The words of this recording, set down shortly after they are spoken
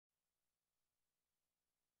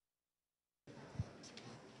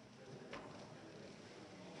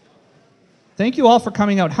Thank you all for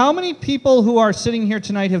coming out. How many people who are sitting here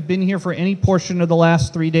tonight have been here for any portion of the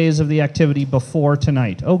last 3 days of the activity before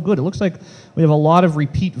tonight? Oh, good. It looks like we have a lot of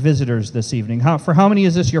repeat visitors this evening. For how many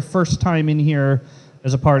is this your first time in here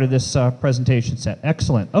as a part of this presentation set?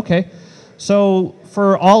 Excellent. Okay. So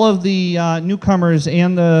for all of the newcomers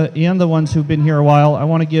and the ones who've been here a while, I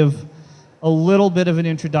want to give a little bit of an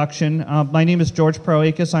introduction. My name is George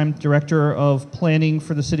Proakis. I'm Director of Planning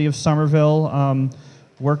for the City of Somerville.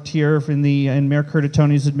 Worked here in Mayor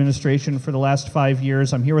Curtatoni's administration for the last 5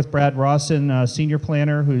 years. I'm here with Brad Rawson, Senior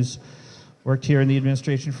Planner, who's worked here in the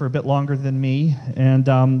administration for a bit longer than me. And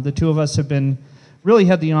the two of us have really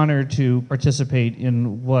had the honor to participate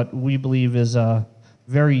in what we believe is a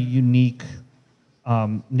very unique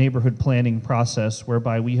neighborhood planning process,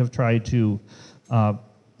 whereby we have tried to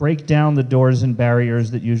break down the doors and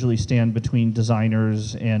barriers that usually stand between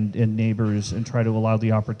designers and neighbors, and try to allow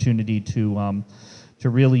the opportunity to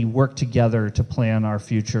really work together to plan our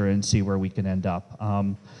future and see where we can end up.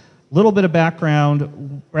 Little bit of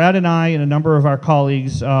background, Brad and I and a number of our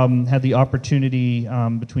colleagues had the opportunity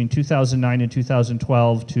between 2009 and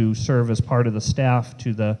 2012 to serve as part of the staff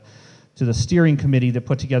to the steering committee that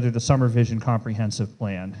put together the Summer Vision Comprehensive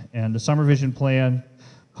Plan. And the Summer Vision Plan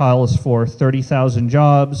calls for 30,000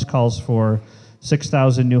 jobs, calls for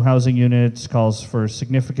 6,000 new housing units, calls for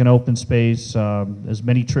significant open space, as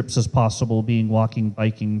many trips as possible being walking,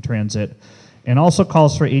 biking, transit, and also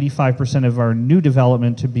calls for 85% of our new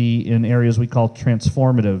development to be in areas we call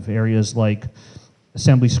transformative, areas like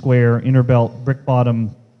Assembly Square, Innerbelt, Brick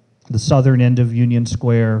Bottom, the southern end of Union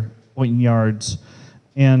Square, Boynton Yards,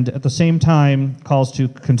 and at the same time calls to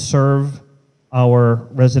conserve our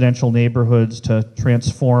residential neighborhoods, to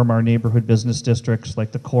transform our neighborhood business districts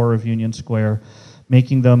like the core of Union Square,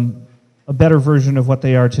 making them a better version of what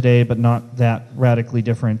they are today, but not that radically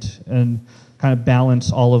different, and kind of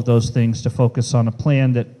balance all of those things to focus on a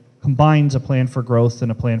plan that combines a plan for growth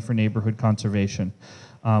and a plan for neighborhood conservation.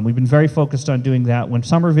 We've been very focused on doing that. When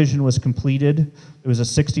Summer Vision was completed, it was a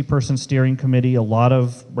 60-person steering committee. A lot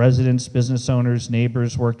of residents, business owners,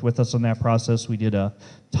 neighbors worked with us on that process. We did a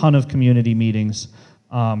ton of community meetings,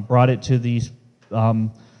 brought it to the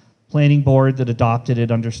planning board that adopted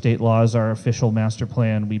it under state law as our official master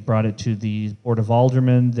plan. We brought it to the Board of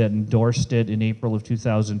Aldermen that endorsed it in April of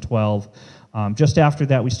 2012. Just after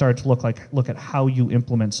that, we started to look at how you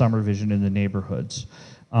implement Summer Vision in the neighborhoods.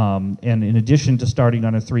 And in addition to starting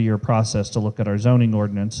on a 3-year process to look at our zoning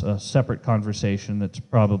ordinance, a separate conversation that's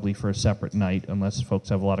probably for a separate night, unless folks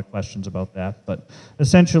have a lot of questions about that. But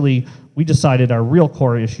essentially, we decided our real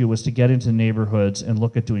core issue was to get into neighborhoods and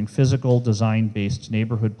look at doing physical, design-based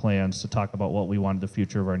neighborhood plans to talk about what we wanted the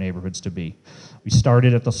future of our neighborhoods to be. We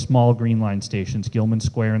started at the small Green Line stations, Gilman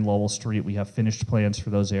Square and Lowell Street. We have finished plans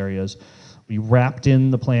for those areas. We wrapped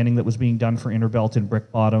in the planning that was being done for Innerbelt and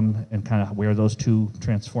Brick Bottom and kind of where those two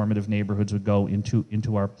transformative neighborhoods would go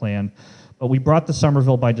into our plan. But we brought the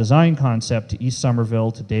Somerville by Design concept to East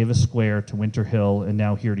Somerville, to Davis Square, to Winter Hill, and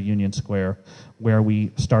now here to Union Square, where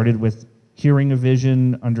we started with hearing a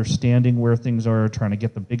vision, understanding where things are, trying to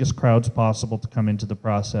get the biggest crowds possible to come into the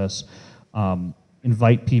process,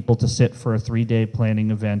 invite people to sit for a 3-day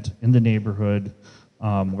planning event in the neighborhood,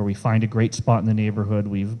 where we find a great spot in the neighborhood.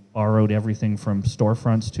 We've borrowed everything from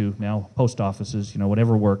storefronts to now post offices,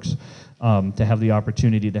 whatever works, to have the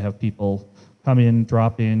opportunity to have people come in,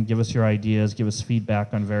 drop in, give us your ideas, give us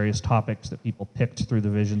feedback on various topics that people picked through the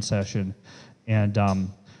vision session. And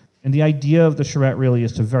the idea of the Charrette really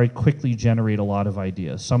is to very quickly generate a lot of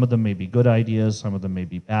ideas. Some of them may be good ideas, some of them may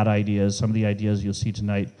be bad ideas. Some of the ideas you'll see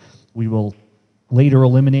tonight we will later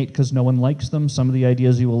eliminate because no one likes them. Some of the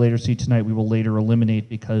ideas you will later see tonight we will later eliminate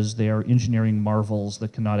because they are engineering marvels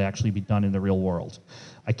that cannot actually be done in the real world.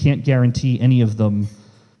 I can't guarantee any of them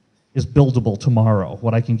is buildable tomorrow.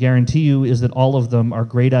 What I can guarantee you is that all of them are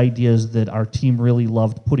great ideas that our team really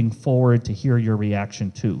loved putting forward to hear your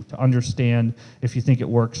reaction to understand if you think it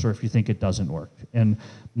works or if you think it doesn't work. And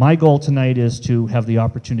my goal tonight is to have the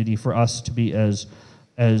opportunity for us to be as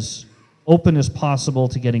open as possible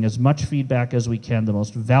to getting as much feedback as we can. The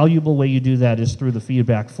most valuable way you do that is through the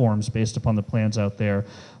feedback forms based upon the plans out there,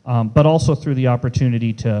 but also through the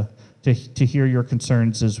opportunity to hear your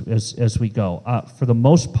concerns as we go. For the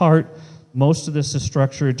most part, most of this is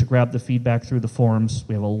structured to grab the feedback through the forms.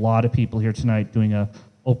 We have a lot of people here tonight doing a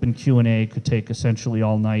open Q&A, could take essentially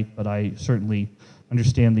all night, but I certainly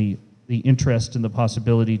understand the interest and the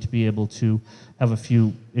possibility to be able to have a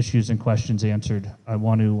few issues and questions answered. I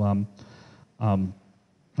want to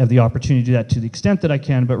have the opportunity to do that to the extent that I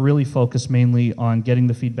can, but really focus mainly on getting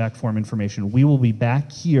the feedback form information. We will be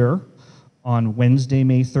back here on Wednesday,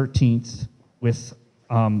 May 13th with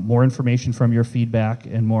more information from your feedback,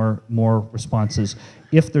 and more responses.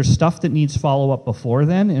 If there's stuff that needs follow-up before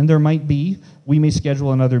then, and there might be, we may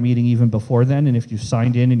schedule another meeting even before then, and if you've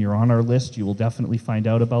signed in and you're on our list, you will definitely find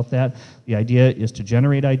out about that. The idea is to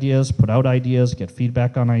generate ideas, put out ideas, get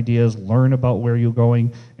feedback on ideas, learn about where you're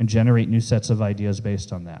going, and generate new sets of ideas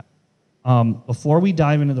based on that. Before we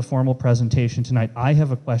dive into the formal presentation tonight, I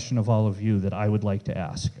have a question of all of you that I would like to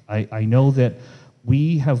ask. I know that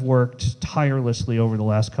we have worked tirelessly over the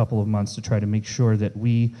last couple of months to try to make sure that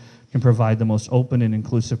we can provide the most open and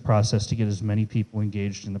inclusive process to get as many people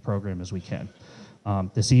engaged in the program as we can.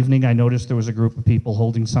 This evening, I noticed there was a group of people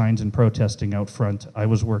holding signs and protesting out front. I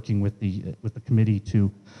was working with the committee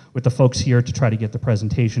with the folks here to try to get the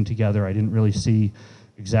presentation together. I didn't really see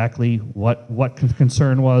exactly what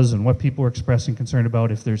concern was and what people were expressing concern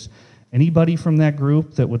about. If there's anybody from that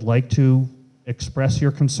group that would like to express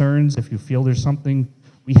your concerns, if you feel there's something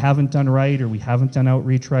we haven't done right or we haven't done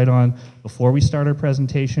outreach right on before we start our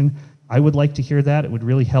presentation, I would like to hear that. It would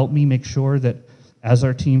really help me make sure that as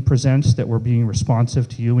our team presents that we're being responsive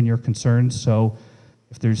to you and your concerns. So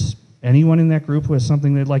if there's anyone in that group who has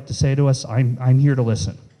something they'd like to say to us, I'm here to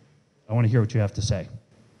listen. I want to hear what you have to say.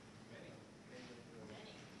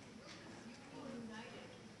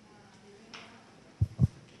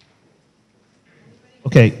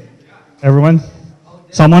 Okay, everyone,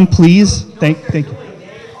 someone please, thank you.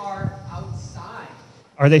 They are outside.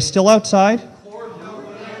 Are they still outside?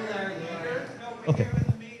 Okay.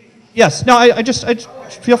 Yes, no, I just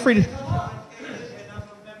feel free to.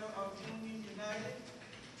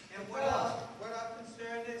 What our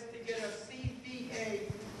concern is to get a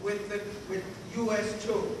CBA with US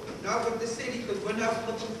too, not with the city, because we're not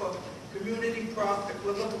looking for community profit.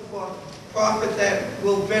 We're looking for profit that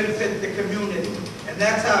will benefit the community. And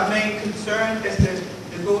that's our main concern, is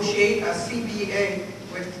to negotiate a CBA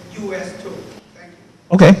with US too. Thank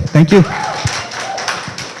you. Okay, thank you.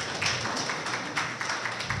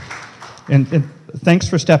 And thanks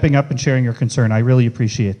for stepping up and sharing your concern. I really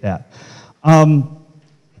appreciate that.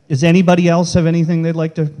 Does anybody else have anything they'd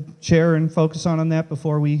like to share and focus on that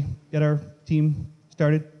before we get our team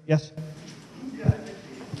started? Yes? Yeah, I think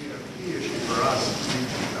the key issue for us is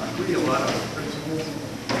we agree a lot on the principles,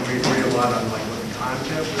 and we agree a lot on like what the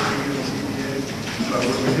concept would be in the CBA, but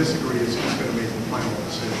what we disagree is who's going to make the final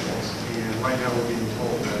decisions. And right now we're being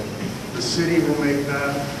told that the city will make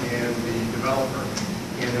that and the developer.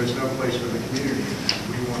 And there's no place for the community.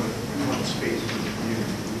 We want space for the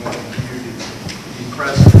community. We want the community to be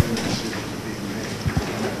present in the decisions that are being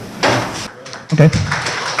made.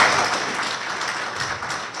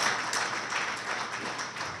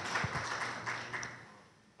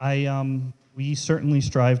 Okay. We certainly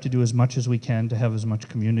strive to do as much as we can to have as much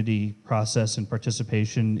community process and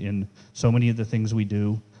participation in so many of the things we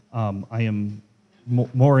do. I am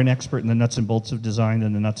more an expert in the nuts and bolts of design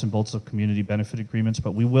than the nuts and bolts of community benefit agreements,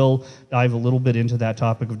 but we will dive a little bit into that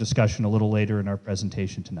topic of discussion a little later in our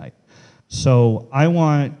presentation tonight. So I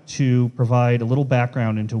want to provide a little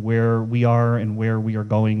background into where we are and where we are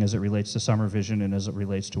going as it relates to Summer Vision and as it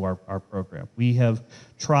relates to our program. We have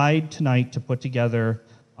tried tonight to put together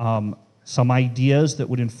some ideas that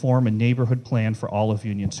would inform a neighborhood plan for all of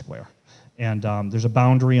Union Square. And there's a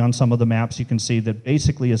boundary on some of the maps you can see that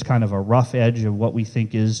basically is kind of a rough edge of what we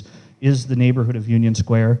think is the neighborhood of Union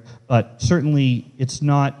Square. But certainly it's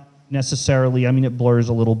not necessarily, I mean, it blurs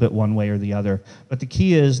a little bit one way or the other. But the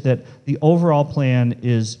key is that the overall plan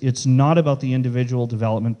is, it's not about the individual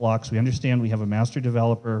development blocks. We understand we have a master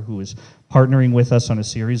developer who is partnering with us on a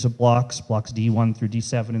series of blocks D1 through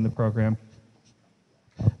D7 in the program.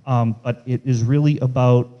 But it is really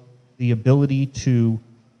about the ability to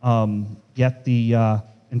get the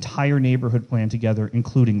entire neighborhood plan together,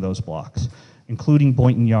 including those blocks, including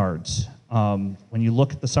Boynton Yards. When you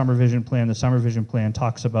look at the Summer Vision Plan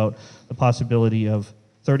talks about the possibility of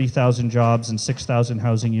 30,000 jobs and 6,000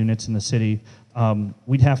 housing units in the city.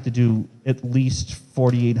 We'd have to do at least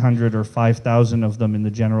 4,800 or 5,000 of them in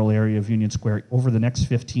the general area of Union Square over the next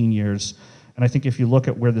 15 years. And I think if you look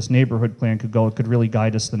at where this neighborhood plan could go, it could really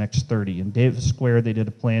guide us the next 30. In Davis Square, they did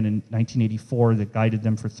a plan in 1984 that guided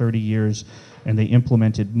them for 30 years, and they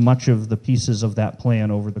implemented much of the pieces of that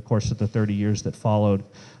plan over the course of the 30 years that followed.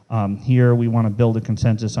 Here, we want to build a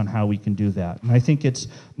consensus on how we can do that. And I think it's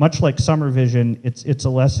much like Summer Vision, it's a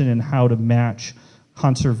lesson in how to match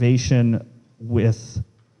conservation with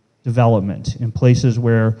development in places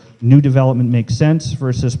where new development makes sense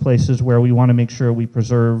versus places where we want to make sure we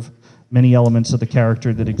preserve many elements of the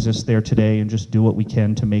character that exists there today and just do what we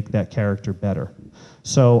can to make that character better.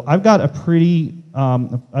 So I've got a pretty,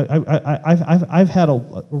 I've had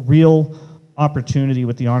a real opportunity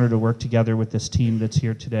with the honor to work together with this team that's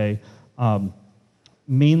here today.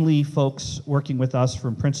 Mainly folks working with us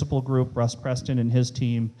from Principal Group, Russ Preston and his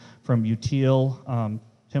team, from UTEAL,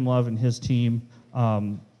 Tim Love and his team,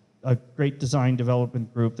 a great design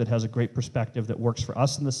development group that has a great perspective that works for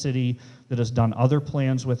us in the city, that has done other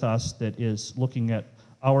plans with us, that is looking at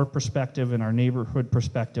our perspective and our neighborhood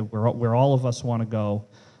perspective, where all of us want to go.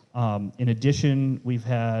 In addition, we've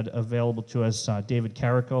had available to us David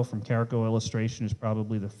Carrico from Carrico Illustration, who's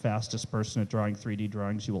probably the fastest person at drawing 3D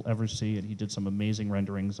drawings you will ever see, and he did some amazing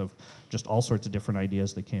renderings of just all sorts of different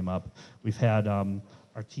ideas that came up. We've had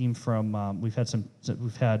our team from, we've had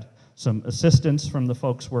some assistance from the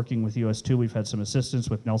folks working with US2. We've had some assistance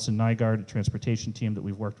with Nelson Nygaard, a transportation team that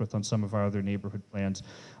we've worked with on some of our other neighborhood plans.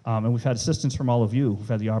 And we've had assistance from all of you who've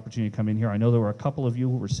had the opportunity to come in here. I know there were a couple of you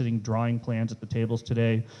who were sitting drawing plans at the tables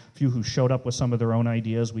today, a few who showed up with some of their own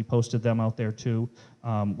ideas. We posted them out there too.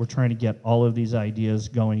 We're trying to get all of these ideas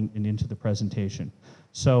going and into the presentation.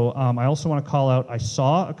 So I also want to call out, I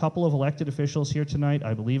saw a couple of elected officials here tonight.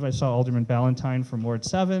 I believe I saw Alderman Ballantyne from Ward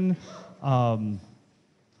 7.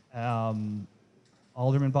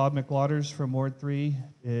 Alderman Bob McWaters from Ward 3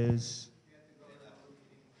 is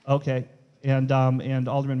okay, and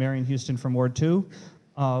Alderman Marion Houston from Ward 2,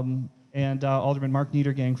 and Alderman Mark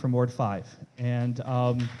Niedergang from Ward 5. And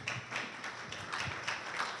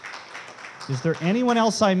is there anyone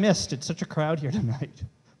else I missed? It's such a crowd here tonight.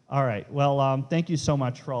 All right, well, thank you so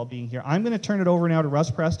much for all being here. I'm going to turn it over now to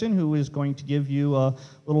Russ Preston, who is going to give you a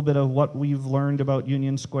little bit of what we've learned about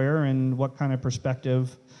Union Square and what kind of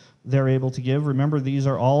perspective they're able to give. Remember, these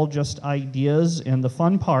are all just ideas, and the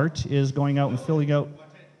fun part is going out and filling out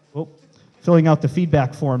the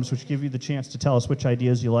feedback forms, which give you the chance to tell us which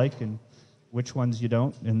ideas you like and which ones you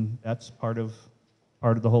don't, and that's part of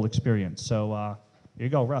the whole experience. So here you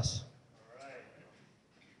go, Russ. All right.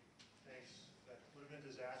 Thanks. That would have been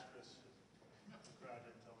disastrous if the crowd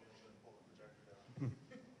didn't tell me I was going to pull the projector down.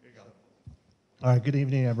 Here you go. All right, good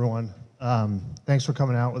evening, everyone. Thanks for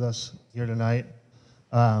coming out with us here tonight.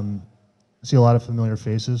 I see a lot of familiar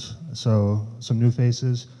faces, so some new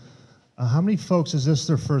faces. How many folks, is this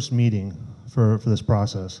their first meeting for this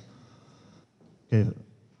process?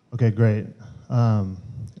 Okay, great. How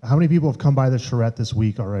many people have come by the Charrette this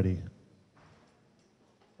week already?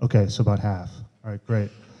 Okay, so about half. All right, great.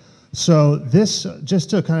 So this, just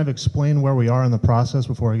to kind of explain where we are in the process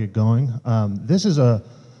before I get going, this is a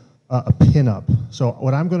pin-up. So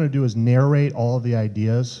what I'm going to do is narrate all of the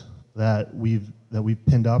ideas that we've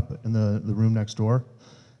pinned up in the room next door,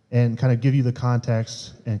 and kind of give you the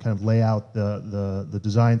context and kind of lay out the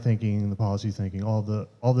design thinking, the policy thinking, all the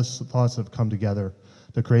thoughts that have come together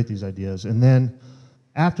to create these ideas. And then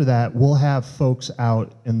after that, we'll have folks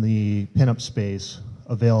out in the pinup space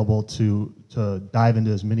available to dive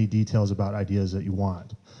into as many details about ideas that you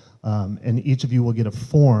want. And each of you will get a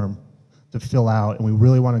form to fill out, and we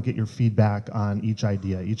really want to get your feedback on each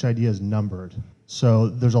idea. Each idea is numbered. So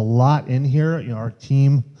there's a lot in here. You know, our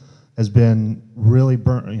team has been really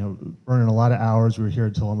burning a lot of hours. We were here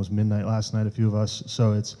until almost midnight last night, a few of us.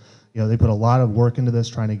 So it's, they put a lot of work into this,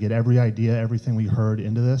 trying to get every idea, everything we heard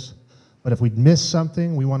into this. But if we miss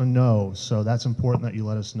something, we want to know. So that's important that you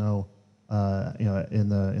let us know, in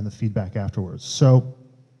the feedback afterwards. So,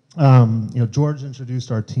 George introduced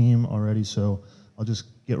our team already, so I'll just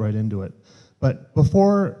get right into it. But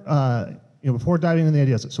before diving into the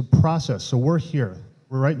ideas, so process. So we're here.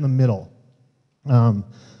 We're right in the middle.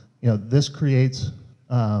 This creates,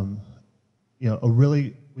 we've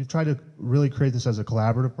tried to really create this as a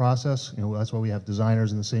collaborative process. That's why we have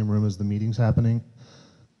designers in the same room as the meeting's happening.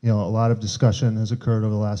 A lot of discussion has occurred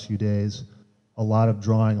over the last few days, a lot of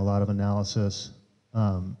drawing, a lot of analysis.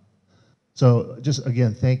 So just,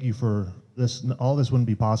 again, thank you for this. All this wouldn't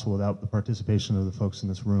be possible without the participation of the folks in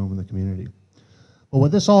this room and the community. But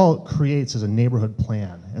what this all creates is a neighborhood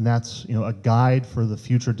plan, and that's a guide for the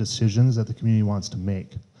future decisions that the community wants to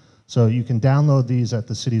make. So you can download these at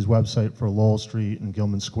the city's website for Lowell Street and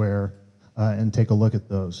Gilman Square and take a look at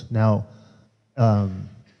those. Now,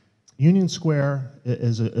 Union Square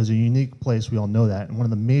is a unique place, we all know that, and one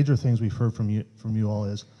of the major things we've heard from you all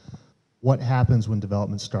is what happens when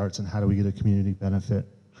development starts and how do we get a community benefit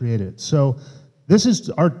created. So this is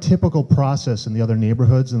our typical process in the other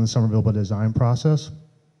neighborhoods in the Somerville by design process.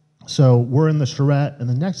 So we're in the Charrette, and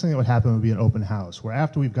the next thing that would happen would be an open house, where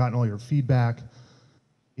after we've gotten all your feedback,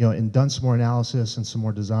 and done some more analysis and some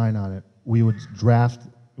more design on it,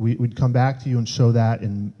 we'd come back to you and show that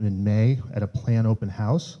in May at a plan open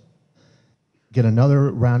house, get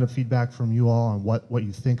another round of feedback from you all on what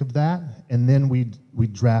you think of that, and then we'd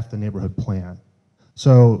draft the neighborhood plan.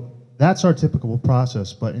 So that's our typical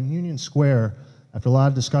process. But in Union Square, after a lot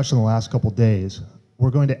of discussion the last couple days,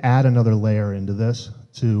 we're going to add another layer into this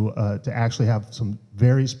to actually have some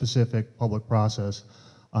very specific public process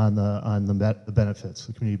on the benefits,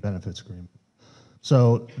 the community benefits agreement.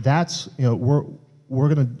 So that's, we're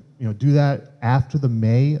going to do that after the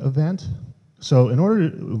May event. So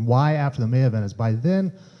why after the May event is by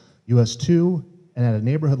then, US2 and at a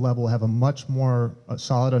neighborhood level have a much more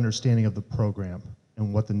solid understanding of the program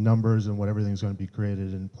and what the numbers and what everything's going to be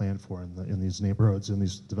created and planned for in these neighborhoods and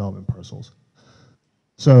these development parcels.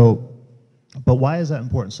 So, but why is that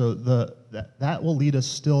important? So that will lead us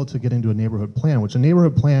still to getting to a neighborhood plan, which a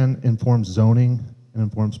neighborhood plan informs zoning and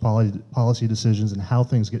informs policy decisions and how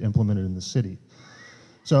things get implemented in the city.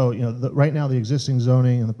 So, right now the existing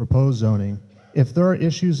zoning and the proposed zoning, if there are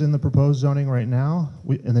issues in the proposed zoning right now,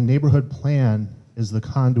 and the neighborhood plan is the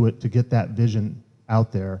conduit to get that vision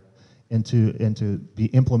out there and to be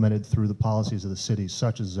implemented through the policies of the city,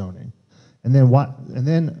 such as zoning. And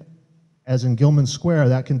then as in Gilman Square,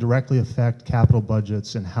 that can directly affect capital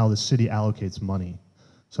budgets and how the city allocates money.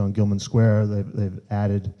 So in Gilman Square, they've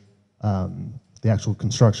added the actual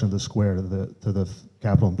construction of the square to the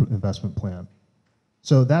capital investment plan.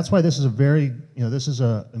 So that's why this is this is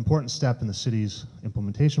an important step in the city's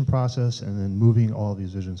implementation process and then moving all of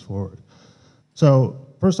these visions forward. So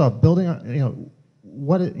first off, building on,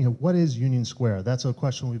 what is Union Square? That's a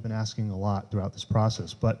question we've been asking a lot throughout this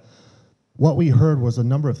process. But what we heard was a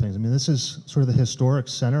number of things. I mean, this is sort of the historic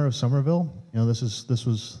center of Somerville. This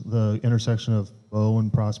was the intersection of Bow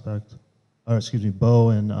and Bow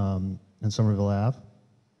and Somerville Ave.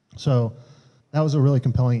 So that was a really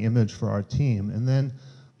compelling image for our team. And then,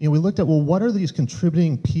 we looked at, well, what are these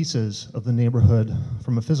contributing pieces of the neighborhood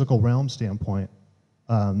from a physical realm standpoint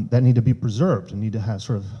that need to be preserved and need to have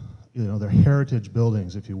sort of, their heritage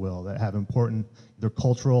buildings, if you will, that have important either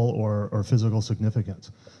cultural or physical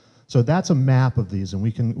significance. So that's a map of these, and we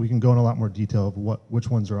can go in a lot more detail of which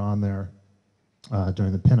ones are on there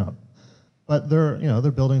during the pinup. But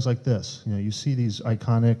they're buildings like this. You see these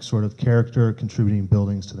iconic sort of character contributing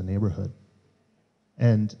buildings to the neighborhood.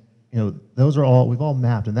 And those are all, we've all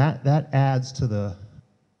mapped, and that adds to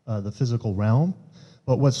the physical realm.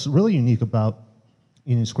 But what's really unique about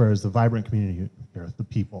Union Square is the vibrant community here, the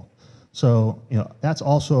people. So that's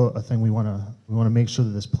also a thing we want to make sure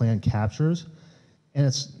that this plan captures. And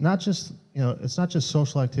it's not just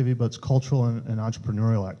social activity, but it's cultural and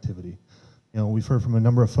entrepreneurial activity. We've heard from a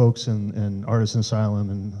number of folks in Artisan Asylum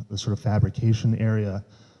and the sort of fabrication area.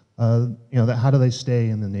 That how do they stay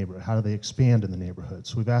in the neighborhood? How do they expand in the neighborhood?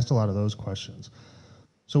 So we've asked a lot of those questions.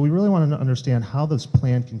 So we really want to understand how this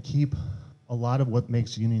plan can keep a lot of what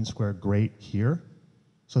makes Union Square great here.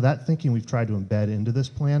 So that thinking we've tried to embed into this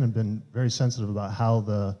plan and been very sensitive about how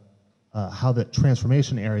the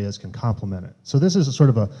transformation areas can complement it. So this is a sort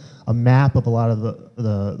of a map of a lot of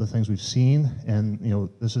the things we've seen, and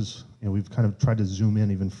this is we've kind of tried to zoom in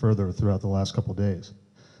even further throughout the last couple of days.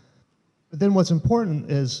 But then what's important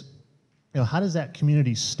is how does that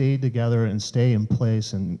community stay together and stay in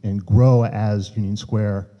place and grow as Union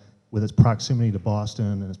Square with its proximity to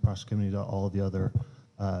Boston and its proximity to all of the other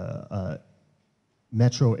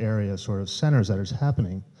metro area sort of centers that is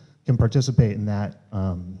happening can participate in that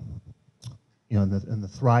in the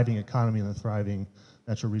thriving economy and the thriving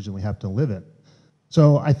metro region we have to live in.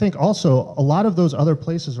 So I think also a lot of those other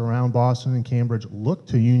places around Boston and Cambridge look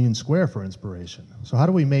to Union Square for inspiration. So how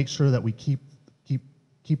do we make sure that we keep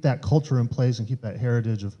that culture in place and keep that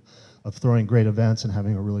heritage of throwing great events and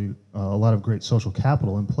having a lot of great social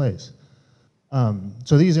capital in place?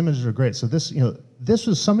 So these images are great. So this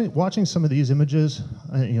was watching some of these images,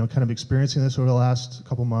 kind of experiencing this over the last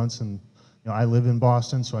couple months, and I live in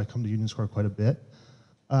Boston, so I come to Union Square quite a bit.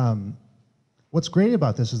 What's great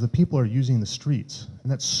about this is that people are using the streets,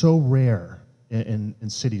 and that's so rare in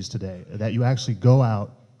cities today, that you actually go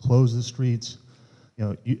out, close the streets,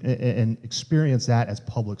 and experience that as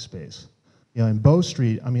public space. In Bow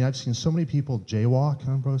Street, I mean, I've seen so many people jaywalk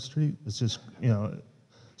on Bow Street. It's just,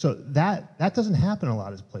 so that doesn't happen in a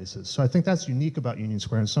lot of places. So I think that's unique about Union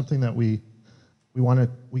Square and something that we want to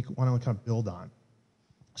kind of build on.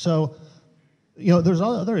 So, there's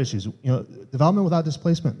other issues. Development without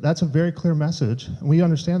displacement. That's a very clear message, and we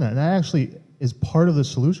understand that. And that actually is part of the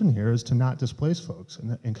solution here, is to not displace folks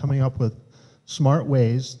and coming up with smart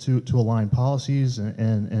ways to align policies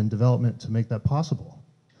and development to make that possible.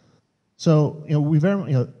 So,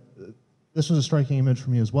 this was a striking image for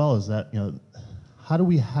me as well. Is that how do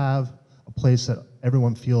we have a place that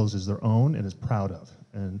everyone feels is their own and is proud of?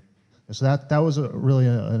 And so that was really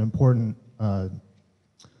an important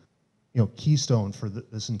keystone for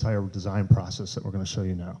this entire design process that we're going to show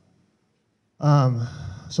you now.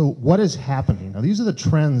 So what is happening? Now, these are the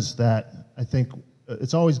trends that I think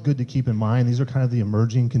it's always good to keep in mind. These are kind of the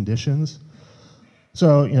emerging conditions.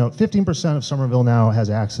 So, 15% of Somerville now has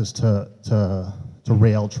access to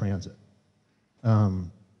rail transit.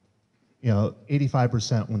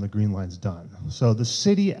 85% when the Green Line's done. So the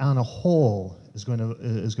city on a whole is going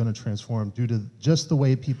to transform due to just the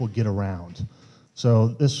way people get around. So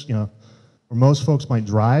this, where most folks might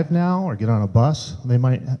drive now or get on a bus, they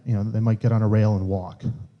might get on a rail and walk.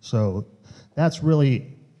 So that's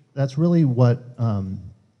really what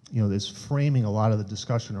is framing a lot of the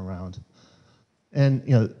discussion around. And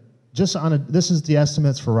this is the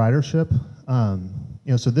estimates for ridership.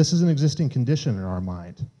 So this is an existing condition in our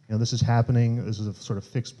mind. This is happening. This is a sort of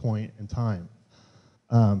fixed point in time.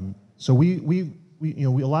 So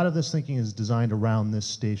a lot of this thinking is designed around this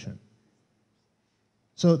station.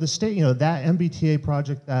 So the state, that MBTA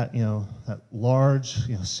project, that large,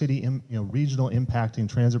 city, regional impacting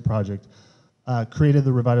transit project, created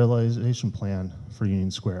the revitalization plan for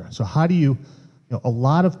Union Square. So how do you, a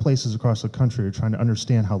lot of places across the country are trying to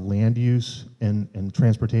understand how land use and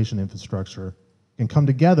transportation infrastructure can come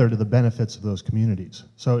together to the benefits of those communities.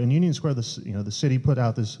 So in Union Square, the city put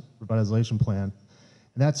out this revitalization plan,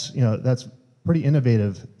 and that's pretty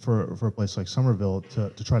innovative for a place like Somerville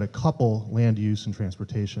to try to couple land use and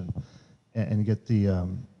transportation and get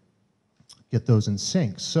those in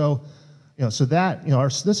sync. So this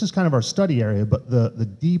is kind of our study area, but the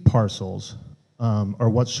D parcels are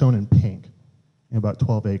what's shown in pink, about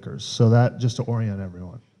 12 acres. So that, just to orient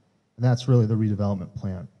everyone, and that's really the redevelopment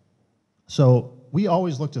plan. So we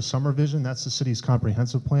always look to SummerVision. That's the city's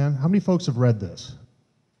comprehensive plan. How many folks have read this?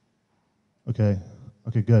 Okay,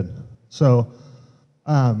 good. So,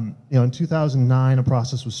 in 2009, a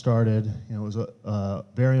process was started. It was a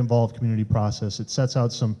very involved community process. It sets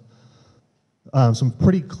out some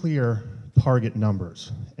pretty clear target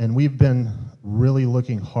numbers, and we've been really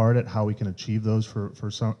looking hard at how we can achieve those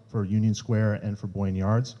for Union Square and for Boyne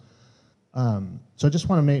Yards. So I just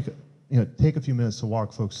want to take a few minutes to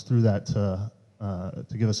walk folks through that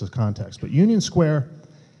to give us a context. But Union Square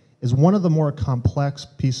is one of the more complex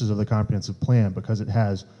pieces of the comprehensive plan because it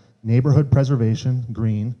has neighborhood preservation,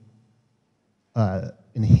 green,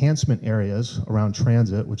 enhancement areas around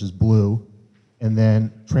transit, which is blue, and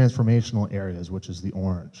then transformational areas, which is the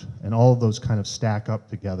orange. And all of those kind of stack up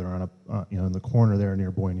together on in the corner there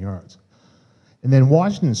near Boyne Yards. And then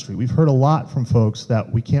Washington Street, we've heard a lot from folks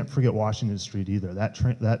that we can't forget Washington Street either.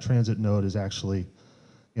 That transit node is actually,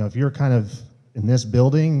 if you're kind of in this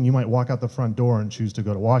building, you might walk out the front door and choose to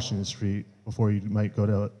go to Washington Street before you might go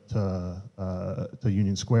to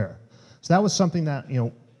Union Square. So that was something that,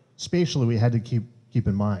 spatially we had to keep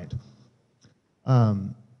in mind.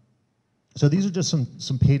 So these are just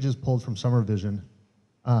some pages pulled from SummerVision.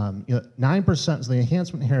 9%, so the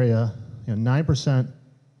enhancement area, 9%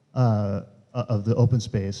 of the open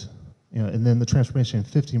space, and then the transformation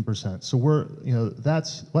 15%. So we're,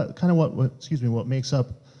 that's what makes up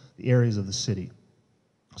the areas of the city.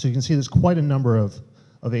 So you can see there's quite a number of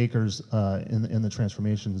acres in the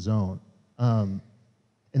transformation zone.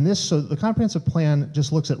 So the comprehensive plan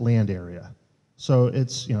just looks at land area. So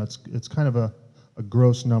it's kind of a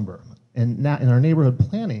gross number. And now in our neighborhood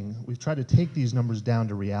planning, we've tried to take these numbers down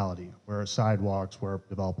to reality, where are sidewalks, where are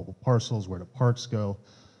developable parcels, where do parks go.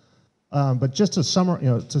 But just to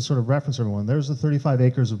to sort of reference everyone, there's the 35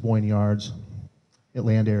 acres of Boyne Yards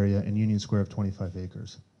land area and Union Square of 25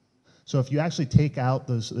 acres. So if you actually take out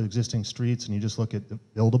those existing streets and you just look at the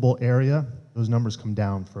buildable area, those numbers come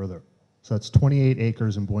down further. So that's 28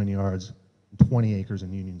 acres in Boyne Yards and 20 acres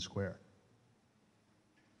in Union Square.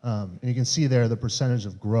 And you can see there the percentage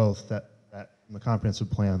of growth that in the comprehensive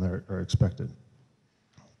plan are expected.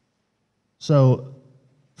 So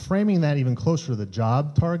framing that even closer to the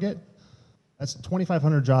job target, that's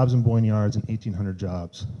 2,500 jobs in Boyne Yards and 1,800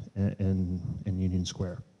 jobs in Union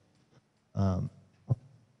Square.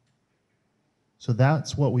 So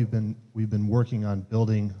that's what we've been working on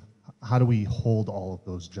building. How do we hold all of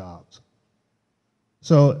those jobs?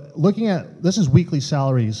 So looking at, this is weekly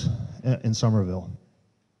salaries in Somerville.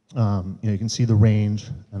 You can see the range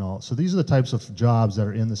and all. So these are the types of jobs that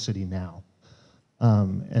are in the city now.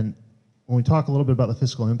 And when we talk a little bit about the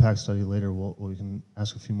fiscal impact study later, we can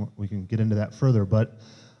ask a few more. We can get into that further. But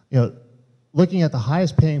looking at the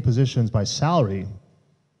highest paying positions by salary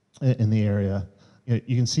in the area,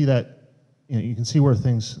 you can see that you can see where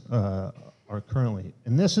things are currently.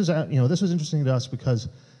 And this is this was interesting to us because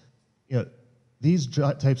these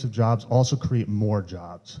types of jobs also create more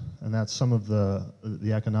jobs, and that's some of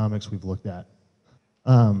the economics we've looked at.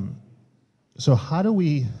 So how do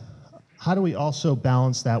we also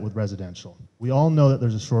balance that with residential? we all know that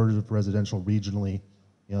there's a shortage of residential regionally.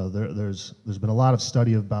 You know, there's been a lot of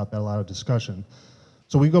study about that, a lot of discussion.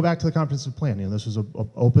 So we go back to the comprehensive plan. You know, this was an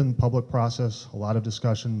open public process, a lot of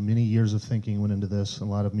discussion, many years of thinking went into this, a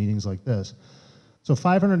lot of meetings like this. So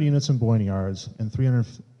 500 units in Boyne Yards and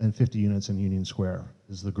 350 units in Union Square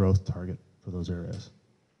is the growth target for those areas.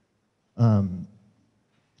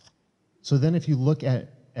 So then if you look at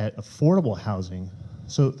affordable housing,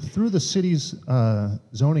 so through the city's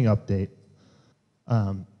zoning update,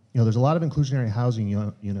 you know, there's a lot of inclusionary housing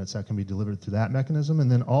units that can be delivered through that mechanism,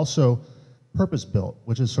 and then also purpose-built,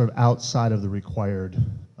 which is sort of outside of the required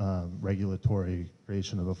regulatory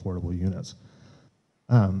creation of affordable units.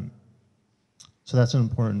 So that's an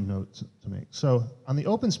important note to make. So on the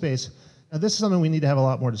open space, now this is something we need to have a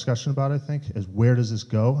lot more discussion about, I think, is where does this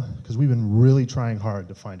go? Because we've been really trying hard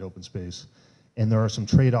to find open space, and there are some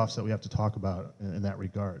trade-offs that we have to talk about in that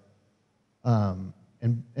regard.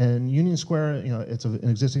 And Union Square, you know, it's an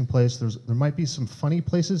existing place. There might be some funny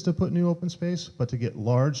places to put new open space, but to get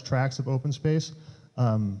large tracts of open space,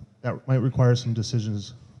 that might require some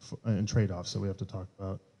decisions and trade-offs that we have to talk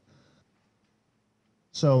about.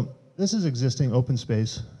 So this is existing open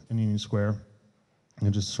space in Union Square,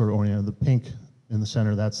 and just sort of oriented. The pink in the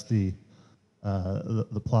center, that's the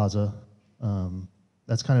plaza.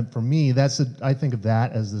 That's kind of, for me, I think of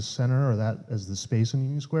that as the center, or that as the space in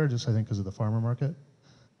Union Square, just I think because of the farmer market.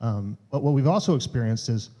 But what we've also experienced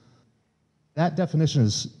is that definition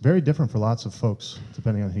is very different for lots of folks,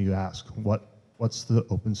 depending on who you ask. What's the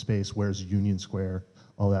open space? Where's Union Square?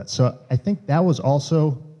 All that. So I think that was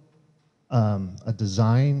also a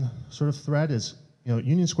design sort of thread. Is, you know,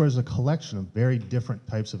 Union Square is a collection of very different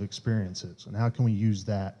types of experiences, and how can we use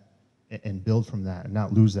that and build from that and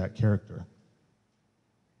not lose that character?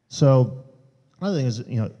 So another thing is,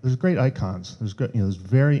 you know, there's great icons. There's great, you know, there's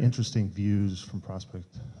very interesting views from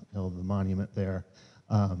Prospect Hill, the monument there.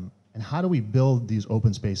 And how do we build these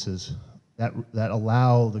open spaces that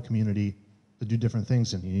allow the community to do different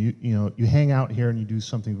things? And you know, you hang out here and you do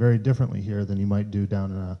something very differently here than you might do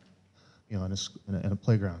down in a, you know, in a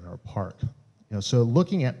playground or a park. You know, so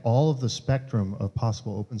looking at all of the spectrum of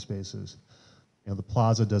possible open spaces, you know, the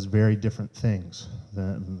plaza does very different things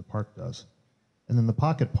than the park does. And then the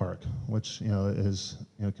pocket park, which, you know, is,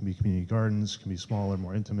 you know, can be community gardens, can be smaller,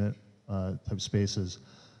 more intimate type spaces.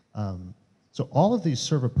 So all of these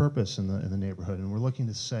serve a purpose in the neighborhood, and we're looking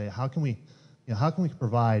to say, how can we, you know, how can we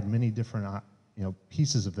provide many different, you know,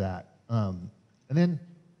 pieces of that? And then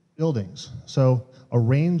buildings. So a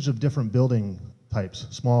range of different building types: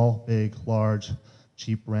 small, big, large,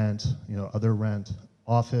 cheap rent, you know, other rent,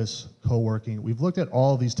 office, co-working. We've looked at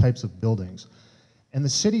all of these types of buildings, and the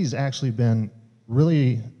city's actually been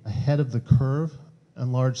really ahead of the curve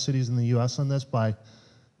in large cities in the U.S. on this. By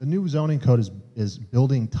the new zoning code is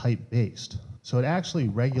building type based, so it actually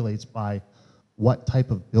regulates by what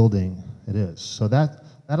type of building it is. So that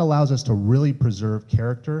allows us to really preserve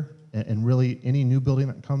character, and really any new building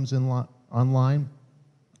that comes in online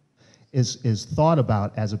is thought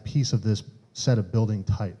about as a piece of this set of building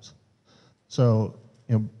types. So,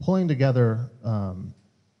 you know, pulling together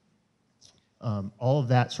all of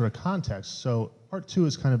that sort of context. So part two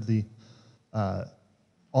is kind of the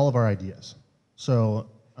all of our ideas. So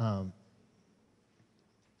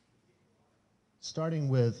starting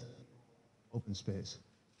with open space.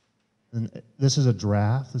 And this is a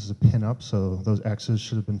draft, this is a pinup, so those X's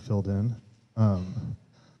should have been filled in.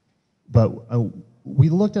 But we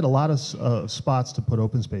looked at a lot of spots to put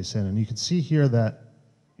open space in, and you can see here that,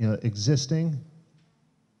 you know, existing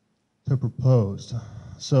to proposed.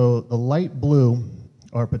 So the light blue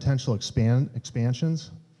are potential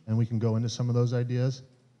expansions, and we can go into some of those ideas.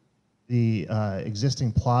 The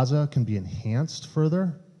existing plaza can be enhanced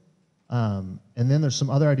further. And then there's some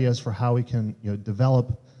other ideas for how we can, you know,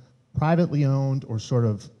 develop privately owned or sort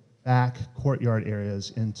of back courtyard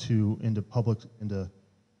areas into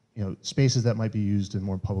you know, spaces that might be used and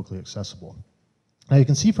more publicly accessible. Now you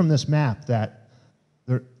can see from this map that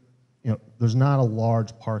there's not a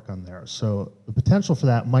large park on there, so the potential for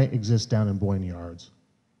that might exist down in Boyne Yards.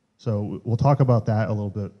 So we'll talk about that a little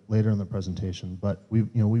bit later in the presentation, but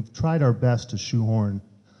we've tried our best to shoehorn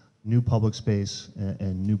new public space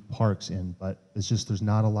and new parks in, but it's just there's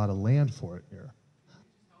not a lot of land for it here.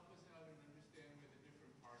 Help us out and understand where the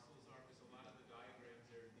different parcels are, because a lot of the diagrams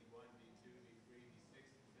are D1, D2, D3,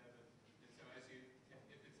 D6, D7, and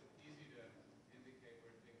so if it's easy to indicate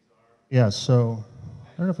where things are. Yeah, so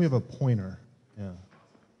I don't know if we have a pointer. Yeah.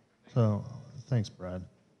 So thanks, Brad.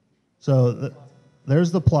 So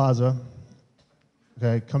there's the plaza.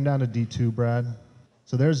 Okay, come down to D2, Brad.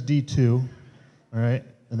 So there's D2, all right,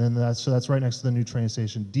 and then that's right next to the new train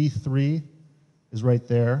station. D3 is right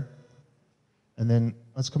there. And then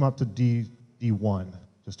let's come up to D1,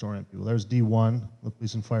 just to orient people. There's D1, the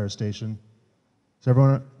police and fire station. Is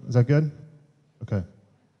that good? Okay. All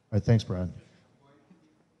right, thanks, Brad.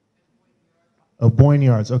 Oh, Boyne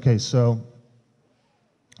Yards. Okay, so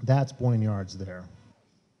that's Boyne Yards there.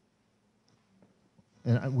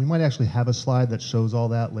 And we might actually have a slide that shows all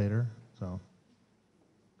that later.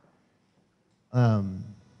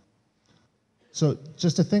 So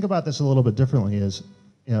just to think about this a little bit differently is,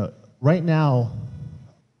 right now,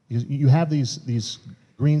 you have these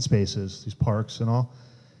green spaces, these parks and all,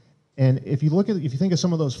 and if you think of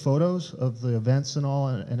some of those photos of the events and all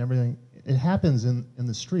and everything, it happens in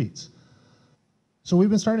the streets. So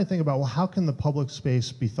we've been starting to think about, well, how can the public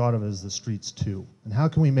space be thought of as the streets too? And how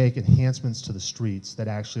can we make enhancements to the streets that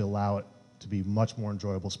actually allow it to be much more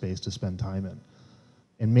enjoyable space to spend time in?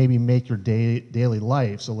 And maybe make your daily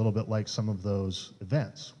lives a little bit like some of those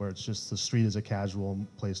events, where it's just the street is a casual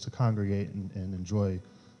place to congregate and enjoy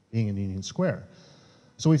being in Union Square.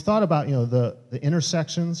 So we've thought about, the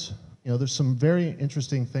intersections. There's some very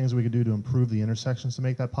interesting things we could do to improve the intersections to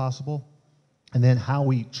make that possible. And then how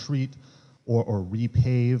we treat or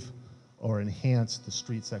repave or enhance the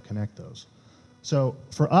streets that connect those. So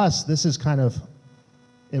for us, this is kind of,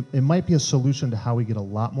 it might be a solution to how we get a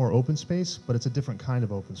lot more open space, but it's a different kind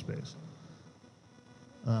of open space.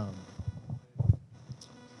 Sorry, I'm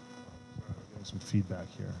getting some feedback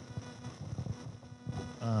here.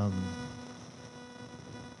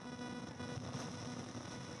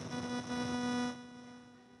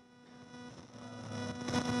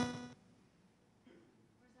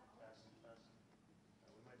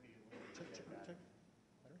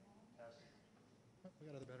 We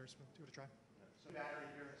got other batteries. Give it a try. Battery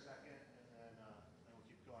here in a second, and then we'll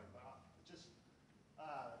keep going. But just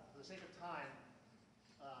for the sake of time,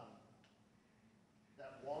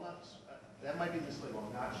 that walnuts, that might be mislabeled.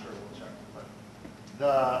 I'm not sure. We'll check.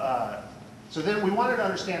 But so then we wanted to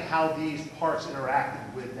understand how these parks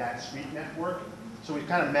interacted with that street network. So we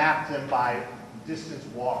kind of mapped them by distance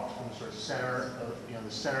walked from the sort of center of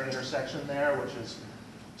the center intersection there, which is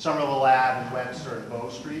Somerville Ave and Webster and Bow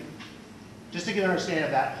Street. Just to get an understanding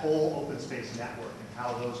of that whole open space network and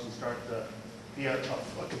how those can start to be a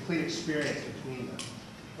complete experience between them.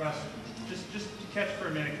 Russ, just to catch for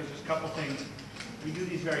a minute, because there's a couple things. We do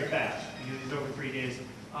these very fast. We do these over 3 days.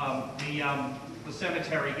 The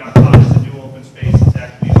cemetery got caught as a new open space. It's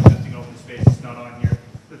actually an existing open space. It's not on here.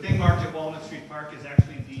 The thing marked at Walnut Street Park is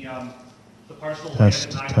actually the parcel of land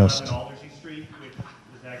at 911 Aldersey Street, which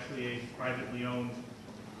is actually a privately owned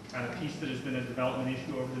kind of piece that has been a development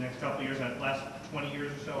issue over the next couple of years, the last 20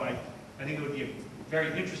 years or so. I think it would be a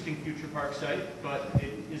very interesting future park site, but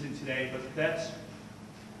it isn't today. But that's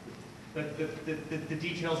the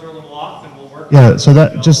details are a little off, and we'll work. Yeah. So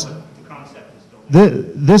that just the concept is still there.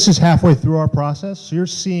 this is halfway through our process. So you're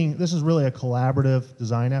seeing this is really a collaborative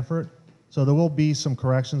design effort. So there will be some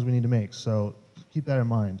corrections we need to make. So keep that in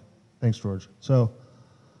mind. Thanks, George. So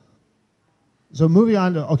moving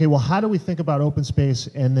on to, okay, well, how do we think about open space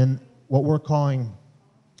and then what we're calling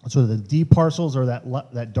sort of the D parcels, or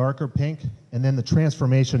that darker pink, and then the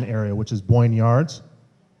transformation area, which is Boyne Yards.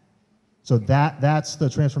 So that's the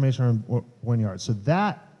transformation in Boyne Yards. So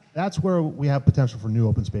that's where we have potential for new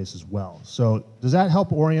open space as well. So does that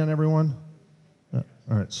help orient everyone? All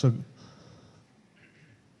right. So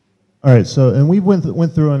and we went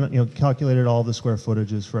through and calculated all the square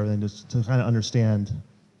footages for everything just to kind of understand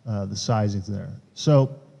the sizings there.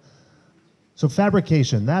 So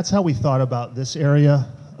fabrication, that's how we thought about this area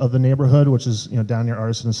of the neighborhood, which is down near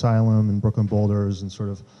Artisan Asylum and Brooklyn Boulders and sort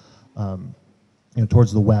of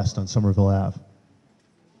towards the west on Somerville Ave.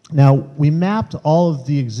 Now, we mapped all of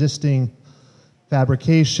the existing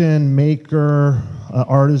fabrication, maker,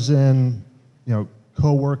 artisan,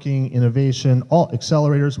 co-working, innovation, all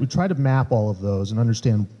accelerators. We tried to map all of those and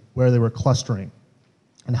understand where they were clustering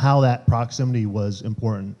and how that proximity was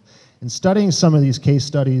important. In studying some of these case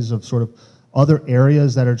studies of sort of other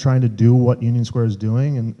areas that are trying to do what Union Square is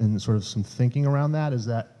doing, and sort of some thinking around that, is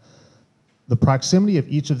that the proximity of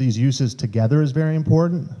each of these uses together is very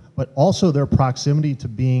important, but also their proximity to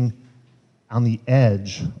being on the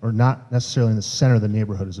edge or not necessarily in the center of the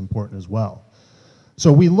neighborhood is important as well.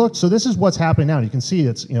 So we looked, so this is what's happening now. You can see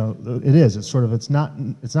it's not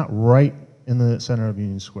right in the center of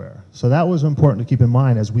Union Square. So that was important to keep in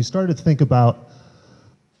mind as we started to think about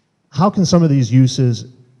how can some of these uses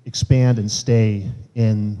expand and stay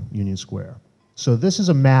in Union Square. So this is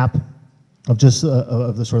a map of just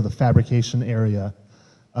of the sort of the fabrication area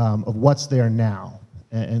of what's there now,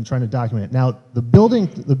 and trying to document it. Now the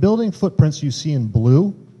building footprints you see in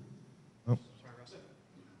blue. Oh.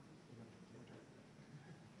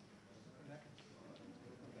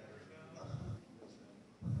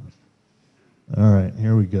 right,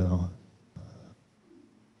 here we go.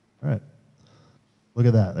 All right, look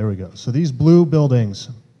at that. There we go. So these blue buildings,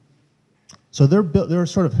 so they're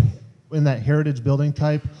sort of in that heritage building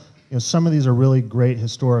type. You know, some of these are really great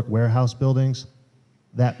historic warehouse buildings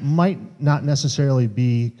that might not necessarily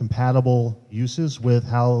be compatible uses with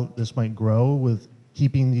how this might grow with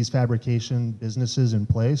keeping these fabrication businesses in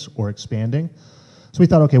place or expanding. So we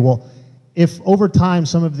thought, okay, well, if over time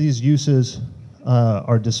some of these uses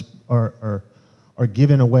are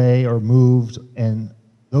given away or moved and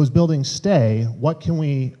those buildings stay, what can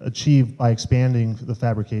we achieve by expanding the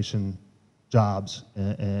fabrication jobs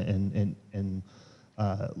and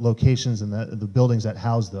locations and the buildings that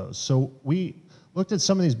house those? So we looked at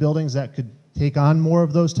some of these buildings that could take on more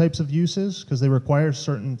of those types of uses because they require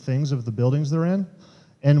certain things of the buildings they're in.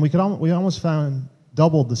 And we almost found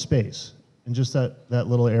doubled the space in just that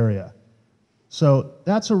little area. So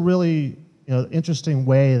that's a really interesting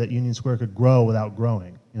way that Union Square could grow without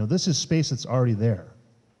growing. This is space that's already there.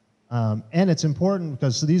 And it's important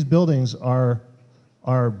because these buildings are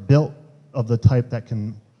built of the type that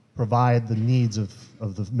can provide the needs of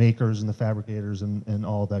the makers and the fabricators and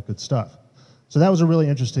all of that good stuff. So that was a really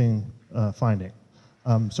interesting finding.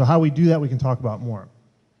 So how we do that, we can talk about more.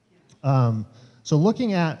 So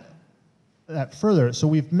looking at that further, so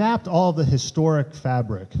we've mapped all of the historic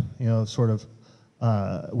fabric, sort of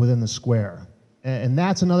within the square. And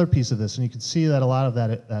that's another piece of this. And you can see that a lot of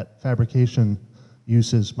that fabrication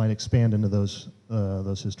uses might expand into those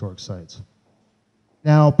historic sites.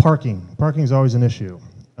 Now, parking. Parking is always an issue.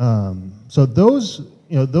 So those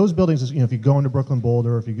buildings, if you go into Brooklyn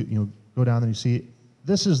Boulder, if you go down there, you see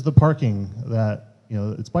this is the parking that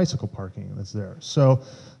it's bicycle parking that's there. So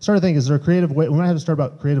started thinking, is there a creative way? We might have to start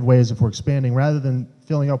about creative ways if we're expanding, rather than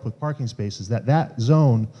filling up with parking spaces. That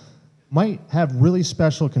zone might have really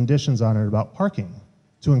special conditions on it about parking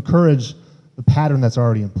to encourage the pattern that's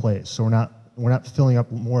already in place. So we're not filling up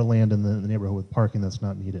more land in the neighborhood with parking that's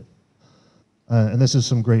not needed. And this is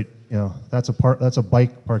some great, that's a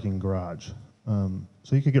bike parking garage.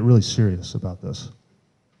 So you could get really serious about this.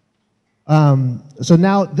 So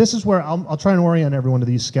now this is where I'll try and orient everyone to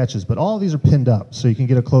these sketches, but all of these are pinned up so you can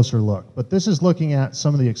get a closer look. But this is looking at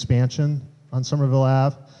some of the expansion on Somerville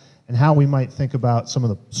Ave and how we might think about some of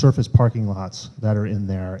the surface parking lots that are in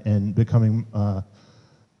there and becoming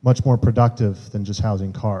much more productive than just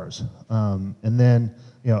housing cars. And then,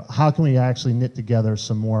 how can we actually knit together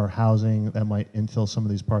some more housing that might infill some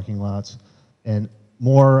of these parking lots and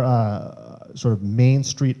more sort of Main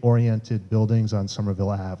Street oriented buildings on Somerville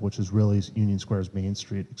Ave, which is really Union Square's Main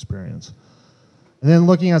Street experience. And then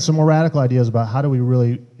looking at some more radical ideas about how do we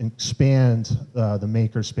really expand the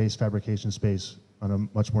maker space, fabrication space on a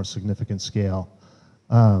much more significant scale.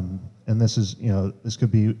 And this is, this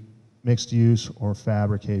could be mixed use or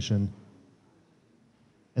fabrication.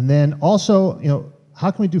 And then also,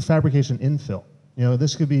 how can we do fabrication infill?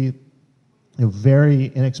 This could be very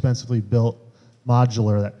inexpensively built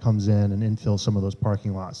modular that comes in and infills some of those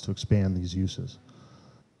parking lots to expand these uses.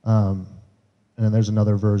 And then there's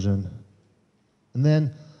another version. And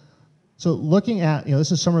then, so looking at,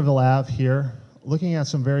 this is Somerville Ave here, looking at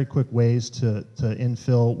some very quick ways to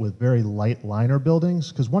infill with very light liner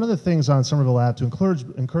buildings, because one of the things on Somerville Ave to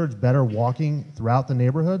encourage better walking throughout the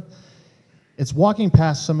neighborhood, it's walking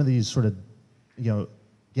past some of these sort of,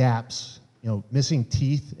 gaps, missing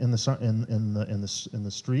teeth in the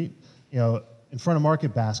street. In front of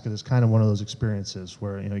Market Basket is kind of one of those experiences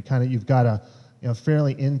where you've got a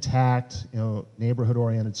fairly intact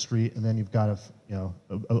neighborhood-oriented street, and then you've got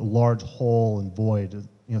a large hole and void.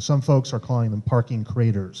 Some folks are calling them parking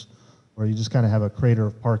craters, where you just kind of have a crater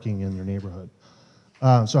of parking in your neighborhood.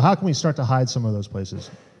 So how can we start to hide some of those places?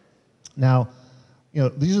 Now,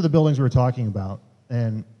 these are the buildings we were talking about,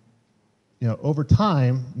 and over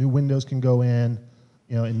time, new windows can go in.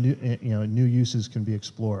 And new uses can be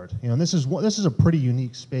explored. And this is a pretty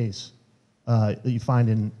unique space that you find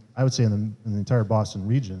in, I would say, in the entire Boston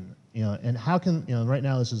region. And how can right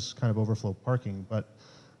now this is kind of overflow parking, but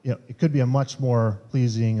it could be a much more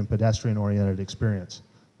pleasing and pedestrian-oriented experience.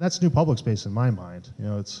 That's new public space in my mind.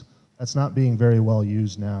 That's not being very well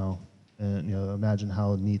used now, and imagine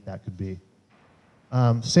how neat that could be.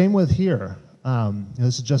 Same with here.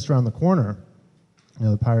 This is just around the corner.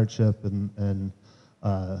 The Pirate Ship and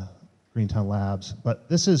Greentown Labs, but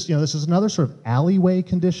this is another sort of alleyway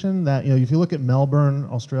condition that if you look at Melbourne,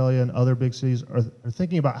 Australia, and other big cities are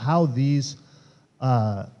thinking about how these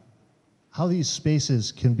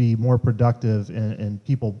spaces can be more productive in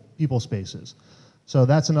people spaces. So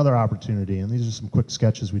that's another opportunity, and these are some quick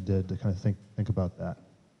sketches we did to kind of think about that.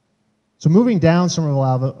 So moving down Somerville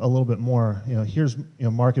Ave a little bit more, here's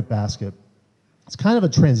Market Basket. it's kind of a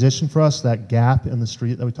transition for us, that gap in the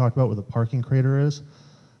street that we talked about where the parking crater is.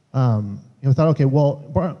 We thought, okay, well,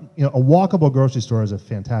 a walkable grocery store is a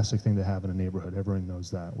fantastic thing to have in a neighborhood. Everyone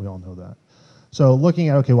knows that. We all know that. So looking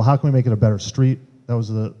at, okay, well, how can we make it a better street? That was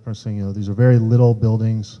the first thing. These are very little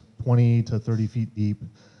buildings, 20 to 30 feet deep,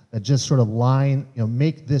 that just sort of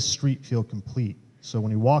make this street feel complete. So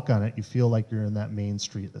when you walk on it, you feel like you're in that main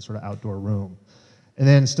street, that sort of outdoor room. And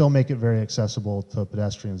then still make it very accessible to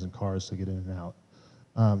pedestrians and cars to get in and out.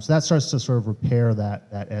 So that starts to sort of repair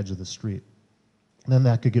that edge of the street. And then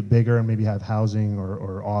that could get bigger and maybe have housing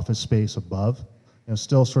or office space above.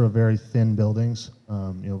 Still sort of very thin buildings,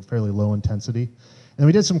 fairly low intensity. And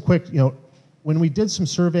we did some quick, when we did some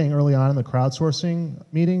surveying early on in the crowdsourcing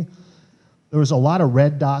meeting, there was a lot of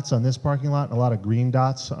red dots on this parking lot and a lot of green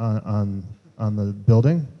dots on the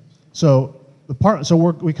building. So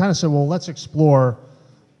we kind of said, well, let's explore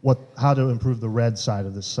how to improve the red side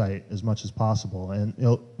of the site as much as possible. And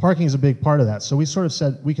parking is a big part of that. So we sort of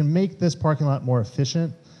said we can make this parking lot more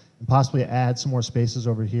efficient and possibly add some more spaces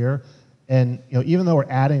over here. And even though we're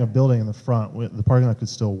adding a building in the front, the parking lot could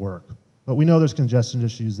still work. But we know there's congestion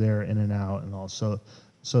issues there, in and out, and all. So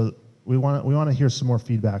we want to hear some more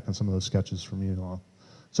feedback on some of those sketches from you all.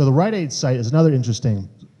 So the Rite Aid site is another interesting.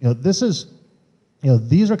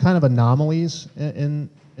 These are kind of anomalies in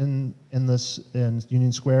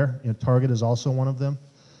Union Square. Target is also one of them,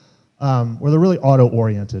 where they're really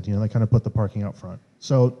auto-oriented. They kind of put the parking out front.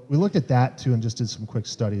 So we looked at that too, and just did some quick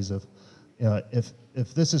studies of,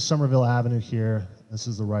 if this is Somerville Avenue here, this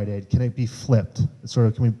is the Rite Aid, can it be flipped?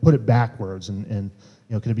 Can we put it backwards, and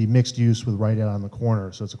can it be mixed use with Rite Aid on the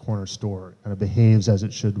corner, so it's a corner store, it kind of behaves as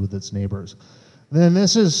it should with its neighbors. And then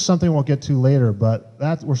this is something we'll get to later, but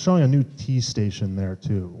we're showing a new T station there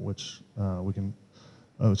too, which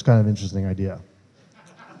it's kind of an interesting idea.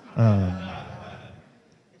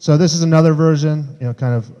 So this is another version,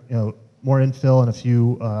 more infill and a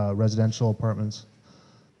few residential apartments.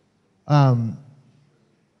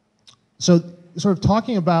 So sort of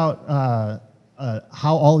talking about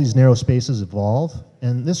how all these narrow spaces evolve,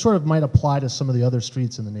 and this sort of might apply to some of the other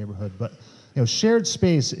streets in the neighborhood, but shared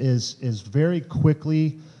space is very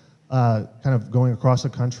quickly kind of going across the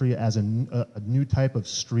country as a new type of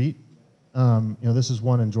street. This is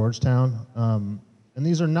one in Georgetown, and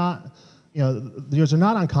these are not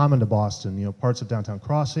uncommon to Boston. Parts of Downtown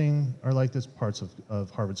Crossing are like this, parts of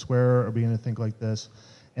Harvard Square are beginning to think like this,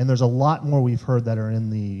 and there's a lot more we've heard that are in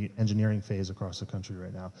the engineering phase across the country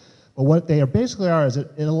right now. But what they basically are is it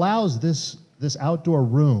allows this outdoor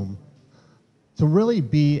room to really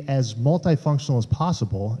be as multifunctional as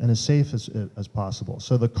possible and as safe as possible.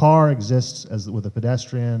 So the car exists with the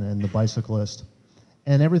pedestrian and the bicyclist,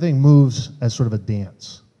 and everything moves as sort of a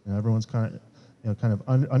dance. Everyone's kind of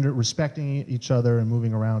under respecting each other and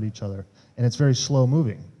moving around each other, and it's very slow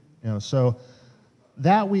moving. So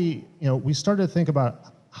that we started to think about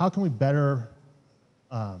how can we better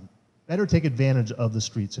take advantage of the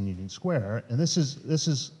streets in Union Square, and this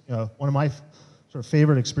is one of my sort of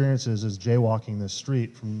favorite experiences is jaywalking this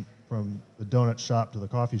street from the donut shop to the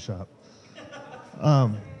coffee shop.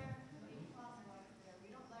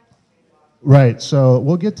 Right, so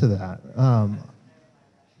we'll get to that.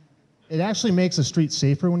 It actually makes the street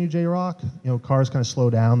safer when you jaywalk. Cars kind of slow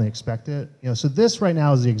down, they expect it. So this right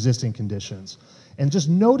now is the existing conditions. And just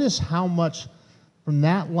notice how much, from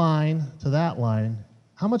that line to that line,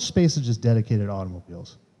 how much space is just dedicated to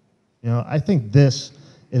automobiles. I think this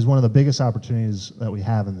is one of the biggest opportunities that we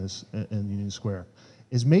have in Union Square,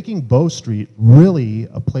 is making Bow Street really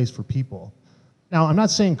a place for people. Now, I'm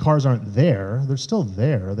not saying cars aren't there. They're still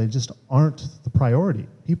there. They just aren't the priority.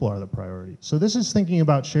 People are the priority. So this is thinking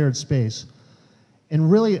about shared space and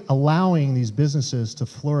really allowing these businesses to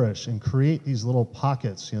flourish and create these little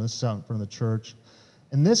pockets. This is out in front of the church.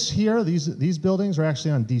 And this here, these buildings are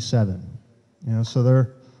actually on D7. So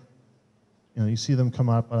they're, you see them come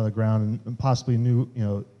up out of the ground, and possibly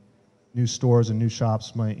new stores and new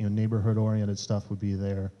shops might, neighborhood-oriented stuff would be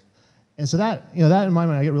there. And so that in my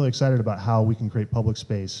mind, I get really excited about how we can create public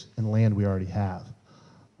space in land we already have.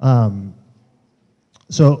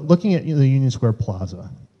 So looking at the Union Square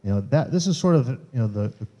Plaza, this is sort of,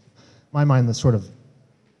 my mind, the sort of,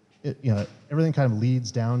 everything kind of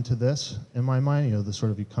leads down to this in my mind. The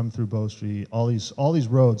sort of, you come through Bow Street, all these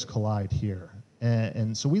roads collide here.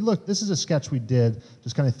 And so this is a sketch we did,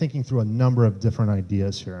 just kind of thinking through a number of different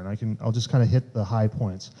ideas here, and I'll just kind of hit the high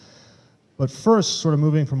points. But first, sort of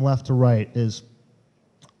moving from left to right, is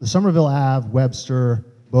the Somerville Ave, Webster,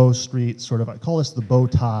 Bow Street, sort of, I call this the bow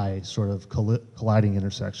tie sort of colliding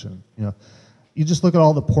intersection. you just look at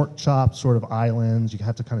all the pork chop sort of islands. You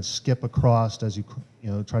have to kind of skip across as you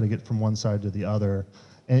try to get from one side to the other.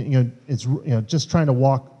 And it's just trying to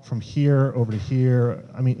walk from here over to here.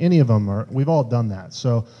 I mean, any of them are. We've all done that.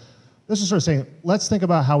 So this is sort of saying, let's think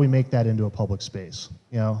about how we make that into a public space.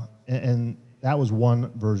 And that was one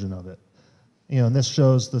version of it. And this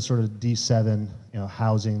shows the sort of D7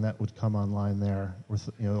 housing that would come online there. With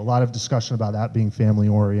a lot of discussion about that being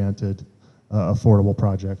family-oriented, affordable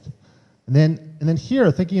project. And then here,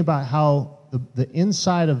 thinking about how the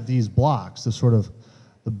inside of these blocks,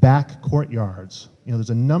 the back courtyards,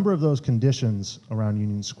 there's a number of those conditions around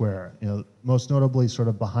Union Square. Most notably, sort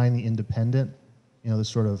of behind the Independent, this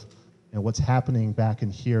sort of what's happening back in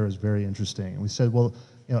here is very interesting. And we said, well,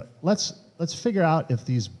 let's figure out if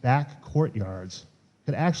these back courtyards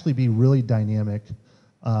could actually be really dynamic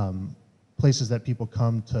places that people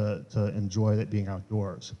come to enjoy that being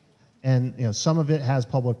outdoors. And some of it has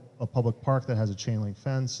a public park that has a chain link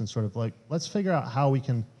fence, and sort of like, let's figure out how we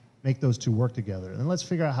can make those two work together. And then let's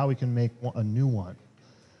figure out how we can make a new one.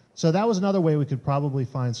 So that was another way we could probably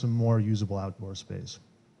find some more usable outdoor space.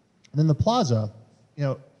 And then the plaza,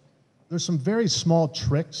 there's some very small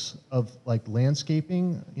tricks of like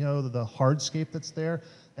landscaping, the hardscape that's there,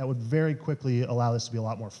 that would very quickly allow this to be a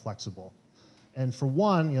lot more flexible. And for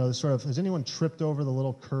one, has anyone tripped over the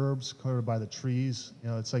little curbs covered by the trees?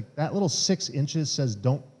 It's like that little 6 inches says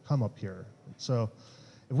don't come up here. So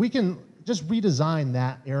if we can just redesign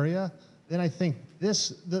that area, then I think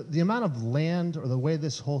the amount of land or the way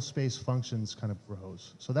this whole space functions kind of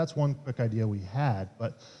grows. So that's one quick idea we had,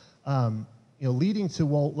 but leading to,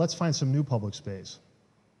 well, let's find some new public space.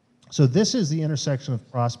 So this is the intersection of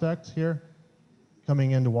Prospect here,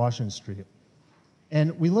 coming into Washington Street.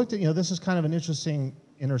 And we looked at, this is kind of an interesting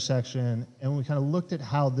intersection, and we kind of looked at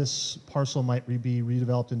how this parcel might be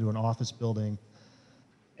redeveloped into an office building.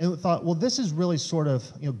 And we thought, well, this is really sort of,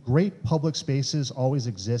 great public spaces always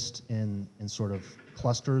exist in sort of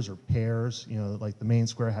clusters or pairs, like the main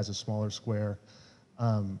square has a smaller square.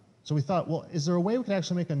 So we thought, well, is there a way we could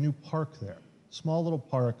actually make a new park there? Small little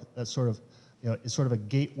park that's sort of, is sort of a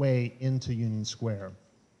gateway into Union Square.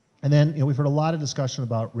 And then, we've heard a lot of discussion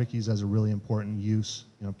about Ricky's as a really important use,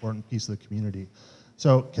 important piece of the community.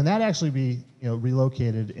 So can that actually be,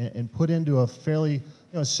 relocated and put into a fairly,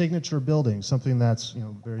 signature building, something that's,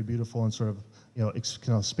 very beautiful and sort of, kind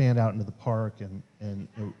of expand out into the park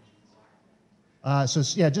so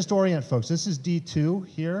yeah, just to orient folks, this is D2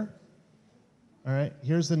 here. All right,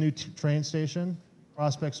 here's the new train station,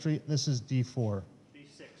 Prospect Street. This is D4.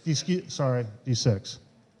 D6. Sorry, D6.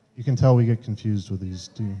 You can tell we get confused with these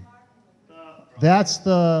two. That's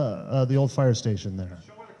the old fire station there.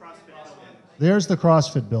 Show where the CrossFit building is. There's the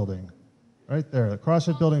CrossFit building, right there. The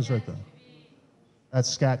CrossFit building's right there. That's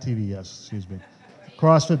Scat TV, yes, excuse me.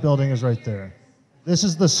 CrossFit building is right there. This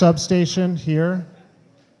is the substation here.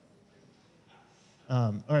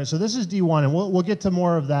 All right, so this is D1, and we'll get to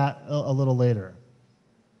more of that a little later.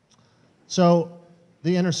 So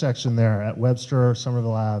the intersection there at Webster,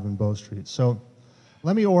 Somerville Ave, and Bow Street. So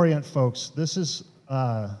let me orient folks. This is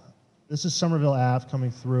Somerville Ave coming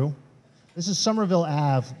through. This is Somerville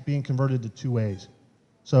Ave being converted to 2 ways.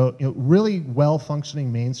 So really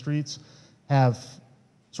well-functioning main streets have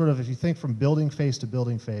sort of, if you think from building face to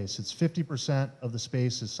building face, it's 50% of the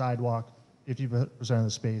space is sidewalk, 50% of the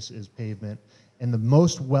space is pavement, and the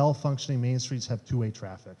most well-functioning main streets have 2-way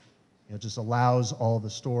traffic. It just allows all of the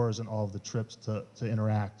stores and all of the trips to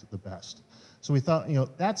interact the best. So we thought,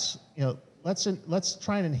 let's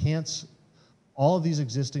try and enhance all of these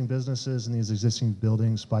existing businesses and these existing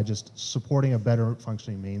buildings by just supporting a better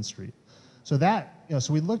functioning main street. So that,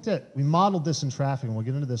 so we modeled this in traffic, and we'll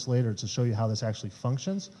get into this later to show you how this actually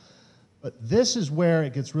functions. But this is where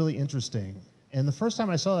it gets really interesting. And the first time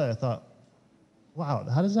I saw that, I thought, wow,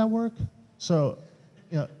 how does that work? So,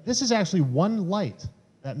 this is actually one light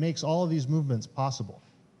that makes all of these movements possible.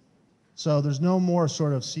 So there's no more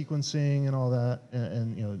sort of sequencing and all that,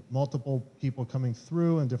 and multiple people coming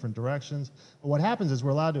through in different directions. But what happens is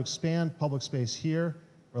we're allowed to expand public space here.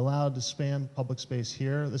 We're allowed to expand public space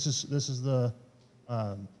here. This is the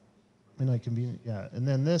convenient, yeah. And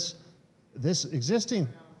then this existing.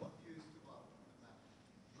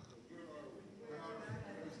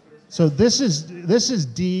 So this is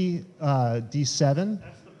D7.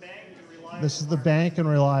 That's the bank and reliable. This is the bank and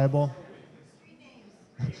reliable.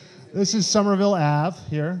 This is Somerville Ave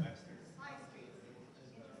here.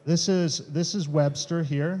 This is Webster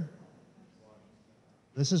here.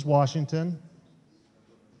 This is Washington.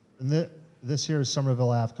 And this here is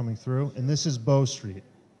Somerville Ave coming through. And this is Bow Street.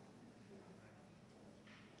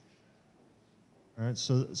 All right,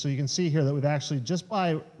 so you can see here that we've actually, just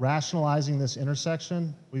by rationalizing this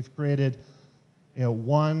intersection, we've created,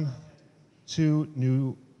 1, 2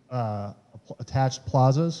 new attached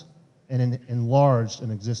plazas and enlarged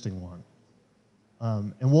an existing one.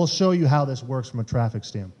 And we'll show you how this works from a traffic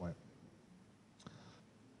standpoint.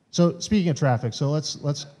 So speaking of traffic, so let's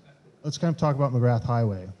kind of talk about McGrath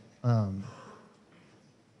Highway.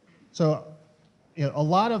 A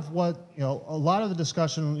lot of the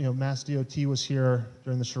discussion, Mass DOT was here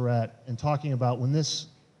during the Charrette and talking about when this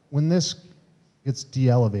gets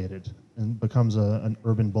de-elevated and becomes an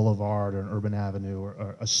urban boulevard or an urban avenue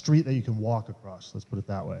or a street that you can walk across. Let's put it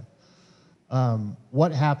that way.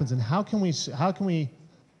 What happens and how can we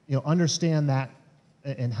understand that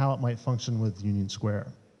and how it might function with Union Square?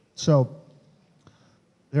 So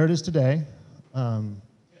there it is today.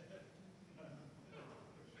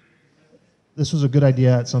 This was a good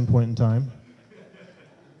idea at some point in time.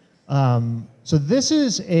 So this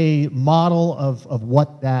is a model of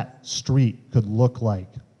what that street could look like,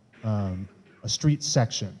 a street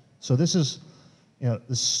section. So this is,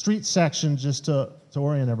 the street section, just to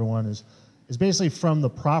orient everyone, is basically from the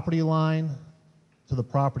property line to the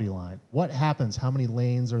property line. What happens? How many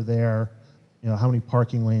lanes are there? How many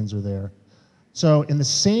parking lanes are there? So in the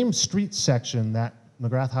same street section that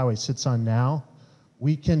McGrath Highway sits on now,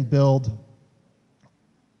 we can build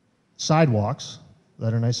sidewalks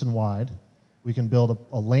that are nice and wide. We can build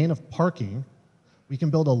a lane of parking. We can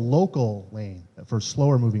build a local lane for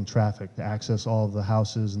slower moving traffic to access all of the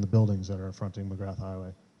houses and the buildings that are fronting McGrath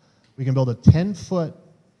Highway. We can build a 10-foot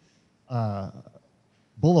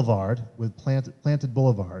boulevard with planted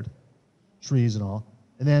boulevard, trees and all.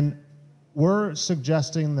 And then we're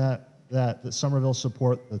suggesting that Somerville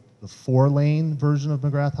support the 4-lane version of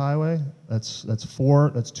McGrath Highway. That's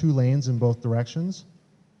 2 lanes in both directions.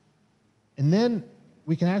 And then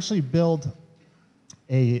we can actually build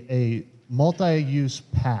a multi-use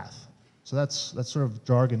path. So that's sort of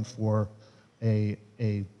jargon for a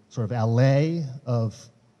sort of alley of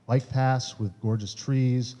bike paths with gorgeous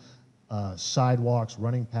trees, sidewalks,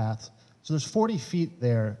 running paths. So there's 40 feet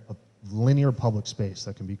there of linear public space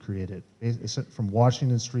that can be created from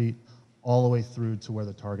Washington Street all the way through to where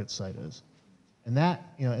the Target site is. And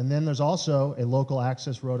that, and then there's also a local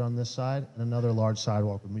access road on this side and another large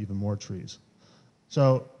sidewalk with even more trees.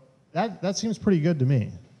 So that seems pretty good to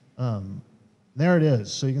me. There it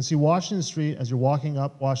is. So you can see Washington Street as you're walking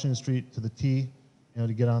up Washington Street to the T,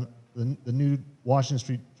 to get on the new Washington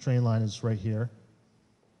Street train line is right here.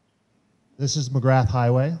 This is McGrath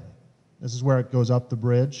Highway. This is where it goes up the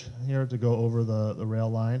bridge here to go over the rail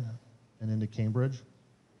line and into Cambridge.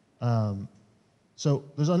 So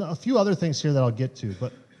there's a few other things here that I'll get to,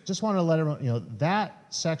 but just want to let everyone, that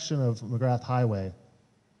section of McGrath Highway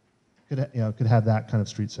could have that kind of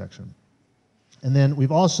street section. And then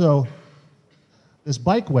we've also, this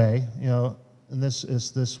bikeway, and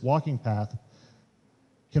this walking path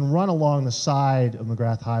can run along the side of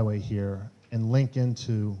McGrath Highway here and link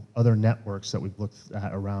into other networks that we've looked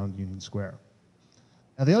at around Union Square.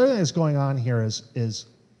 Now the other thing that's going on here is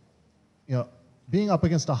being up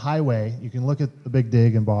against a highway, you can look at the Big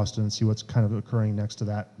Dig in Boston and see what's kind of occurring next to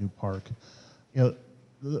that new park.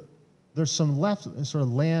 There's some left sort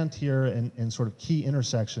of land here and sort of key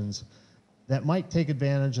intersections that might take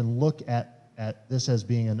advantage and look at this as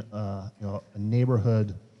being a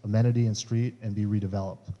neighborhood amenity and street and be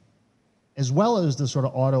redeveloped, as well as the sort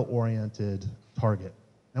of auto-oriented Target.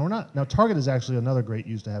 Now Target is actually another great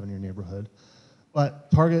use to have in your neighborhood,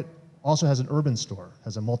 but Target also has an urban store,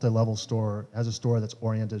 has a multi-level store, has a store that's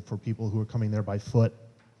oriented for people who are coming there by foot.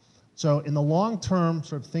 So in the long term,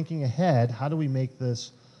 sort of thinking ahead, how do we make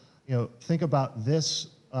this, think about this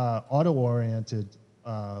auto-oriented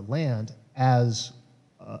land as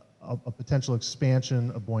a potential expansion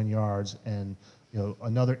of Boyne Yards and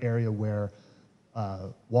another area where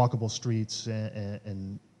walkable streets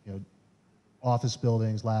and office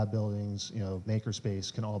buildings, lab buildings,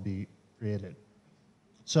 makerspace can all be created.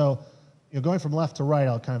 So, going from left to right,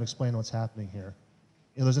 I'll kind of explain what's happening here.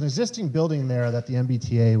 There's an existing building there that the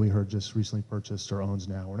MBTA we heard just recently purchased or owns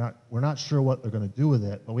now. We're not sure what they're going to do with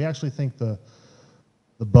it, but we actually think the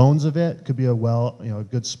bones of it could be a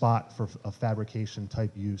good spot for a fabrication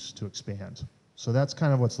type use to expand. So that's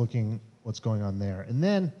kind of what's going on there. And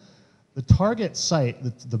then the Target site,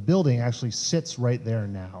 the building actually sits right there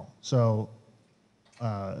now. So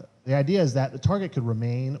the idea is that the Target could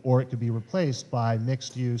remain or it could be replaced by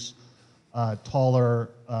mixed use, taller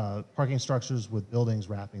parking structures with buildings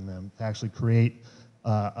wrapping them to actually create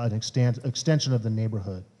an extension of the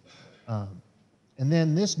neighborhood. And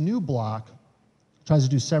then this new block tries to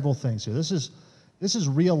do several things here. This is This is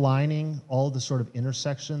realigning all of the sort of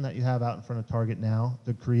intersection that you have out in front of Target now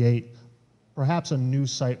to create perhaps a new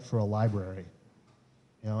site for a library,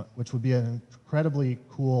 which would be an incredibly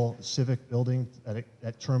cool civic building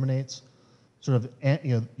that terminates. Sort of,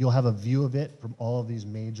 you'll have a view of it from all of these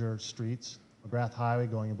major streets, McGrath Highway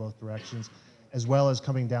going in both directions, as well as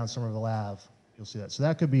coming down Somerville Ave. You'll see that. So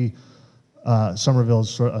that could be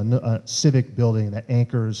Somerville's sort of a civic building that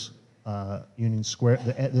anchors Union Square,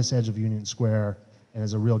 this edge of Union Square, and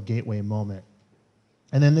is a real gateway moment.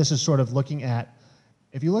 And then this is sort of looking at,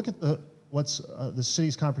 if you look at the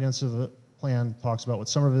city's comprehensive plan talks about, what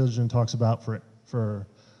Somerville Vision talks about for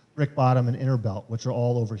Brick Bottom and Inner Belt, which are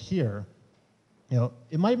all over here.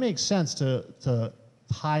 It might make sense to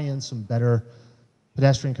tie in some better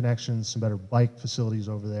pedestrian connections, some better bike facilities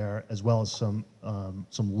over there, as well as some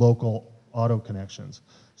local auto connections.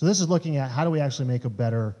 So this is looking at how do we actually make a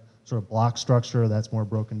better sort of block structure that's more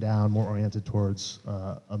broken down, more oriented towards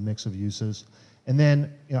a mix of uses. And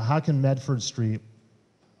then, how can Medford Street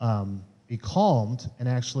be calmed and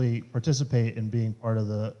actually participate in being part of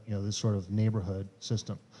the, this sort of neighborhood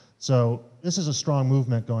system. So this is a strong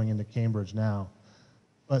movement going into Cambridge now.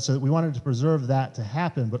 But so we wanted to preserve that to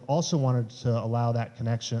happen, but also wanted to allow that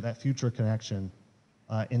connection, that future connection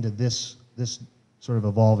into this sort of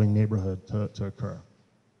evolving neighborhood to occur.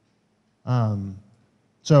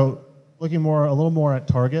 So looking a little more at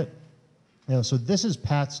Target, so this is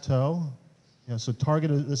Pat's Toe. So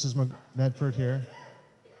Target, this is Medford here.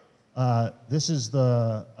 This is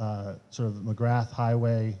the sort of McGrath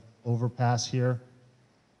Highway overpass here.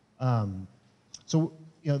 So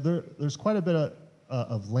there's quite a bit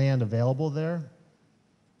of land available there.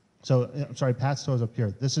 So I'm sorry, Pat's Toe is up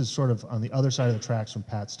here. This is sort of on the other side of the tracks from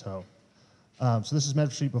Pat's Toe. So this is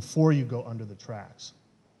Medford Street before you go under the tracks.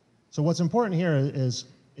 So what's important here is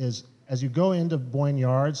as you go into Boyne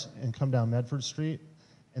Yards and come down Medford Street,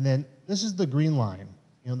 and then this is the Green Line.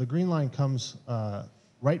 The Green Line comes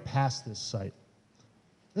right past this site.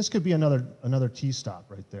 This could be another T-stop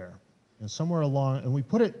right there. Somewhere along, and we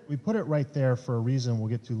put it right there for a reason we'll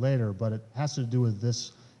get to later, but it has to do with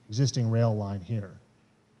this existing rail line here.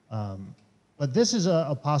 But this is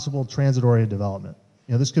a possible transit-oriented development.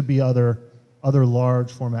 This could be other large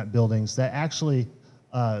format buildings that actually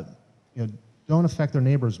don't affect their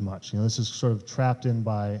neighbors much. This is sort of trapped in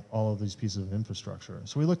by all of these pieces of infrastructure.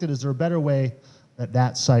 So we looked at, is there a better way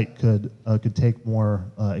that site could take more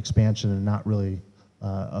expansion and not really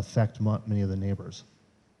affect many of the neighbors.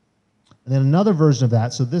 And then another version of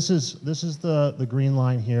that, so this is the Green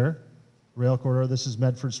Line here, rail corridor. This is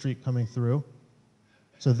Medford Street coming through.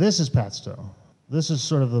 So this is Pat's Toe. This is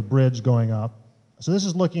sort of the bridge going up. So this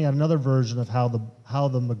is looking at another version of how the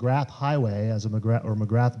McGrath Highway as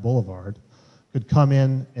McGrath Boulevard could come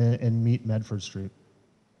in and meet Medford Street.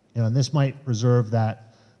 And this might preserve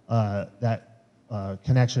that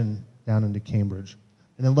connection down into Cambridge.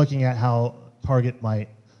 And then looking at how Target might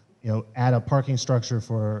add a parking structure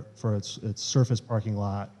for its surface parking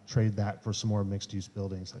lot, trade that for some more mixed-use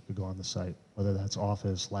buildings that could go on the site, whether that's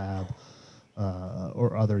office, lab,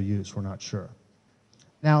 or other use, we're not sure.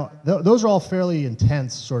 Now, those are all fairly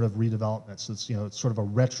intense sort of redevelopments. It's, it's sort of a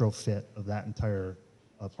retrofit of that entire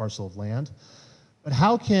parcel of land. But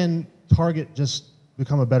how can Target just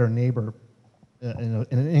become a better neighbor in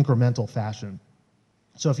an incremental fashion?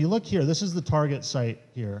 So if you look here, this is the Target site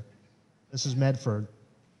here. This is Medford.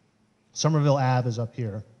 Somerville Ave is up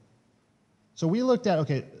here. So we looked at,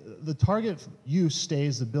 okay, the Target use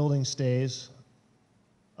stays, the building stays,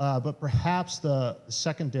 but perhaps the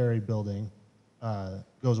secondary building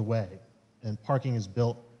goes away and parking is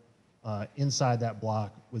built inside that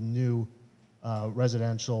block with new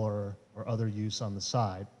residential or other use on the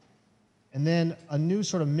side. And then a new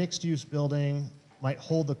sort of mixed-use building might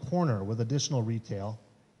hold the corner with additional retail,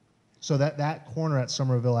 so that corner at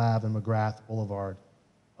Somerville Ave and McGrath Boulevard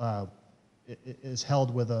is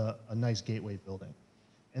held with a nice gateway building.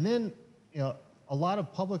 And then, a lot of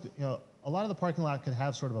the parking lot could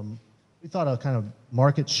have sort of we thought a kind of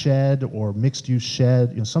market shed or mixed-use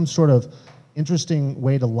shed, some sort of interesting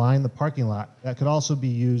way to line the parking lot that could also be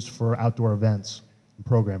used for outdoor events and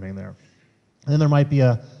programming there. And then there might be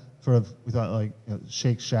a sort of, we thought like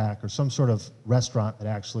Shake Shack or some sort of restaurant that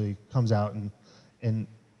actually comes out and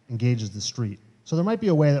engages the street. So there might be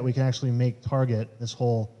a way that we can actually make Target, this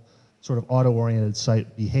whole sort of auto-oriented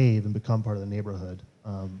site, behave and become part of the neighborhood.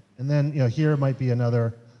 And then here might be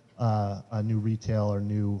another a new retail or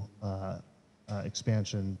new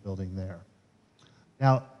expansion building there.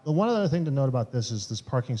 Now, the one other thing to note about this is this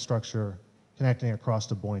parking structure connecting across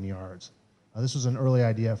to Boyne Yards. This was an early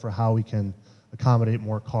idea for how we can accommodate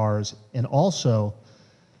more cars and also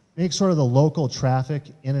make sort of the local traffic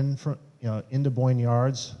in and from, into Boyne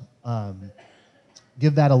Yards,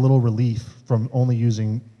 give that a little relief from only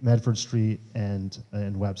using Medford Street and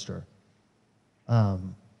Webster.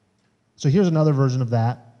 So here's another version of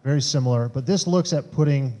that, very similar, but this looks at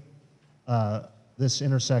putting this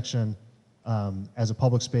intersection as a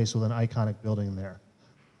public space with an iconic building there.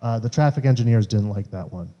 The traffic engineers didn't like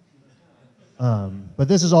that one. But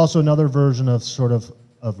this is also another version of sort of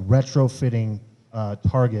retrofitting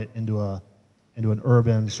Target into an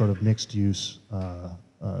urban sort of mixed use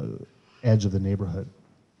edge of the neighborhood.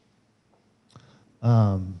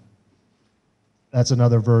 That's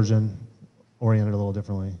another version oriented a little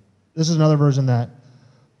differently. This is another version that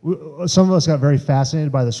some of us got very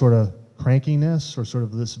fascinated by the sort of crankiness or sort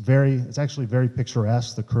of this it's actually very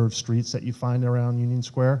picturesque, the curved streets that you find around Union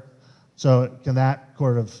Square. So can that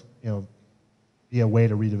sort of, be a way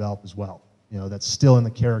to redevelop as well? That's still in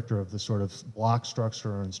the character of the sort of block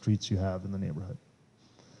structure and streets you have in the neighborhood.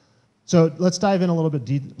 So let's dive in a little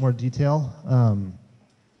bit more detail.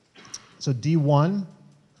 So D1,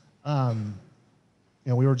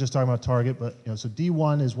 we were just talking about Target, but so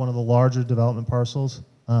D1 is one of the larger development parcels.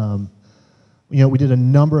 We did a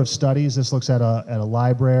number of studies. This looks at a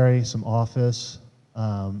library, some office.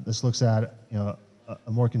 This looks at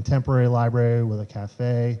a more contemporary library with a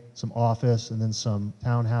cafe, some office, and then some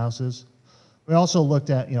townhouses. We also looked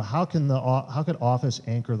at how could office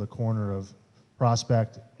anchor the corner of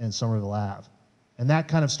Prospect and Somerville Ave, and that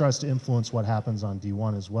kind of starts to influence what happens on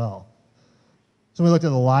D1 as well. So we looked at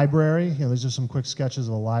the library. These are some quick sketches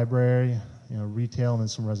of the library, retail and then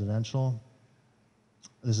some residential.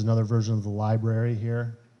 This is another version of the library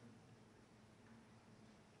here.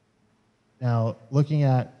 Now, looking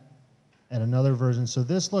at another version, so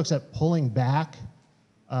this looks at pulling back.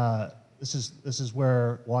 This is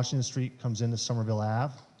where Washington Street comes into Somerville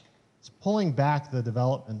Ave. It's pulling back the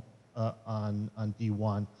development on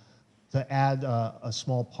D1 to add a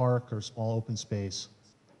small park or small open space.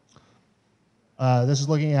 This is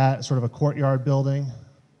looking at sort of a courtyard building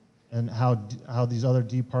and how these other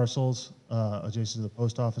D parcels adjacent to the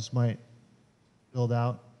post office might build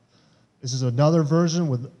out. This is another version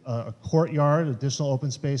with a courtyard, additional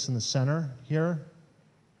open space in the center here.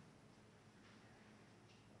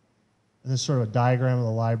 And this is sort of a diagram of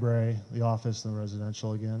the library, the office, and the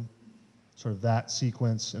residential again. Sort of that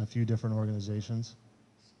sequence in a few different organizations.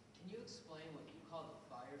 Can you explain what you call the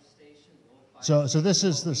fire station? The old fire So this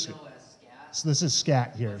station, is this. what we know as SCAT? So this is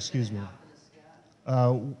SCAT here. What's Excuse gonna me. happen to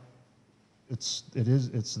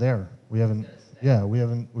SCAT? It's there. We haven't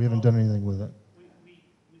done anything with it.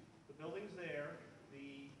 The building's there.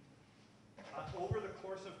 Over the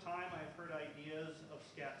course of time, I've heard ideas of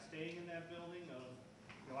SCAT staying in that building.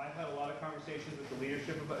 I've had a lot of conversations with the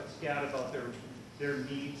leadership about SCAT about their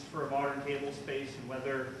needs for a modern table space and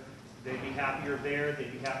whether they'd be happier there,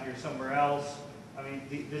 they'd be happier somewhere else. I mean,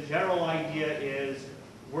 the general idea is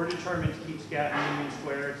we're determined to keep SCAT in Union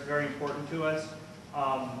Square. It's very important to us.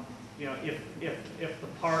 If the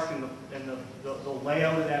park and the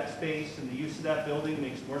layout of that space and the use of that building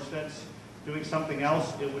makes more sense doing something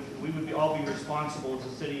else, we would all be responsible as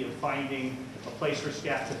a city of finding a place for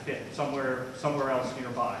SCAT to fit somewhere else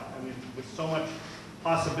nearby. I mean, with so much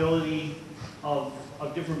possibility of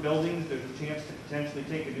different buildings, there's a chance to potentially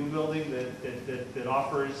take a new building that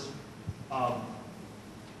offers a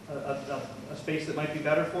space that might be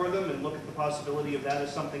better for them, and look at the possibility of that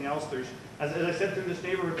as something else. As I said through this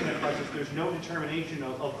neighborhood connect process, there's no determination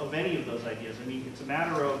of any of those ideas. I mean, it's a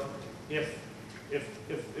matter of if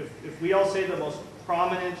we all say the most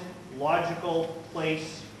prominent, logical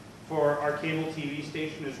place for our cable TV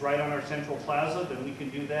station is right on our central plaza, then we can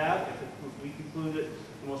do that. If we conclude that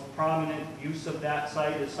the most prominent use of that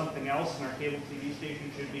site is something else and our cable TV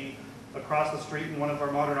station should be across the street in one of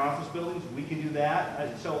our modern office buildings, we can do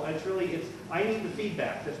that. So I need the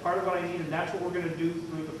feedback. That's part of what I need, and that's what we're going to do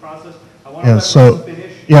through the process. I want to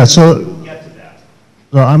finish. Yeah, so we'll get to that.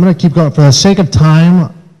 So I'm going to keep going for the sake of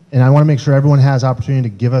time, and I want to make sure everyone has opportunity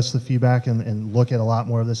to give us the feedback and look at a lot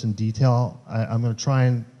more of this in detail. I'm going to try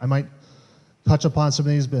and I might touch upon some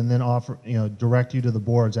of these, but then offer direct you to the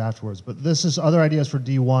boards afterwards. But this is other ideas for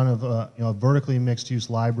D1 of a vertically mixed use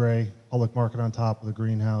library, public market on top with a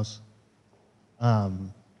greenhouse.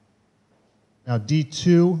 Now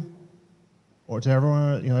D2, or to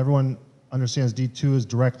everyone, everyone understands D2 is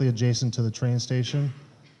directly adjacent to the train station.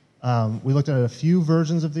 We looked at a few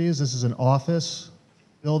versions of these. This is an office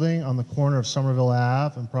building on the corner of Somerville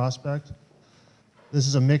Ave and Prospect. This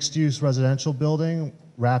is a mixed-use residential building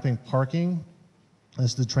wrapping parking.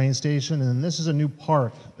 This is the train station, and then this is a new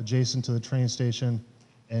park adjacent to the train station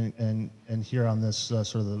and here on this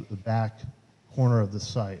sort of the back corner of the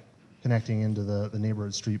site, connecting into the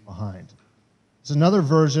neighborhood street behind. It's another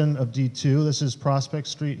version of D2. This is Prospect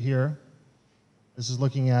Street here. This is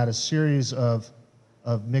looking at a series of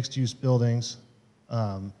mixed-use buildings.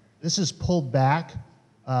 This is pulled back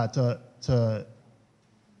to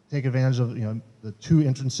take advantage of the two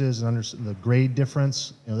entrances and the grade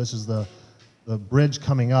difference. This is the bridge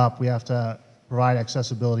coming up. We have to provide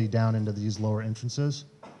accessibility down into these lower entrances.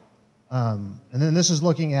 And then this is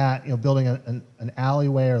looking at building an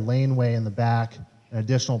alleyway or laneway in the back, and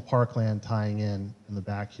additional parkland tying in the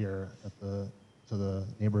back here to the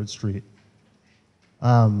neighborhood street.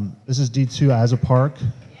 This is D2 as a park.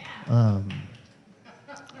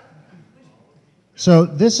 So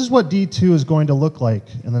this is what D2 is going to look like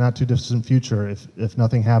in the not too distant future if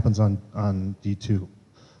nothing happens on D2.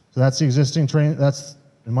 So that's the existing train, that's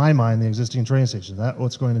in my mind the existing train station. That's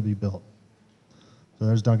what's going to be built. So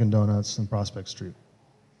there's Dunkin' Donuts and Prospect Street.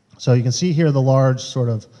 So you can see here the large sort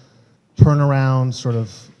of turnaround sort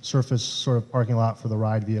of surface sort of parking lot for the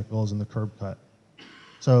ride vehicles and the curb cut.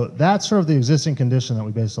 So that's sort of the existing condition that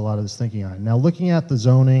we based a lot of this thinking on. Now looking at the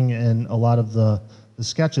zoning and a lot of the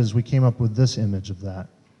sketches, we came up with this image of that.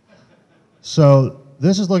 So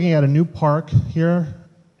this is looking at a new park here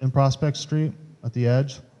in Prospect Street at the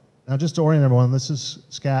edge. Now just to orient everyone, this is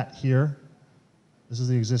SCAT here. This is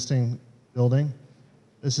the existing building.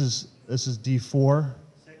 This is D4.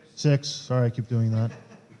 Six. Sorry, I keep doing that.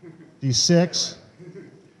 D6.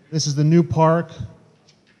 This is the new park,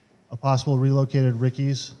 a possible relocated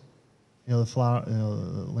Ricky's, the flower, the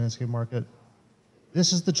landscape market.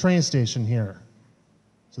 This is the train station here.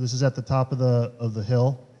 So this is at the top of the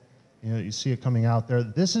hill. You see it coming out there.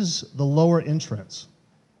 This is the lower entrance.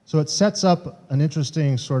 So it sets up an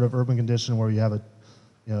interesting sort of urban condition where you have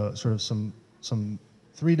sort of some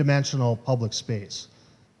three-dimensional public space.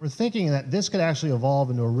 We're thinking that this could actually evolve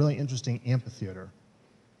into a really interesting amphitheater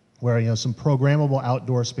where some programmable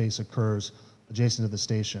outdoor space occurs adjacent to the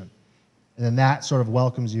station. And then that sort of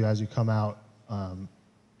welcomes you as you come out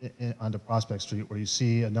onto Prospect Street, where you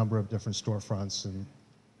see a number of different storefronts and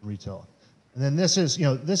retail. And then this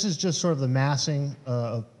is just sort of the massing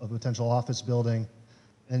of a potential office building.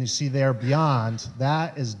 And you see there beyond,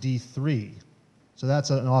 that is D3. So that's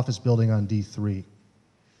an office building on D3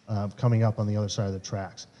 coming up on the other side of the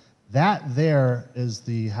tracks. That there is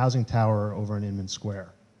the housing tower over in Inman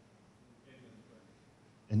Square.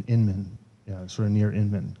 In Inman, yeah, sort of near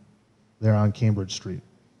Inman, there on Cambridge Street.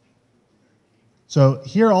 So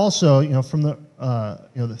here also, from the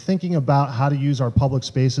thinking about how to use our public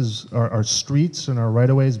spaces, our streets and our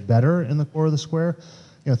right-of-ways better in the core of the square,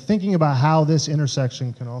 thinking about how this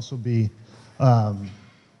intersection can also be,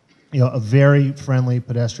 a very friendly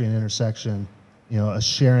pedestrian intersection, a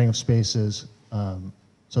sharing of spaces.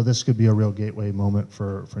 So this could be a real gateway moment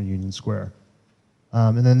for Union Square.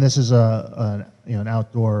 And then this is another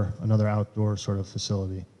outdoor sort of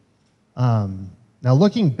facility. Now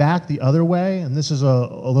looking back the other way, and this is a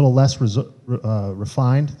little less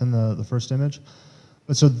refined than the first image,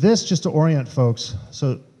 but so this, just to orient folks,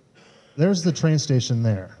 so there's the train station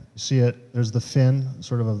there. You see it, there's the fin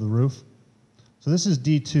sort of the roof. So this is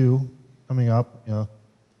D2 coming up,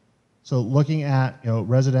 So looking at,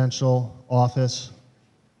 residential, office,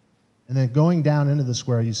 and then going down into the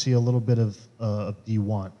square, you see a little bit of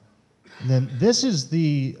D1. And then this is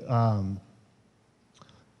the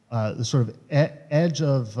sort of edge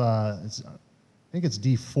of, I think it's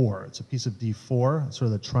D4. It's a piece of D4. It's sort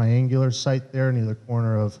of the triangular site there near the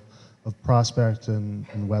corner of Prospect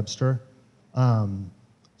and Webster.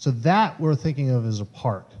 So that we're thinking of as a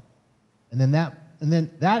park. And then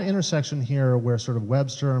that intersection here where sort of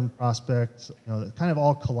Webster and Prospect, it kind of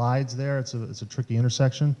all collides there. It's a tricky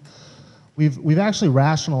intersection. We've actually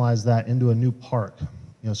rationalized that into a new park.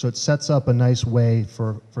 So it sets up a nice way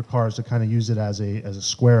for cars to kind of use it as a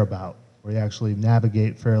square about, where you actually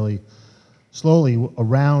navigate fairly slowly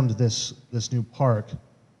around this new park.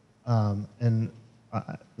 And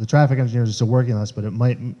the traffic engineers are still working on this, but it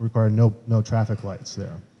might require no traffic lights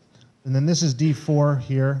there. And then this is D4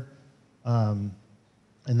 here. And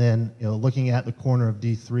then looking at the corner of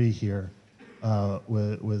D3 here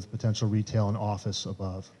with potential retail and office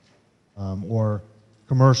above. Or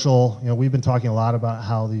commercial, we've been talking a lot about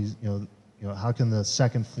how these, how can the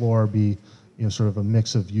second floor be, sort of a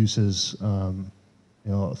mix of uses,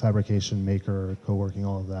 fabrication, maker, co-working,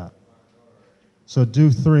 all of that. So down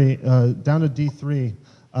to D3.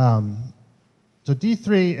 So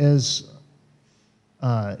D3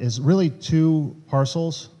 is really two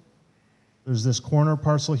parcels. There's this corner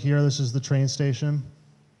parcel here. This is the train station.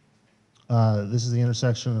 This is the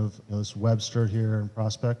intersection of this Webster here and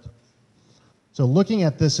Prospect. So looking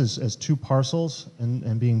at this as two parcels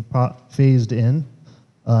and being phased in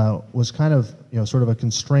was kind of, sort of a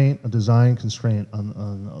constraint, a design constraint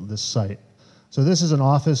on this site. So this is an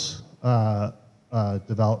office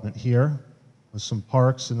development here with some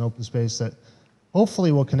parks and open space that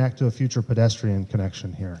hopefully will connect to a future pedestrian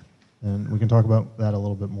connection here. And we can talk about that a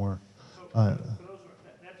little bit more. So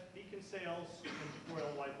that's Beacon Sales and Royal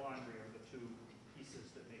White Laundry are the two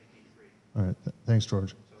pieces that make B3. All right, thanks,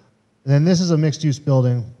 George. And then this is a mixed-use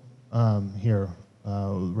building here,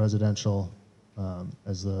 residential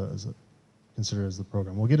considered as the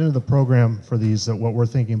program. We'll get into the program for these, what we're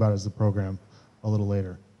thinking about as the program a little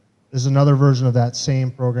later. This is another version of that same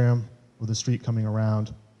program with the street coming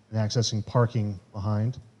around and accessing parking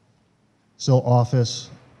behind. Still office,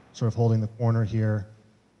 sort of holding the corner here.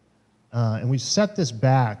 And we set this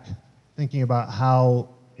back thinking about how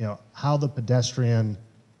the pedestrian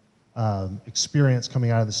experience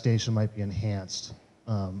coming out of the station might be enhanced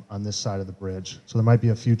on this side of the bridge. So there might be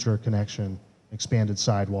a future connection, expanded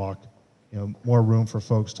sidewalk, more room for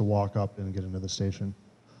folks to walk up and get into the station.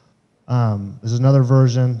 This is another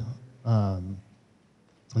version. And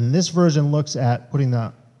this version looks at putting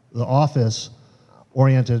the office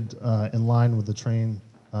oriented in line with the train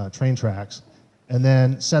tracks, and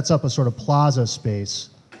then sets up a sort of plaza space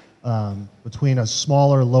between a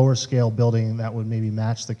smaller, lower scale building that would maybe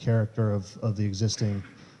match the character of the existing,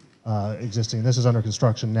 this is under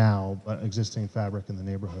construction now, but existing fabric in the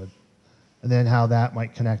neighborhood. And then how that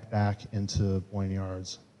might connect back into Boyne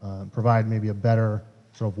Yards, provide maybe a better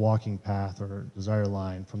sort of walking path or desire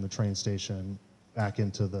line from the train station back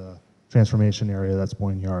into the transformation area that's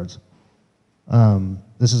Boyne Yards.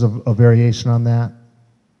 This is a variation on that.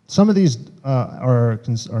 Some of these are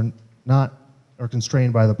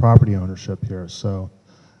constrained by the property ownership here. So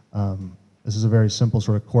this is a very simple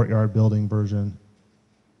sort of courtyard building version.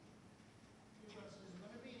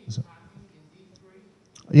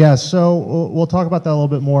 Yeah, so we'll talk about that a little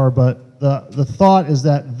bit more, but the thought is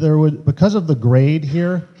that there would, because of the grade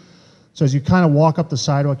here, so as you kind of walk up the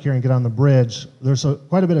sidewalk here and get on the bridge, there's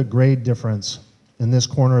quite a bit of grade difference in this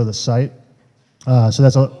corner of the site. So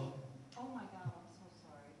that's a... Oh my God, I'm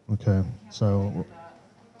so sorry. Okay, so... I'm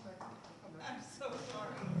so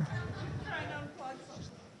sorry. I'm trying to unplug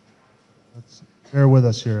something. Bear with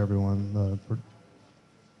us here, everyone.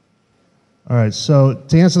 All right, so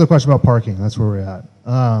to answer the question about parking, that's where we're at.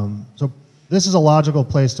 So this is a logical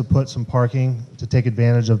place to put some parking to take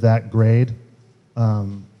advantage of that grade.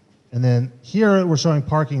 And then here we're showing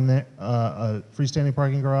parking, a freestanding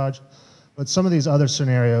parking garage, but some of these other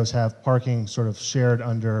scenarios have parking sort of shared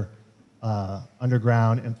underground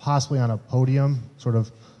and possibly on a podium, sort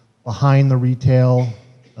of behind the retail,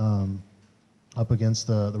 up against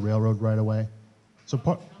the railroad right away. So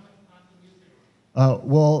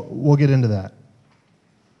we'll get into that.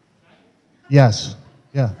 Yes.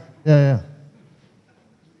 Yeah.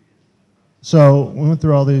 So we went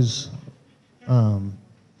through all these.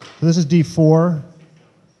 So this is D4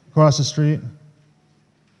 across the street.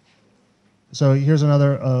 So here's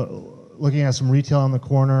another, looking at some retail on the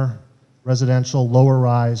corner, residential, lower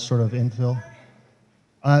rise sort of infill.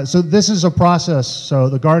 So this is a process. So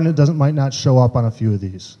the garden might not show up on a few of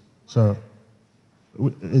these. So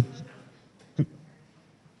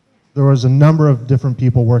there was a number of different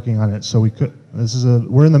people working on it. So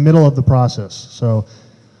we're in the middle of the process. So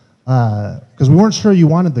because we weren't sure you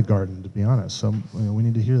wanted the garden, to be honest. So we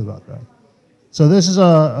need to hear about that. So this is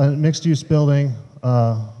a mixed-use building,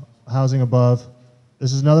 housing above.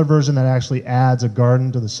 This is another version that actually adds a garden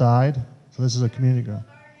to the side. So this is a community garden.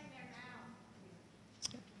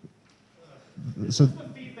 So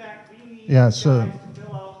Feedback we need. yeah, so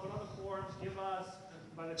Fill out, put on the forms, give us.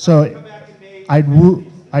 By the time so we come back in May,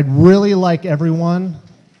 I'd really like everyone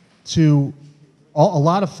to. A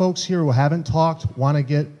lot of folks here who haven't talked want to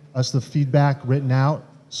get us the feedback written out.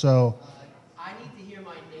 So I need to hear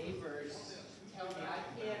my neighbors tell me I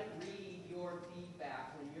can't read your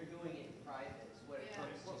feedback when you're doing it in private, is what it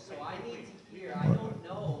comes to. So I need to hear, I don't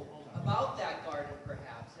know about that garden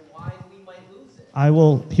perhaps and why we might lose it.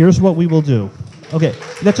 Here's what we will do. Okay,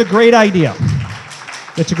 that's a great idea.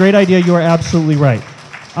 That's a great idea. You are absolutely right.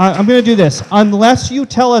 I'm going to do this. Unless you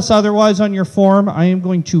tell us otherwise on your form, I am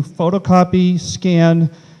going to photocopy, scan,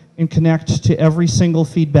 and connect to every single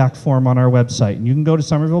feedback form on our website. And you can go to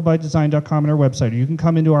somervillebydesign.com on our website, or you can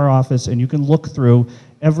come into our office and you can look through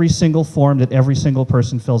every single form that every single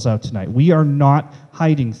person fills out tonight. We are not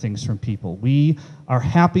hiding things from people. We are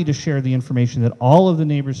happy to share the information that all of the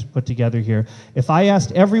neighbors put together here. If I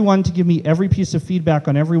asked everyone to give me every piece of feedback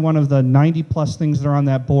on every one of the 90 plus things that are on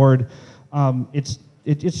that board,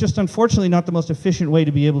 it's just unfortunately not the most efficient way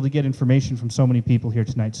to be able to get information from so many people here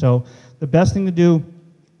tonight. So the best thing to do,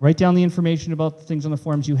 write down the information about the things on the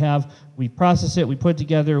forms you have. We process it, we put it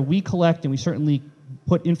together, we collect, and we certainly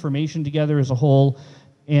put information together as a whole.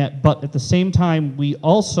 But at the same time, we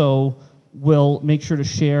also will make sure to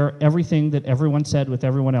share everything that everyone said with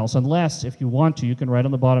everyone else. Unless, if you want to, you can write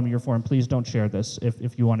on the bottom of your form, please don't share this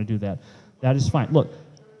if you want to do that. That is fine. Look,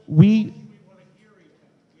 we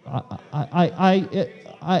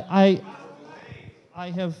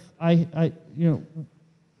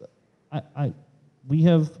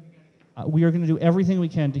we are going to do everything we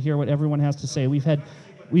can to hear what everyone has to say. We've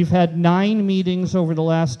had 9 meetings over the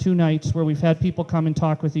last 2 nights where we've had people come and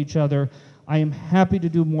talk with each other. I am happy to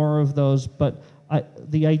do more of those, but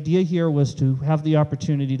the idea here was to have the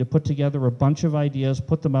opportunity to put together a bunch of ideas,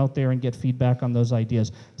 put them out there, and get feedback on those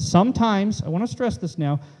ideas. Sometimes, I want to stress this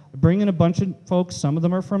now, bring in a bunch of folks. Some of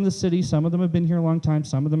them are from the city, some of them have been here a long time,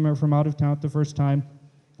 some of them are from out of town at the first time.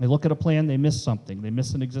 They look at a plan, they miss something. They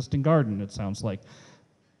miss an existing garden, it sounds like.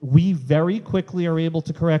 We very quickly are able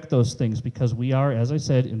to correct those things because we are, as I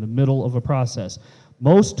said, in the middle of a process.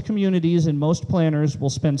 Most communities and most planners will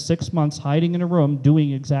spend 6 months hiding in a room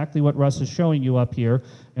doing exactly what Russ is showing you up here,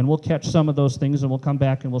 and we'll catch some of those things and we'll come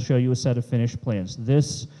back and we'll show you a set of finished plans.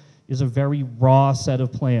 This is a very raw set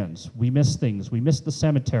of plans. We miss things. We missed the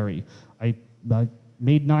cemetery. I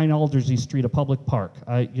made 9 Aldersey Street a public park.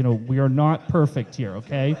 We are not perfect here,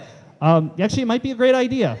 okay? Actually, it might be a great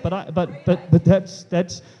idea, but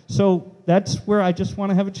that's where I just want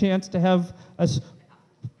to have a chance to have us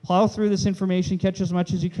plow through this information, catch as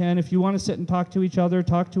much as you can. If you want to sit and talk to each other,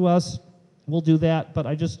 talk to us, we'll do that. But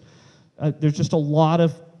there's just a lot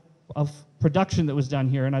of production that was done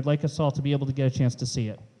here, and I'd like us all to be able to get a chance to see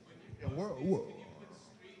it.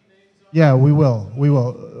 Yeah, we will. We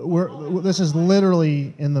will. This is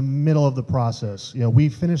literally in the middle of the process. We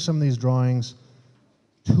finished some of these drawings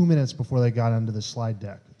 2 minutes before they got onto the slide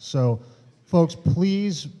deck. So, folks,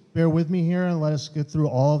 please bear with me here and let us get through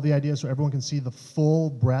all of the ideas so everyone can see the full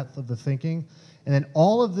breadth of the thinking. And then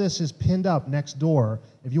all of this is pinned up next door.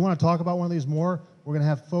 If you want to talk about one of these more, we're going to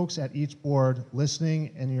have folks at each board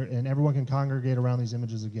listening, and everyone can congregate around these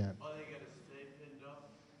images again. Are they going to stay pinned up?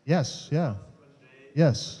 Yes, yeah. Is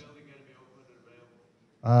Yes. the building going to be open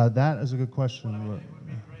and available? That is a good question. It would be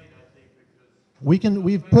great, I think, because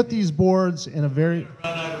We've put these boards in a very...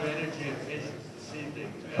 run out of energy and patience this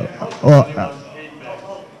evening. well, Anyone's feedback.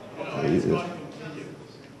 It's going to continue.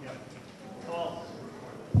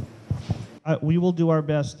 We will do our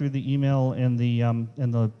best through the email and the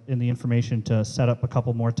information to set up a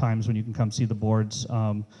couple more times when you can come see the boards,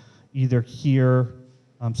 either here.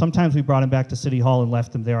 Sometimes we brought them back to City Hall and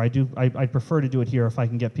left them there. I'd prefer to do it here if I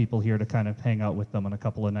can get people here to kind of hang out with them on a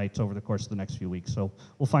couple of nights over the course of the next few weeks. So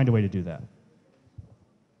we'll find a way to do that.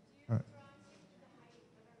 All right.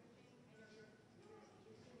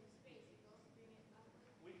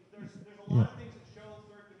 There's a lot of things that show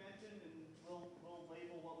third dimension, and we'll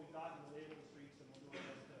label what we've got and we'll label the streets, and we'll do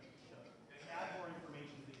our best to add more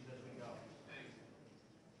information to these as we go.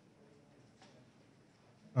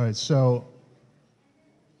 All right, so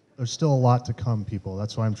there's still a lot to come, people.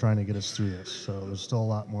 That's why I'm trying to get us through this. So there's still a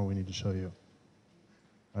lot more we need to show you.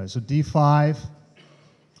 All right, so D5,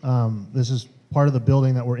 this is part of the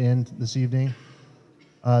building that we're in this evening.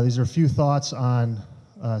 These are a few thoughts on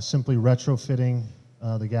simply retrofitting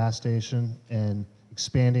the gas station and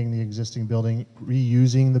expanding the existing building,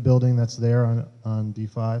 reusing the building that's there on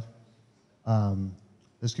D5.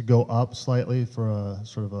 This could go up slightly for a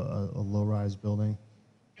sort of a low-rise building.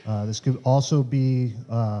 This could also be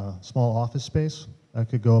small office space that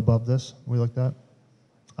could go above this, we looked at.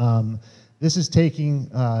 This is taking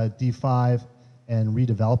D5 and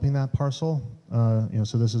redeveloping that parcel.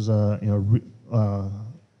 So this is a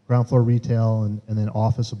ground floor retail and then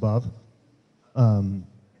office above. No,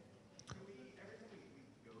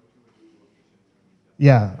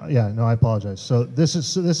 I apologize. So this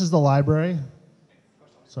is the library.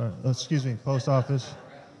 Sorry, excuse me, post office.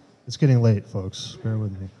 It's getting late, folks. Bear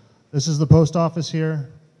with me. This is the post office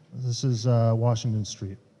here. This is Washington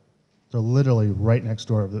Street. So literally right next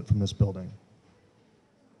door from this building.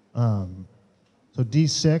 So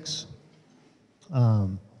D6.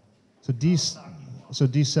 So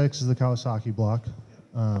D6 is the Kawasaki block.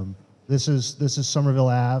 This is Somerville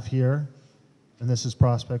Ave here, and this is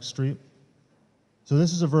Prospect Street. So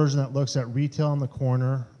this is a version that looks at retail on the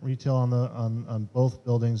corner, retail on both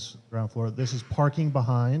buildings, ground floor. This is parking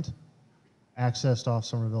behind, accessed off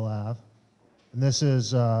Somerville Ave. And this is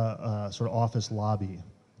sort of office lobby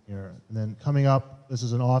here. And then coming up, this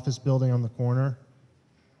is an office building on the corner.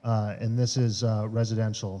 And this is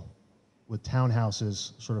residential with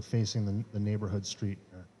townhouses sort of facing the neighborhood street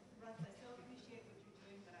here. Russ, I so appreciate what you're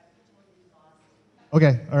doing, but I'm totally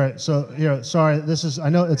lost. Okay, all right. So here, sorry. This is. I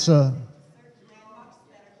know it's a. Certain landmarks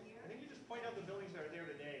that are here. I think you just point out the buildings that are there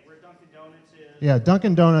today, where Dunkin' Donuts is. Yeah,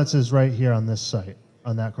 Dunkin' Donuts is right here on this site,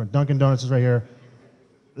 on that corner. Dunkin' Donuts is right here.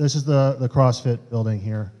 This is the CrossFit building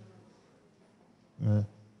here.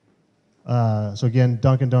 So again,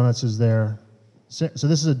 Dunkin' Donuts is there. So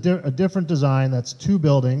this is a different design. That's two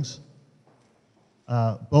buildings.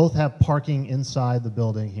 Both have parking inside the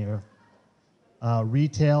building here.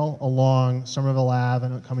 Retail along Somerville Ave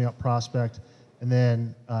and coming up Prospect, and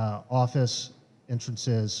then office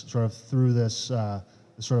entrances sort of through this,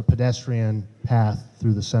 this sort of pedestrian path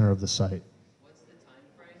through the center of the site. What's the time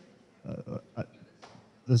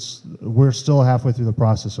frame? We're still halfway through the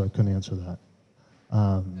process, so I couldn't answer that.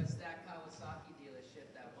 Because that Kawasaki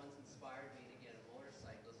dealership that once inspired me to get a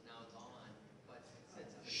motorcycle is now gone, but it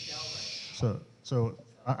sits on the shelf right now. So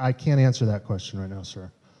I can't answer that question right now, sir.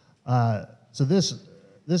 So this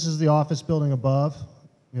is the office building above.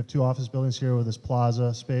 We have two office buildings here with this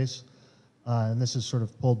plaza space, and this is sort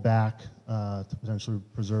of pulled back to potentially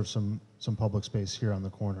preserve some public space here on the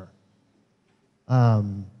corner.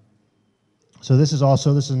 So this is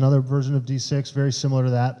another version of D6, very similar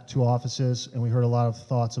to that, two offices, and we heard a lot of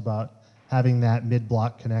thoughts about having that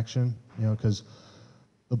mid-block connection, because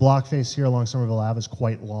the block face here along Somerville Ave is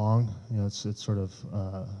quite long. It's sort of,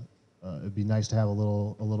 it'd be nice to have a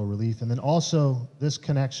little relief. And then also this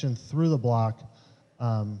connection through the block,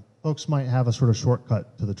 folks might have a sort of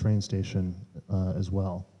shortcut to the train station as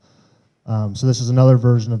well. So this is another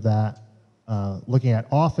version of that, looking at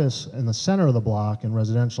office in the center of the block and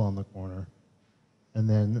residential on the corner. And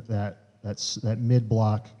then that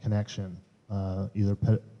mid-block connection, either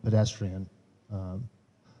pedestrian or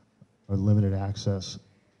limited access.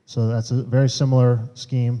 So that's a very similar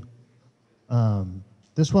scheme.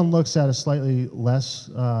 This one looks at a slightly less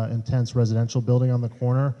intense residential building on the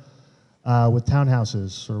corner with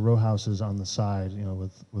townhouses or row houses on the side,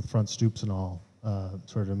 with front stoops and all,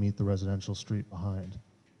 sort of to meet the residential street behind.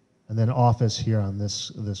 And then office here on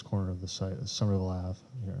this corner of the site, Somerville Ave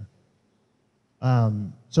here.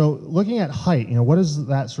 So looking at height, what does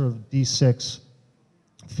that sort of D6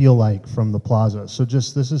 feel like from the plaza? So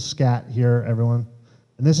this is scat here, everyone.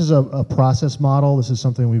 And this is a process model. This is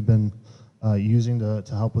something we've been using to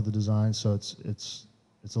help with the design. So it's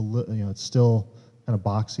still kind of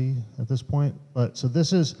boxy at this point. But so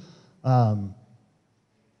this is, the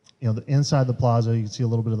inside the plaza. You can see a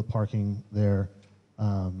little bit of the parking there.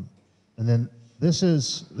 And then this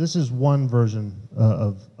is one version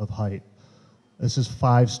of height. This is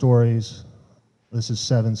 5 stories. This is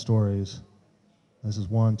 7 stories. This is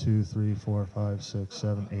 1, 2, 3, 4, 5, 6,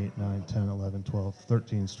 7, 8, 9, 10, 11, 12,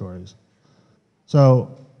 13 stories.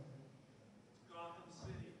 So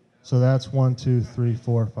that's 1, 2, 3,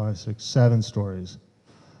 4, 5, 6, 7 stories.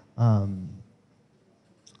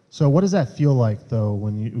 So what does that feel like, though,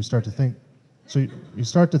 when you start to think? So you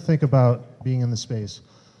start to think about being in the space.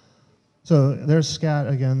 So there's Scat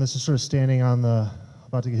again. This is sort of standing on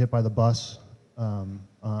about to get hit by the bus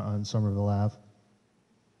on Somerville Ave.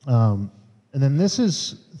 And then this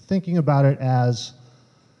is thinking about it as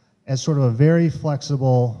sort of a very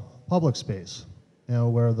flexible public space,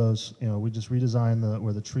 where those, we just redesign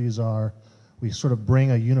where the trees are. We sort of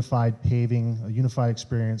bring a unified paving, a unified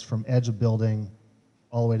experience from edge of building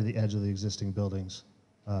all the way to the edge of the existing buildings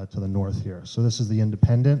to the north here. So this is the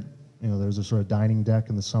Independent. There's a sort of dining deck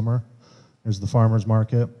in the summer. There's the farmer's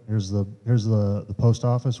market. Here's the post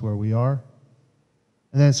office where we are.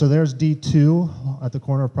 And then so there's D2 at the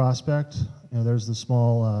corner of Prospect. There's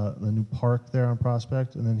the new park there on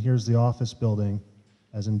Prospect. And then here's the office building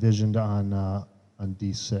as envisioned on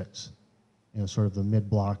D6, sort of the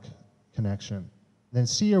mid-block connection. And then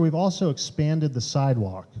see here, we've also expanded the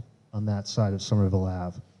sidewalk on that side of Somerville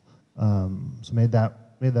Ave. So made that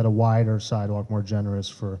a wider sidewalk, more generous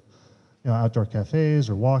for outdoor cafes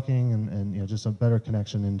or walking, and just a better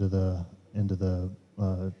connection into the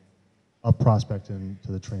up Prospect and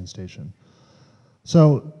to the train station.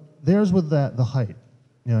 So there's with the height,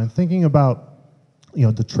 and thinking about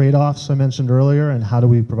the trade-offs I mentioned earlier, and how do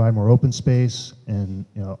we provide more open space, and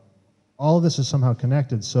all of this is somehow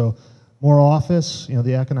connected. So more office,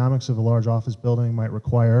 the economics of a large office building might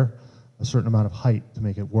require a certain amount of height to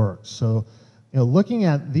make it work. So looking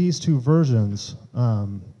at these two versions,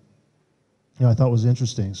 I thought was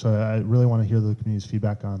interesting. So I really want to hear the community's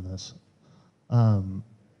feedback on this.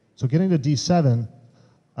 So getting to D7,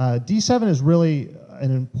 D7 is really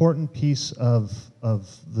an important piece of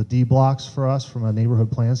the D blocks for us from a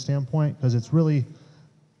neighborhood plan standpoint, because it's really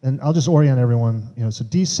and I'll just orient everyone, so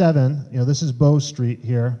D7, this is Bow Street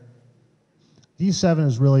here. D7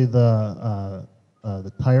 is really the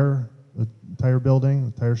tire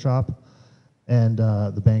building, the tire shop, and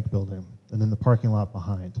the bank building, and then the parking lot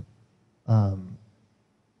behind.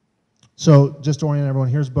 So just to orient everyone,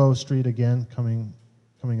 here's Bow Street again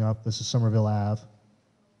coming up. This is Somerville Ave.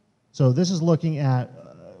 So this is looking at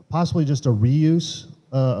possibly just a reuse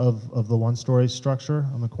of the one-story structure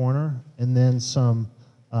on the corner, and then some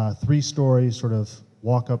three-story sort of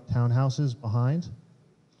walk-up townhouses behind,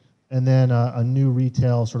 and then a new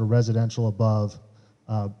retail sort of residential above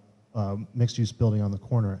mixed-use building on the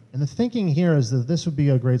corner. And the thinking here is that this would be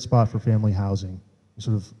a great spot for family housing,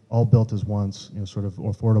 sort of all built as once, sort of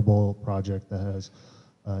affordable project that has,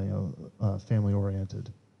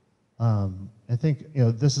 family-oriented. I think,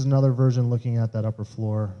 this is another version looking at that upper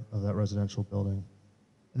floor of that residential building.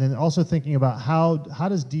 And then also thinking about how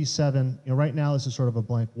does D7, right now this is sort of a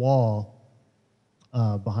blank wall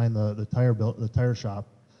behind the tire shop,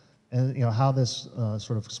 and how this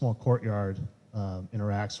sort of small courtyard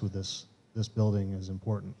interacts with this building is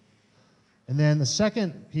important. And then the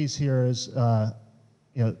second piece here is,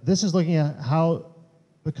 this is looking at how,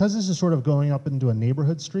 because this is sort of going up into a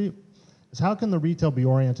neighborhood street, is how can the retail be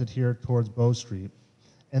oriented here towards Bow Street,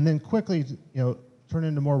 and then quickly, turn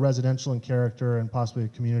into more residential in character and possibly a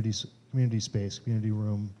community space, community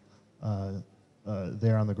room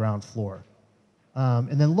there on the ground floor.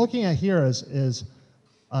 And then looking at here is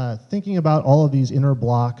thinking about all of these inner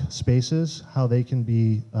block spaces, how they can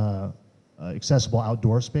be accessible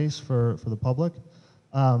outdoor space for the public.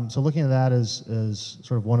 So looking at that is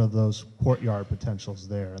sort of one of those courtyard potentials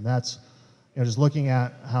there, and that's just looking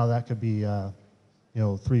at how that could be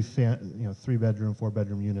 3-bedroom,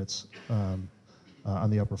 4-bedroom units on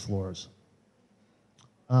the upper floors.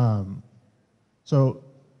 So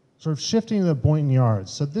sort of shifting to the Boynton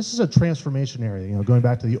Yards. So this is a transformation area, going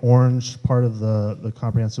back to the orange part of the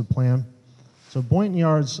comprehensive plan. So Boynton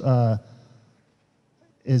Yards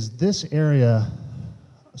is this area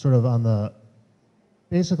sort of on the,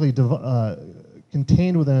 basically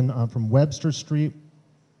contained within, from Webster Street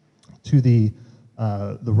to the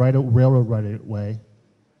railroad right-of-way,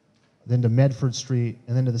 then to Medford Street,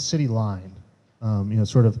 and then to the city line.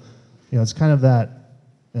 It's kind of that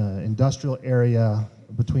industrial area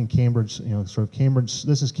between Cambridge, sort of Cambridge,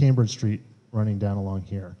 this is Cambridge Street running down along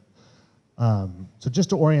here. So just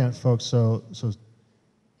to orient folks, so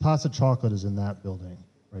Tots of Chocolate is in that building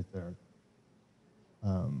right there.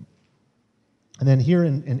 And then here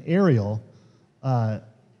in aerial,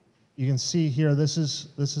 you can see here, this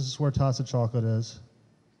is where Tots of Chocolate is.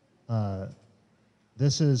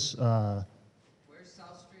 This is Where's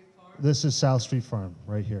South Street Farm? This is South Street Farm,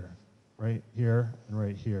 right here, and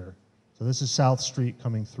right here. So this is South Street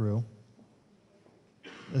coming through.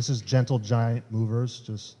 This is Gentle Giant Movers,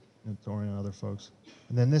 just to orient other folks.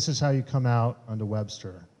 And then this is how you come out onto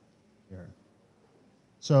Webster here.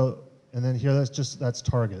 So, and then here, that's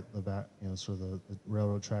Target, the back, sort of the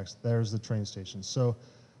railroad tracks. There's the train station. So,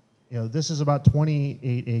 this is about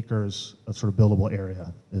 28 acres of sort of buildable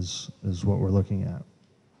area is what we're looking at.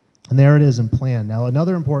 And there it is in plan. Now,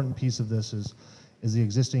 another important piece of this is the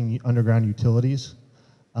existing underground utilities.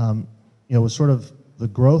 With sort of the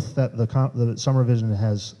growth that the Summer Vision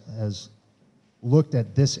has looked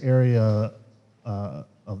at this area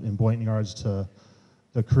in Boynton Yards to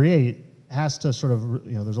create, has to sort of,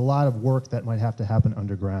 there's a lot of work that might have to happen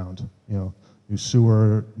underground. New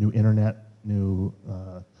sewer, new internet, new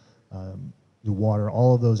water,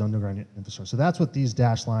 all of those underground infrastructure. So that's what these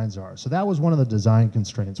dashed lines are. So that was one of the design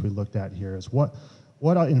constraints we looked at here, is what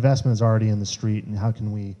investment is already in the street, and how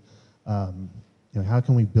can we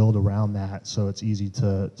build around that so it's easy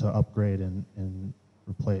to upgrade and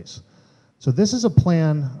replace. So this is a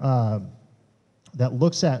plan that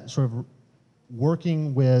looks at sort of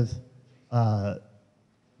working with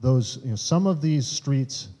those, some of these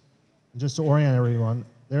streets. Just to orient everyone,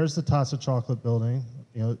 there's the Tots of Chocolate building.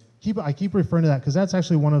 I keep referring to that because that's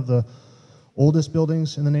actually one of the oldest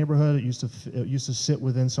buildings in the neighborhood. It used to sit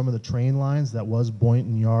within some of the train lines. That was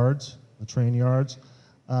Boynton Yards, the train yards,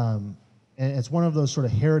 and it's one of those sort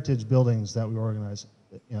of heritage buildings that we organize.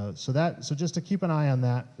 So just to keep an eye on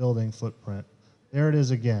that building footprint. There it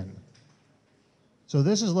is again. So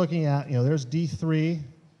this is looking at, there's D3,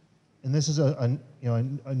 and this is a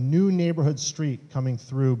new neighborhood street coming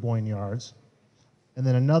through Boynton Yards, and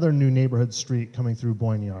then another new neighborhood street coming through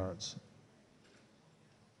Boynton Yards.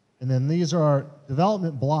 And then these are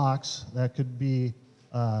development blocks that could be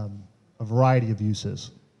a variety of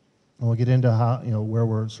uses. And we'll get into how, where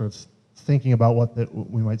we're sort of thinking about what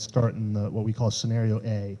we might start in what we call scenario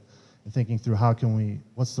A, and thinking through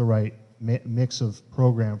what's the right mix of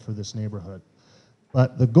program for this neighborhood.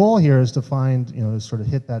 But the goal here is to find, sort of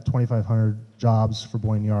hit that 2,500 jobs for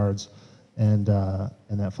Boyne Yards and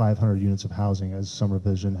that 500 units of housing as Summer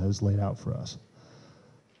Vision has laid out for us.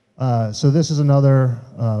 So this is another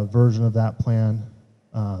version of that plan.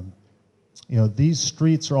 These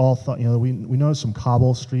streets are all, we noticed some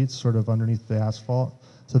cobble streets sort of underneath the asphalt.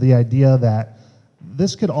 So the idea that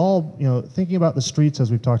this could all, thinking about the streets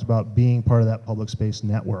as we've talked about being part of that public space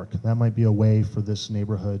network, that might be a way for this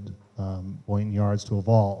neighborhood, Boynton Yards, to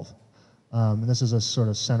evolve. And this is a sort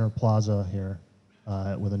of center plaza here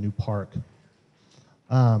with a new park.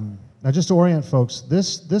 Now, just to orient folks,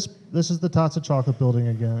 this is the Tots of Chocolate building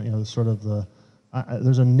again. Sort of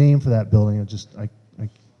there's a name for that building.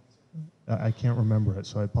 I can't remember it,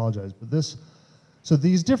 so I apologize. But so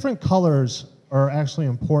these different colors are actually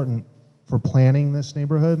important for planning this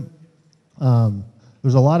neighborhood.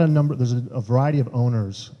 There's there's a variety of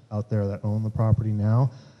owners out there that own the property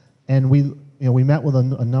now, and we met with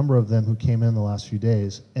a number of them who came in the last few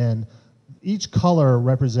days, and each color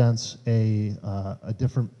represents a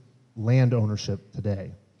different land ownership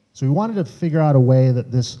today. So we wanted to figure out a way that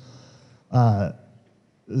this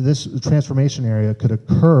transformation area could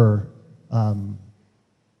occur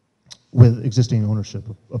with existing ownership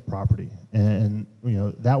of property, and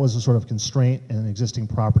that was a sort of constraint in existing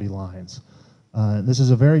property lines. This is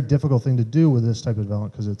a very difficult thing to do with this type of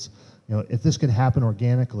development because it's if this could happen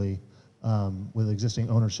organically with existing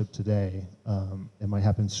ownership today, it might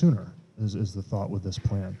happen sooner. Is the thought with this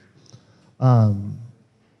plan.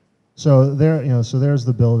 So there's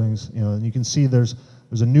the buildings, and you can see there's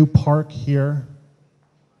a new park here,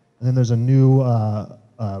 and then there's a new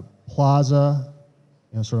plaza,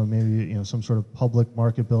 sort of maybe some sort of public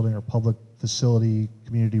market building or public facility,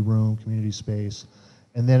 community room, community space,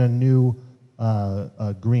 and then a new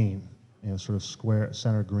green, sort of square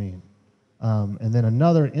center green, and then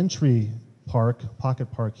another entry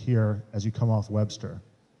pocket park here as you come off Webster.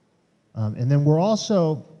 And then we're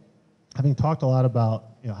also, having talked a lot about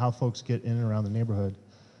how folks get in and around the neighborhood,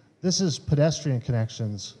 this is pedestrian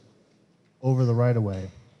connections over the right-of-way,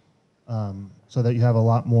 so that you have a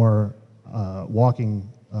lot more walking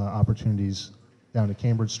opportunities down to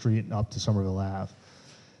Cambridge Street and up to Somerville Ave.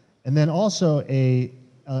 And then also a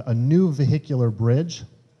new vehicular bridge.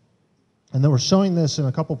 And then we're showing this in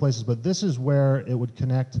a couple places, but this is where it would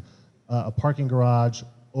connect a parking garage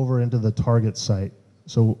over into the Target site.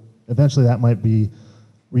 So eventually that might be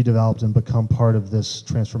redeveloped and become part of this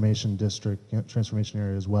transformation district, transformation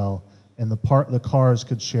area as well. And the cars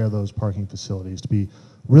could share those parking facilities to be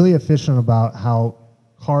really efficient about how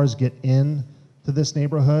cars get in to this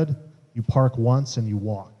neighborhood. You park once and you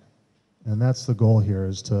walk. And that's the goal here,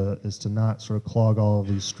 is to not sort of clog all of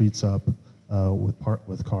these streets up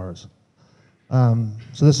with cars.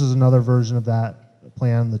 So this is another version of that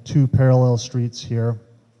plan, the two parallel streets here.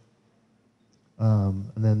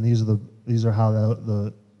 And then these are how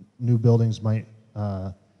the new buildings might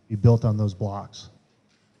be built on those blocks.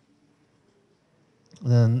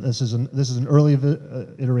 And then this is an early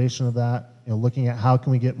iteration of that, looking at how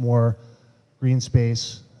can we get more green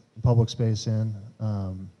space, public space in.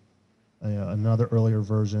 Another earlier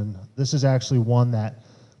version. This is actually one that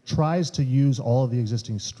tries to use all of the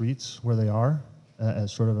existing streets where they are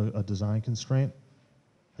as sort of a design constraint.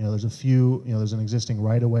 There's a few, there's an existing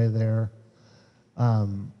right-of-way there.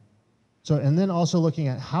 And then also looking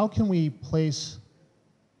at how can we place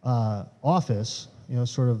office,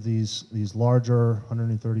 sort of these larger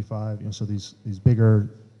 135, so these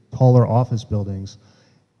bigger, taller office buildings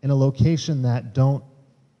in a location that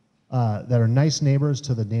that are nice neighbors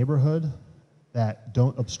to the neighborhood, that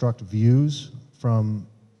don't obstruct views from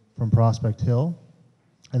Prospect Hill,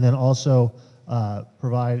 and then also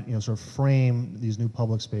provide, sort of frame these new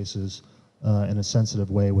public spaces in a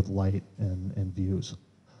sensitive way with light and views.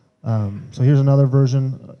 So here's another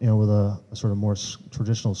version, with a sort of more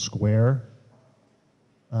traditional square,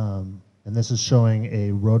 and this is showing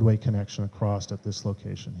a roadway connection across at this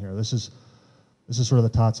location here. This is sort of the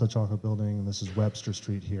Tots of Chocolate building, and this is Webster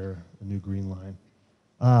Street here, a new green line.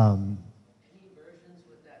 Any versions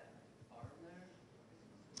with that farm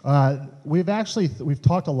there? We've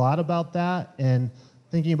talked a lot about that, and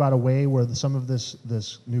thinking about a way where some of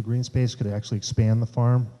this new green space could actually expand the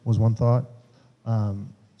farm was one thought.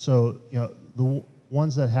 So the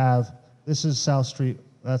ones that have, this is South Street,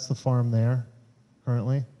 that's the farm there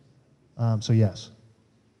currently. So yes.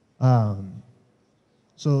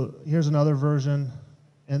 So here's another version,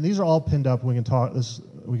 and these are all pinned up. We can talk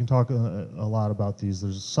a lot about these.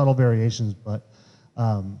 There's subtle variations, but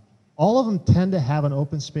all of them tend to have an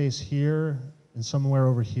open space here and somewhere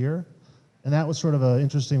over here. And that was sort of an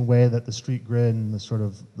interesting way that the street grid and the sort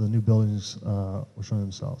of the new buildings were showing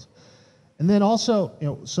themselves. And then also,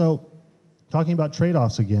 so talking about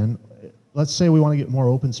trade-offs again, let's say we want to get more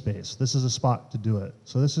open space. This is a spot to do it.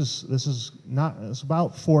 So this is not, it's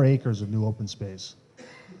about 4 acres of new open space,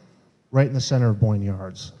 right in the center of Boyne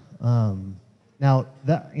Yards. Now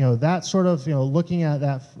that sort of looking at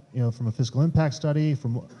that from a fiscal impact study,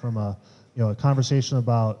 from a a conversation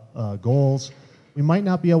about goals, we might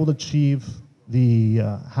not be able to achieve the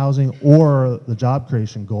housing or the job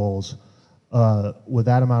creation goals with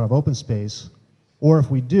that amount of open space, or if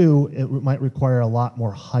we do, it might require a lot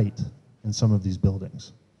more height in some of these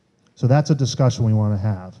buildings. So that's a discussion we want to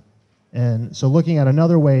have. And so looking at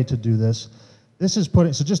another way to do this, this is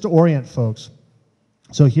putting, so just to orient folks,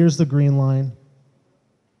 so here's the green line,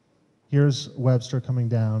 here's Webster coming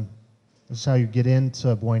down. This is how you get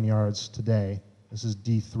into Boyne Yards today. This is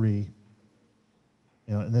D3.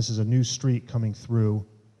 And this is a new street coming through,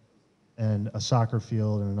 and a soccer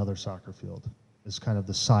field and another soccer field. Is kind of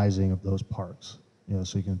the sizing of those parks,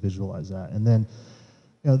 so you can visualize that. And then,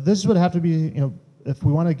 this would have to be, if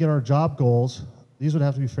we want to get our job goals, these would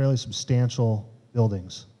have to be fairly substantial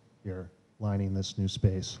buildings here, lining this new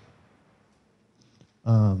space.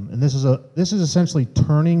 And this is essentially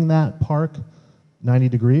turning that park 90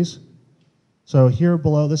 degrees. So here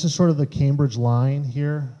below, this is sort of the Cambridge line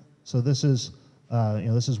here. So this is,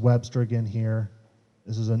 this is Webster again here.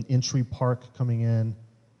 This is an entry park coming in,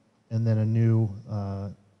 and then a new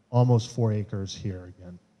almost 4 acres here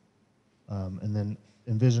again. And then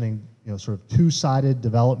envisioning, sort of two-sided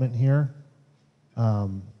development here.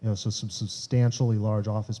 So some substantially large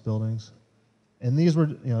office buildings. And these were,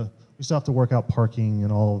 we still have to work out parking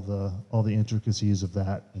and all the intricacies of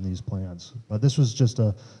that in these plans. But this was just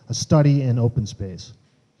a study in open space.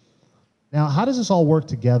 Now, how does this all work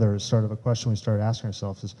together is sort of a question we started asking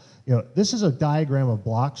ourselves is, this is a diagram of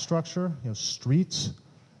block structure, streets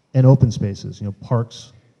and open spaces,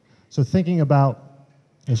 parks. So thinking about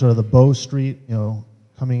sort of the Bow Street,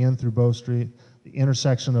 coming in through Bow Street, the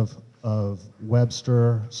intersection of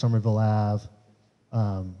Webster, Somerville Ave,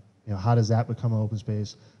 how does that become an open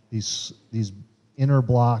space? These inner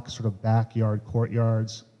block sort of backyard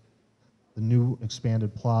courtyards, the new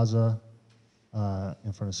expanded plaza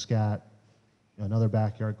in front of SCAT, another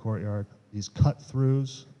backyard courtyard, these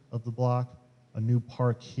cut-throughs of the block, a new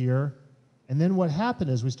park here. And then what happened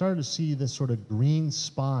is we started to see this sort of green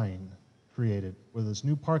spine created, where this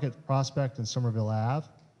new park at Prospect and Somerville Ave,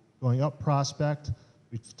 going up Prospect.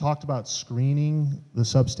 We've talked about screening the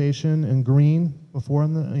substation in green before,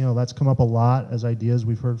 that's come up a lot as ideas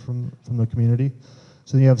we've heard from the community.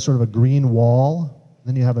 So you have sort of a green wall,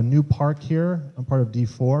 then you have a new park here, I'm part of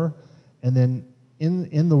D4, and then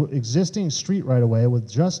in the existing street right away, with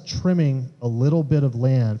just trimming a little bit of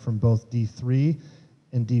land from both D3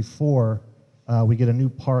 and D4, we get a new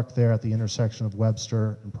park there at the intersection of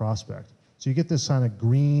Webster and Prospect. So you get this kind of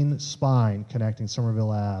green spine connecting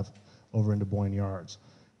Somerville Ave over into Boyne Yards.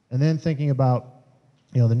 And then thinking about,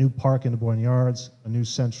 the new park into Boyne Yards, a new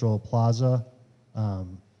central plaza,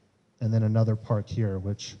 and then another park here,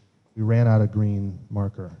 which we ran out of green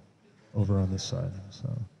marker over on this side.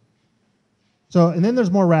 So, and then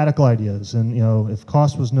there's more radical ideas. And, if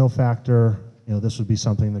cost was no factor, this would be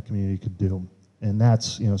something the community could do. And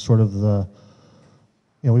that's, sort of the,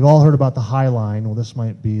 we've all heard about the High Line. Well, this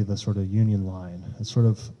might be the sort of Union Line. It's sort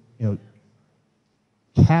of,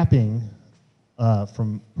 capping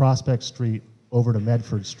from Prospect Street over to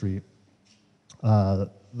Medford Street, the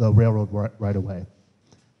railroad right away.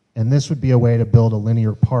 And this would be a way to build a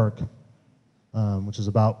linear park, which is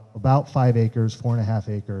about 5 acres, 4.5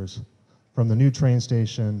 acres, from the new train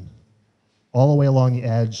station all the way along the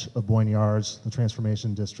edge of Boyne Yards, the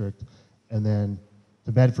Transformation District, and then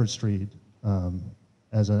to Bedford Street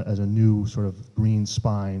as a new sort of green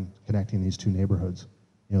spine connecting these two neighborhoods.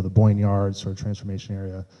 The Boyne Yards sort of transformation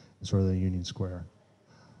area and sort of the Union Square.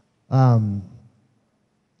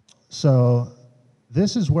 So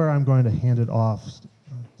this is where I'm going to hand it off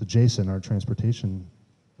to Jason, our transportation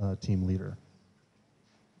team leader.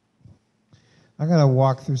 I'm going to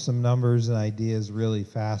walk through some numbers and ideas really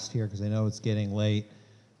fast here because I know it's getting late.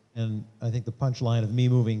 And I think the punchline of me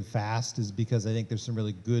moving fast is because I think there's some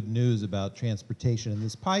really good news about transportation. And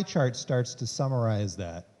this pie chart starts to summarize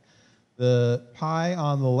that. The pie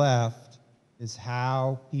on the left is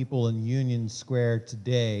how people in Union Square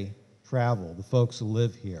today travel, the folks who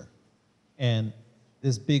live here. And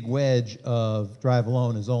this big wedge of drive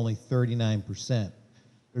alone is only 39%.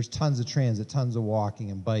 There's tons of transit, tons of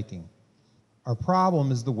walking and biking. Our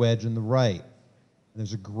problem is the wedge in the right. And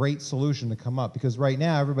there's a great solution to come up because right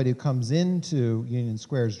now everybody who comes into Union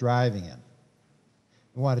Square is driving in.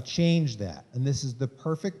 We want to change that, and this is the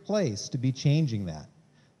perfect place to be changing that.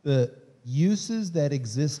 The uses that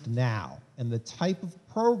exist now and the type of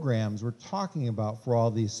programs we're talking about for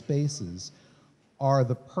all these spaces are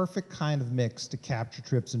the perfect kind of mix to capture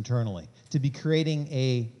trips internally, to be creating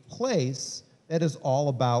a place that is all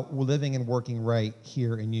about living and working right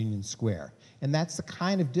here in Union Square. And that's the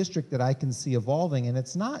kind of district that I can see evolving, and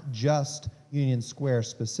it's not just Union Square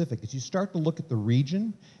specific. As you start to look at the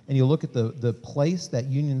region and you look at the place that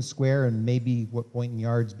Union Square and maybe what Boynton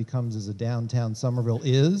Yards becomes as a downtown Somerville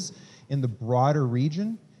is in the broader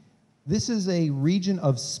region, this is a region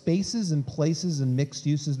of spaces and places and mixed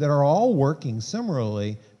uses that are all working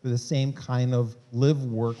similarly for the same kind of live,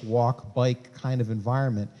 work, walk, bike kind of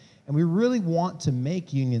environment. And we really want to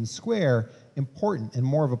make Union Square important and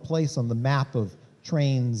more of a place on the map of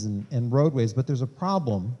trains and roadways. But there's a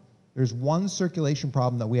problem. There's one circulation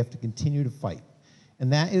problem that we have to continue to fight.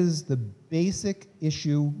 And that is the basic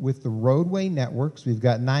issue with the roadway networks. We've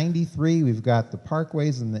got 93, we've got the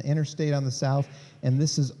parkways and the interstate on the south, and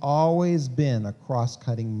this has always been a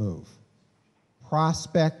cross-cutting move.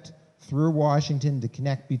 Prospect through Washington to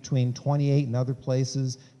connect between 28 and other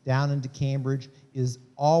places down into Cambridge is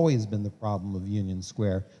always been the problem of Union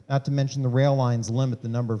Square. Not to mention the rail lines limit the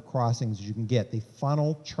number of crossings you can get. They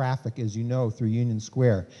funnel traffic, as you know, through Union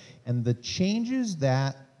Square. And the changes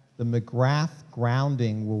that the McGrath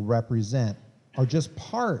grounding will represent are just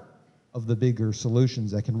part of the bigger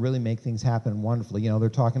solutions that can really make things happen wonderfully. You know, they're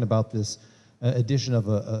talking about this addition of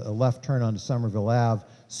a left turn onto Somerville Ave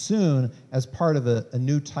soon as part of a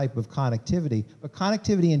new type of connectivity. But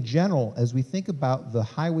connectivity in general, as we think about the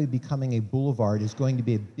highway becoming a boulevard, is going to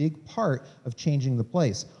be a big part of changing the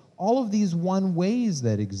place. All of these one-ways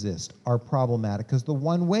that exist are problematic because the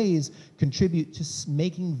one-ways contribute to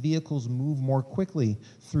making vehicles move more quickly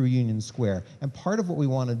through Union Square. And part of what we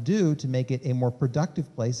want to do to make it a more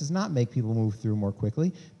productive place is not make people move through more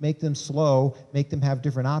quickly, make them slow, make them have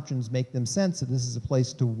different options, make them sense that this is a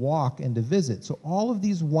place to walk and to visit. So all of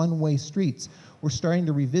these one-way streets we're starting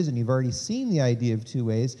to revisit. You've already seen the idea of two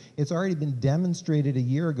ways. It's already been demonstrated a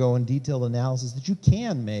year ago in detailed analysis that you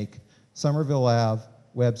can make Somerville Ave,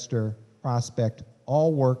 Webster, Prospect,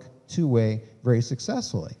 all work two-way very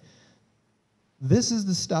successfully. This is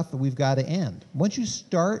the stuff that we've got to end. Once you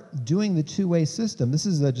start doing the two-way system, this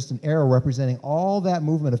is just an arrow representing all that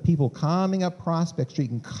movement of people coming up Prospect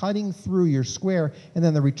Street and cutting through your square, and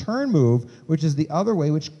then the return move, which is the other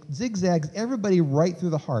way, which zigzags everybody right through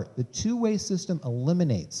the heart. The two-way system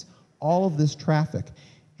eliminates all of this traffic.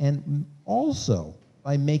 And also,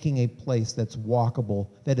 by making a place that's walkable,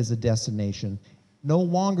 that is a destination, no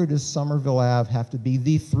longer does Somerville Ave have to be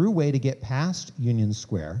the throughway to get past Union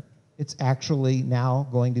Square. It's actually now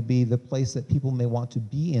going to be the place that people may want to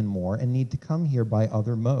be in more and need to come here by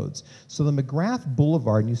other modes. So the McGrath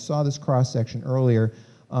Boulevard, and you saw this cross-section earlier,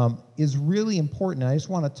 is really important. And I just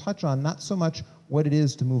want to touch on not so much what it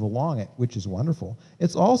is to move along it, which is wonderful.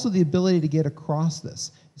 It's also the ability to get across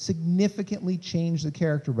this. Significantly change the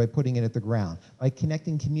character by putting it at the ground, by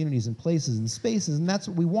connecting communities and places and spaces, and that's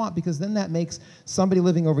what we want, because then that makes somebody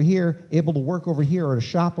living over here able to work over here or to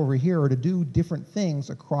shop over here or to do different things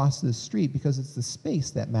across this street, because it's the space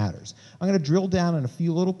that matters. I'm going to drill down in a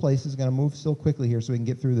few little places. I'm going to move still quickly here so we can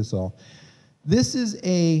get through this all. This is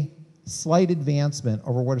a slight advancement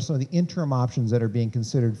over what are some of the interim options that are being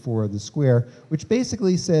considered for the square, which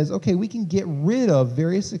basically says, okay, we can get rid of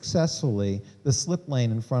very successfully the slip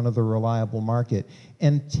lane in front of the reliable market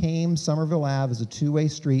and tame Somerville Ave as a two-way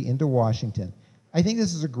street into Washington. I think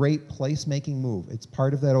this is a great place-making move. It's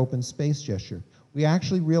part of that open space gesture. We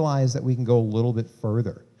actually realize that we can go a little bit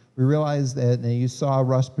further. We realize that, and you saw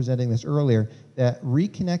Russ presenting this earlier, that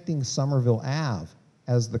reconnecting Somerville Ave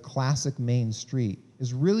as the classic main street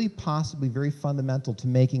is really possibly very fundamental to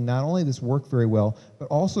making not only this work very well, but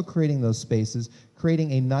also creating those spaces,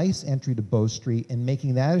 creating a nice entry to Bow Street and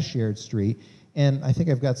making that a shared street. And I think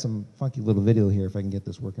I've got some funky little video here if I can get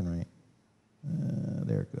this working right.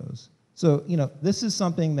 There it goes. So, you know, this is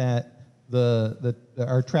something that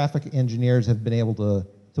our traffic engineers have been able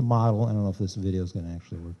to model. I don't know if this video is going to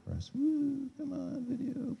actually work for us. Woo, come on,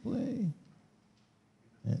 video, play.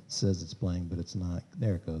 It says it's playing, but it's not.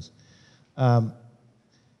 There it goes.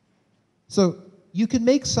 So you can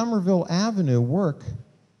make Somerville Avenue work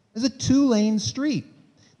as a two-lane street.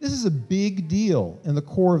 This is a big deal in the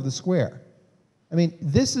core of the square. I mean,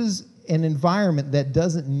 this is an environment that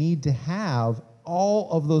doesn't need to have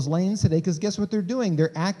all of those lanes today, because guess what they're doing?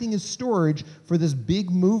 They're acting as storage for this big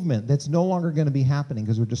movement that's no longer going to be happening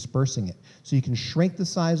because we're dispersing it. So you can shrink the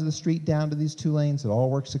size of the street down to these 2 lanes. It all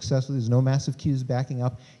works successfully. There's no massive queues backing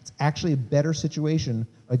up. It's actually a better situation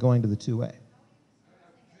by going to the 2-way.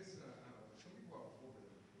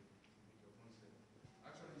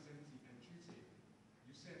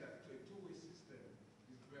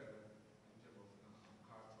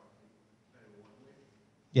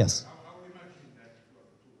 Yes.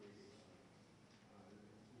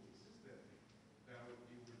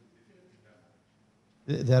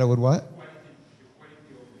 That it would what?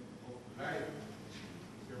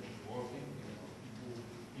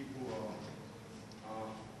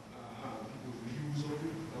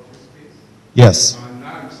 Yes.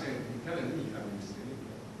 Now I'm saying, you're telling me, I'm saying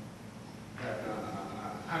that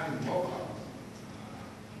having more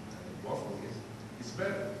cars, it's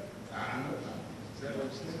better.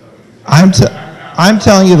 I'm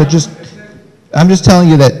telling you that I'm just telling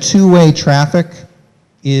you that 2-way traffic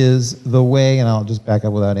is the way, and I'll just back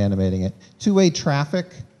up without animating it. 2-way traffic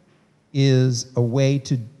is a way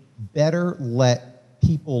to better let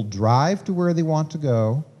people drive to where they want to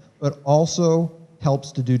go, but also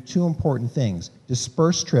helps to do 2 important things.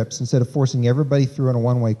 Disperse trips instead of forcing everybody through on a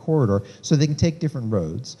 1-way corridor so they can take different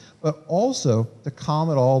roads, but also to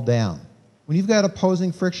calm it all down. When you've got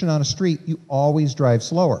opposing friction on a street, you always drive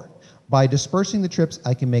slower. By dispersing the trips,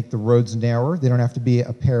 I can make the roads narrower. They don't have to be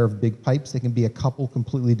a pair of big pipes. They can be a couple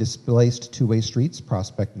completely displaced 2-way streets,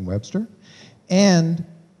 Prospect and Webster. And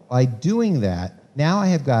by doing that, now I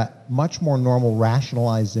have got much more normal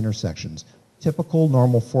rationalized intersections. Typical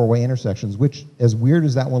normal 4-way intersections, which, as weird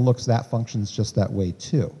as that one looks, that functions just that way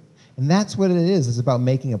too. And that's what it is. It's about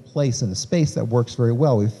making a place and a space that works very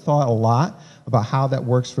well. We've thought a lot about how that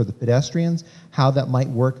works for the pedestrians, how that might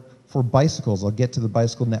work for bicycles. I'll get to the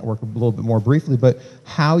bicycle network a little bit more briefly, but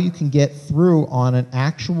how you can get through on an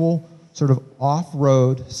actual sort of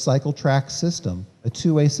off-road cycle track system, a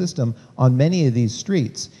 2-way system on many of these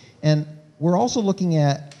streets. And we're also looking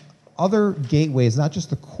at other gateways, not just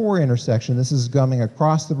the core intersection. This is coming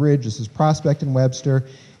across the bridge. This is Prospect and Webster.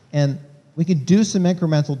 And we can do some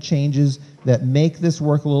incremental changes that make this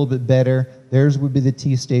work a little bit better. Theirs would be the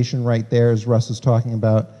T station right there, as Russ was talking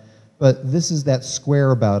about. But this is that square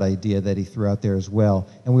about idea that he threw out there as well.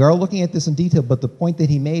 And we are looking at this in detail, but the point that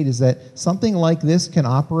he made is that something like this can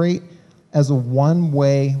operate as a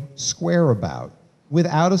 1-way square about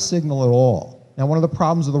without a signal at all. Now, one of the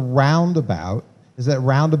problems with a roundabout is that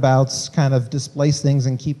roundabouts kind of displace things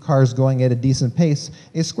and keep cars going at a decent pace.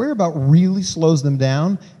 A square about really slows them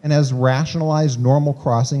down and has rationalized normal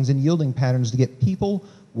crossings and yielding patterns to get people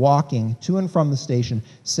walking to and from the station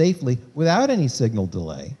safely without any signal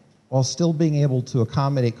delay, while still being able to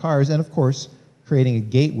accommodate cars and, of course, creating a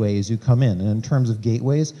gateway as you come in. And in terms of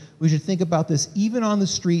gateways, we should think about this even on the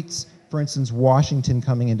streets, for instance, Washington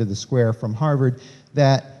coming into the square from Harvard,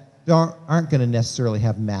 that aren't going to necessarily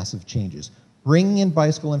have massive changes. Bringing in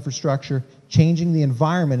bicycle infrastructure, changing the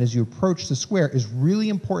environment as you approach the square is really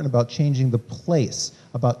important about changing the place,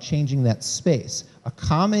 about changing that space.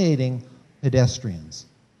 Accommodating pedestrians,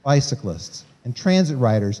 bicyclists, and transit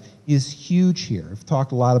riders is huge here. I've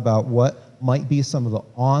talked a lot about what might be some of the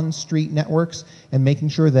on-street networks and making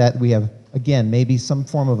sure that we have, again, maybe some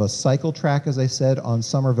form of a cycle track, as I said, on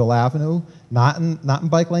Somerville Avenue, not in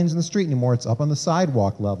bike lanes in the street anymore. It's up on the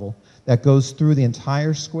sidewalk level that goes through the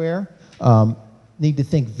entire square. Need to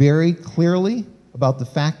think very clearly about the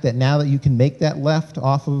fact that now that you can make that left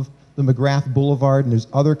off of the McGrath Boulevard and there's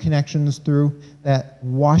other connections through that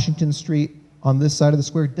Washington Street on this side of the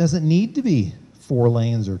square doesn't need to be 4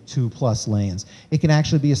 lanes or 2+ lanes. It can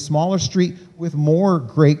actually be a smaller street with more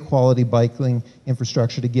great quality biking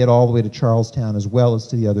infrastructure to get all the way to Charlestown as well as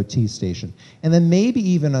to the other T station. And then maybe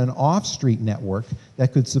even an off-street network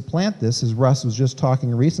that could supplant this, as Russ was just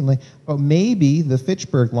talking recently, but maybe the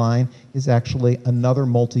Fitchburg line is actually another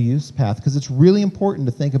multi-use path, because it's really important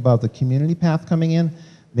to think about the community path coming in,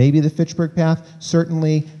 maybe the Fitchburg path,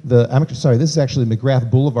 certainly this is actually McGrath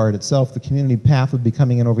Boulevard itself. The community path would be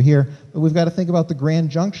coming in over here, but we've got to think about the Grand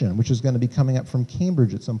Junction, which is going to be coming up from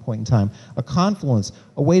Cambridge at some point in time. A confluence,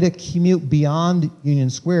 a way to commute beyond Union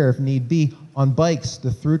Square if need be on bikes, the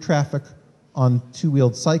through traffic on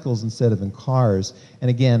 2-wheeled cycles instead of in cars. And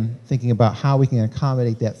again, thinking about how we can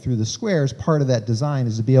accommodate that through the squares, part of that design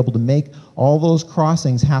is to be able to make all those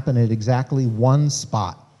crossings happen at exactly one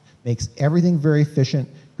spot. Makes everything very efficient,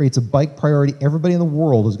 creates a bike priority. Everybody in the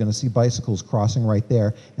world is going to see bicycles crossing right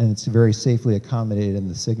there, and it's very safely accommodated in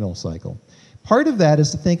the signal cycle. Part of that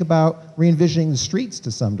is to think about re-envisioning the streets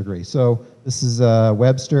to some degree. So this is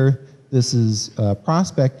Webster, this is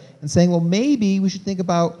Prospect, and saying, well, maybe we should think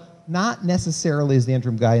about not necessarily, as the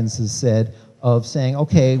interim guidance has said, of saying,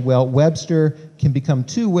 okay, well, Webster can become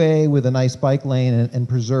two-way with a nice bike lane and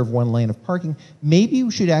preserve one lane of parking. Maybe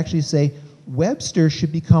we should actually say Webster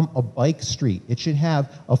should become a bike street. It should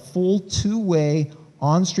have a full two-way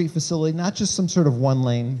on-street facility, not just some sort of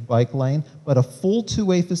one-lane bike lane, but a full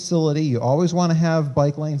two-way facility. You always want to have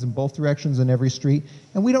bike lanes in both directions in every street,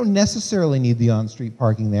 and we don't necessarily need the on-street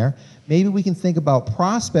parking there. Maybe we can think about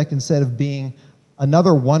Prospect, instead of being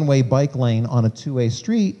another one-way bike lane on a two-way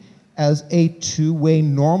street, as a two-way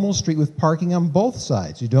normal street with parking on both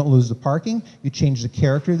sides. You don't lose the parking, you change the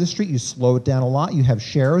character of the street, you slow it down a lot, you have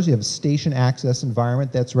shadows, you have a station access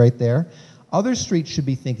environment that's right there. Other streets should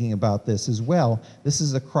be thinking about this as well. This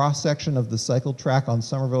is a cross-section of the cycle track on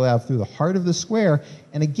Somerville Ave through the heart of the square.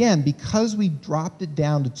 And again, because we dropped it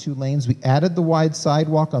down to 2 lanes, we added the wide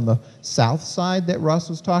sidewalk on the south side that Russ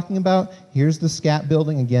was talking about. Here's the SCAT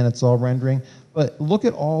building. Again, it's all rendering. But look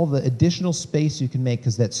at all the additional space you can make,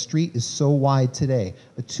 because that street is so wide today.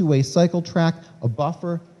 A 2-way cycle track, a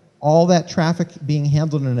buffer, all that traffic being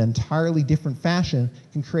handled in an entirely different fashion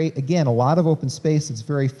can create, again, a lot of open space that's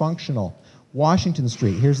very functional. Washington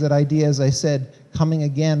Street, here's that idea, as I said, coming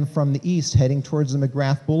again from the east, heading towards the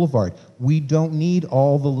McGrath Boulevard. We don't need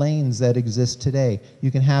all the lanes that exist today.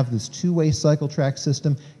 You can have this 2-way cycle track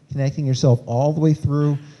system connecting yourself all the way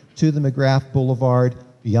through to the McGrath Boulevard,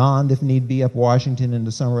 beyond, if need be, up Washington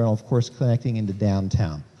into Somerville, of course, connecting into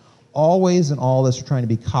downtown. Always in all this, we're trying to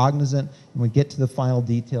be cognizant when we get to the final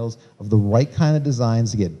details of the right kind of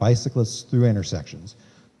designs to get bicyclists through intersections.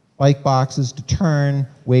 Bike boxes to turn,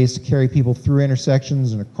 ways to carry people through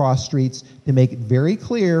intersections and across streets, to make it very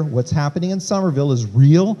clear what's happening in Somerville is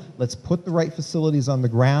real. Let's put the right facilities on the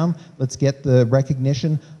ground. Let's get the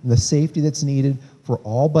recognition and the safety that's needed for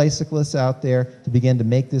all bicyclists out there to begin to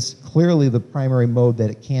make this clearly the primary mode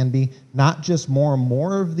that it can be. Not just more and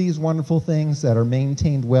more of these wonderful things that are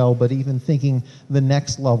maintained well, but even thinking the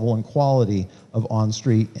next level and quality of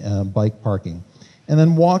on-street bike parking. And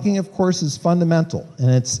then walking, of course, is fundamental, and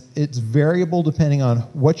it's variable depending on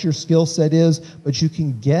what your skill set is, but you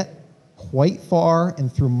can get quite far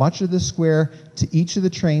and through much of the square to each of the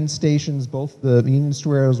train stations, both the Union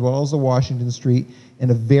Square as well as the Washington Street,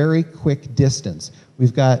 in a very quick distance.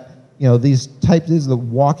 We've got, you know, these are the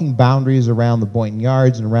walking boundaries around the Boynton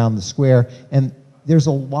Yards and around the square, and there's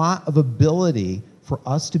a lot of ability for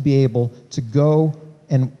us to be able to go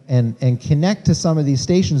and connect to some of these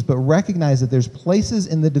stations, but recognize that there's places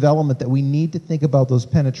in the development that we need to think about those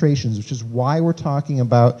penetrations, which is why we're talking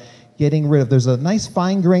about getting rid of, there's a nice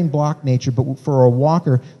fine-grained block nature, but for a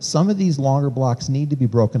walker, some of these longer blocks need to be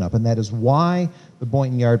broken up, and that is why the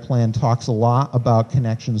Boynton Yard plan talks a lot about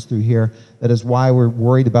connections through here. That is why we're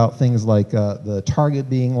worried about things like the Target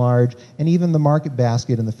being large, and even the Market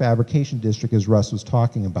Basket in the Fabrication District, as Russ was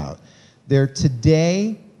talking about. There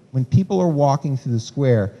today, when people are walking through the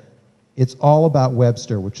square, it's all about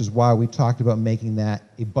Webster, which is why we talked about making that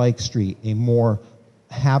a bike street, a more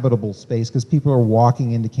habitable space, because people are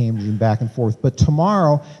walking into Cambridge and back and forth. But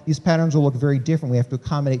tomorrow, these patterns will look very different. We have to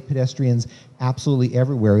accommodate pedestrians absolutely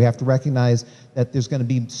everywhere. We have to recognize that there's going to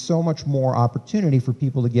be so much more opportunity for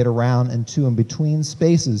people to get around and to and between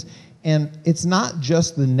spaces. And it's not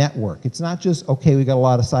just the network. It's not just, okay, we got a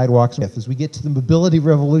lot of sidewalks. As we get to the mobility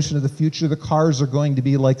revolution of the future, the cars are going to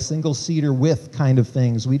be like single-seater width kind of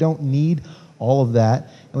things. We don't need all of that.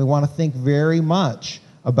 And we want to think very much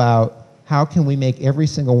about how can we make every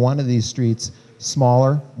single one of these streets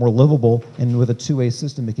smaller, more livable, and with a 2-way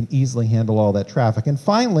system that can easily handle all that traffic. And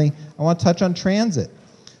finally, I want to touch on transit.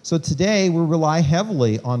 So today, we rely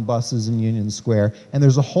heavily on buses in Union Square, and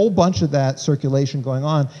there's a whole bunch of that circulation going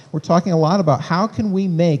on. We're talking a lot about how can we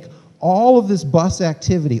make all of this bus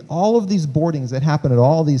activity, all of these boardings that happen at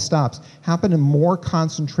all these stops, happen in more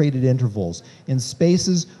concentrated intervals, in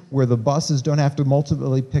spaces where the buses don't have to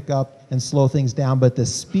multiply pick up and slow things down, but the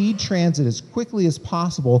speed transit as quickly as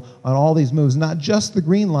possible on all these moves, not just the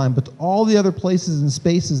Green Line, but all the other places and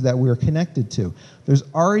spaces that we're connected to. There's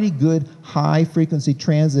already good high-frequency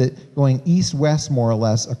transit going east-west, more or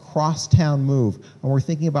less, across town move, and we're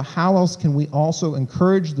thinking about how else can we also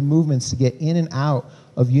encourage the movements to get in and out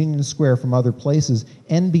of Union Square from other places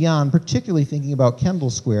and beyond, particularly thinking about Kendall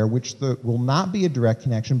Square, which will not be a direct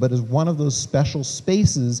connection, but is one of those special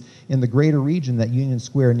spaces in the greater region that Union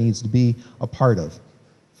Square needs to be a part of.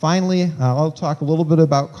 Finally, I'll talk a little bit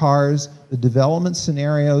about cars, the development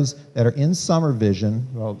scenarios that are in Summer Vision,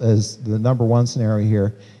 well, as the #1 scenario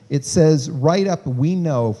here. It says right up, we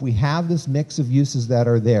know if we have this mix of uses that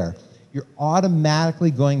are there, you're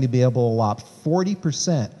automatically going to be able to allot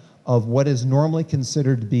 40% of what is normally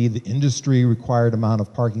considered to be the industry required amount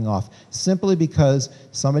of parking off, simply because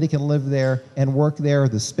somebody can live there and work there.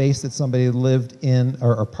 The space that somebody lived in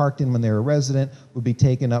or parked in when they were a resident would be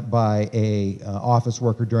taken up by a office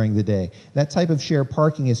worker during the day. That type of shared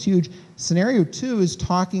parking is huge. Scenario 2 is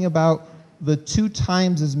talking about the 2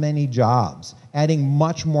 times as many jobs, adding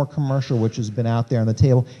much more commercial, which has been out there on the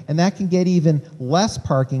table, and that can get even less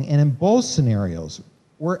parking. And in both scenarios,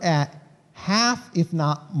 we're at half, if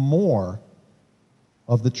not more,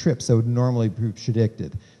 of the trips that would normally be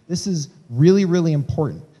predicted. This is really, really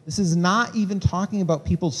important. This is not even talking about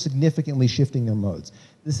people significantly shifting their modes.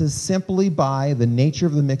 This is simply by the nature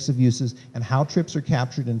of the mix of uses and how trips are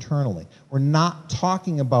captured internally. We're not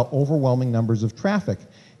talking about overwhelming numbers of traffic.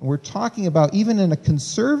 And we're talking about, even in a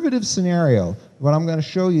conservative scenario, what I'm going to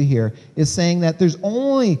show you here is saying that there's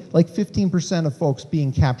only like 15% of folks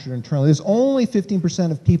being captured internally. There's only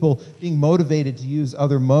 15% of people being motivated to use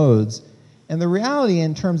other modes. And the reality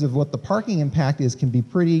in terms of what the parking impact is can be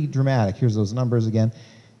pretty dramatic. Here's those numbers again.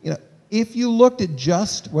 If you looked at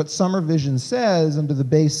just what Summer Vision says under the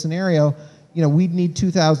base scenario, we'd need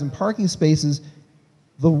 2,000 parking spaces.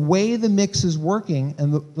 The way the mix is working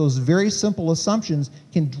and those very simple assumptions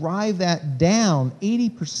can drive that down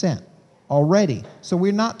 80% already. So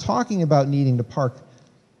we're not talking about needing to park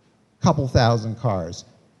a couple thousand cars.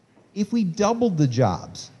 If we doubled the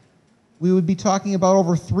jobs, we would be talking about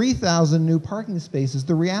over 3,000 new parking spaces.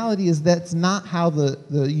 The reality is that's not how the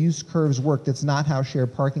use curves work. That's not how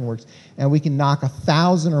shared parking works. And we can knock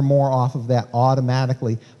 1,000 or more off of that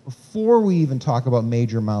automatically before we even talk about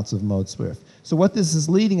major amounts of mode shift. So what this is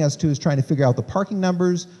leading us to is trying to figure out the parking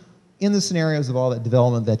numbers in the scenarios of all that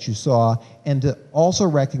development that you saw, and to also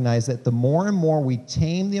recognize that the more and more we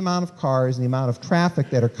tame the amount of cars and the amount of traffic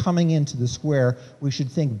that are coming into the square, we should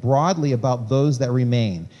think broadly about those that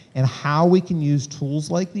remain and how we can use tools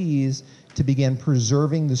like these to begin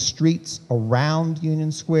preserving the streets around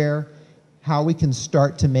Union Square, how we can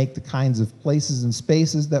start to make the kinds of places and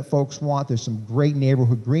spaces that folks want. There's some great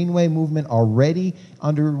neighborhood greenway movement already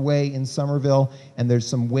underway in Somerville, and there's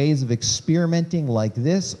some ways of experimenting like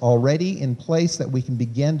this already in place that we can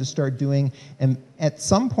begin to start doing, and at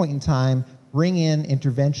some point in time, bring in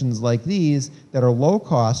interventions like these that are low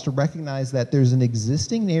cost to recognize that there's an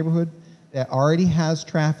existing neighborhood that already has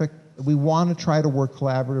traffic. We want to try to work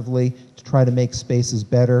collaboratively to try to make spaces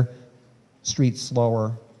better, streets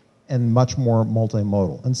slower, and much more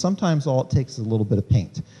multimodal. And sometimes all it takes is a little bit of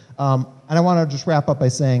paint. And I want to just wrap up by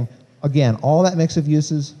saying, again, all that mix of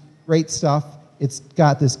uses, great stuff. It's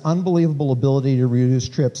got this unbelievable ability to reduce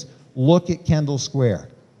trips. Look at Kendall Square.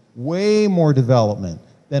 Way more development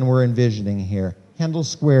than we're envisioning here. Kendall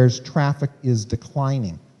Square's traffic is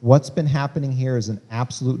declining. What's been happening here is an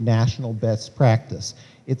absolute national best practice.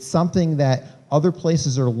 It's something that other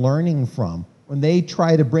places are learning from. When they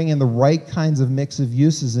try to bring in the right kinds of mix of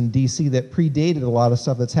uses in DC that predated a lot of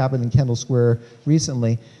stuff that's happened in Kendall Square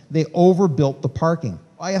recently, they overbuilt the parking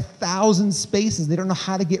by 1,000 spaces. They don't know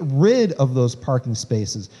how to get rid of those parking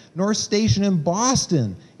spaces. North Station in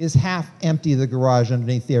Boston is half empty, the garage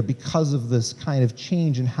underneath there, because of this kind of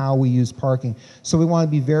change in how we use parking. So we want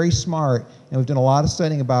to be very smart, and we've done a lot of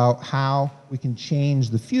studying about how we can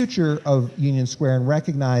change the future of Union Square and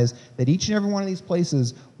recognize that each and every one of these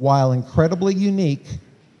places, while incredibly unique,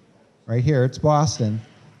 right here, it's Boston,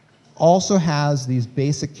 also has these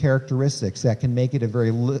basic characteristics that can make it a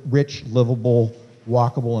very rich, livable,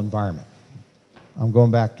 walkable environment. I'm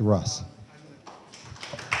going back to Russ.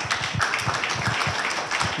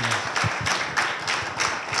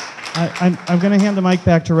 I'm going to hand the mic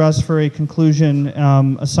back to Russ for a conclusion,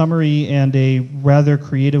 a summary, and a rather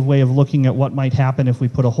creative way of looking at what might happen if we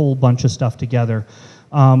put a whole bunch of stuff together.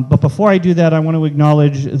 But before I do that, I want to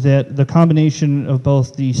acknowledge that the combination of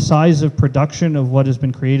both the size of production of what has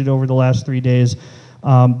been created over the last 3 days,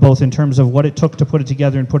 both in terms of what it took to put it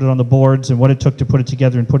together and put it on the boards, and what it took to put it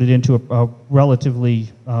together and put it into a relatively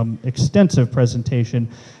extensive presentation,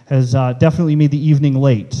 has definitely made the evening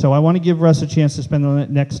late. So I want to give Russ a chance to spend the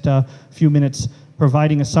next few minutes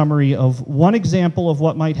providing a summary of one example of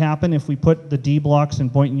what might happen if we put the D blocks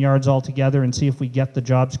and Boynton Yards all together and see if we get the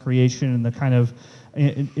jobs creation and the kind of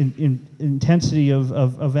intensity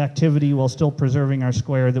of activity while still preserving our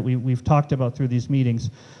square that we've talked about through these meetings.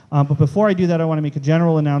 But before I do that, I want to make a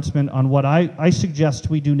general announcement on what I suggest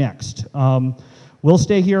we do next. We'll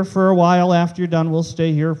stay here for a while after you're done. We'll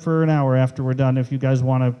stay here for an hour after we're done if you guys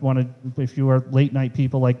want to, if you are late night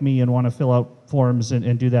people like me and want to fill out forms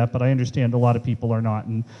and do that. But I understand a lot of people are not.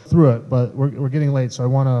 And through it, but we're getting late, so I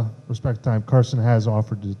want to respect time. Carson has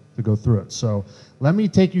offered to go through it. So let me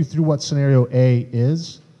take you through what scenario A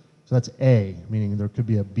is, So that's A, meaning there could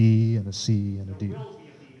be a B and a C and a D.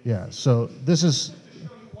 Yeah, so this is, Just to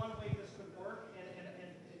show you one way this could work, and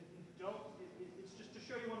don't, it's just to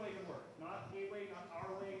show you one way it could work. Not a way, not our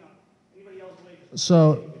way, not anybody else's way. Just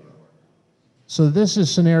so this is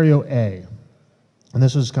scenario A. And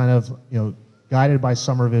this was kind of, guided by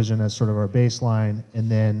Summer Vision as sort of our baseline, and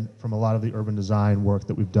then from a lot of the urban design work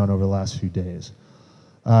that we've done over the last few days.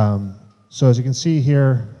 So as you can see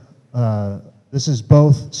here, this is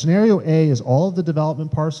both, scenario A is all of the development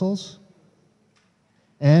parcels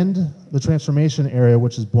and the transformation area,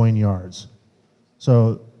 which is Boyne Yards.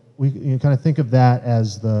 So you kind of think of that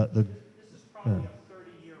as the This is probably a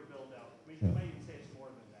 30-year build-out. I mean, you might even say it's more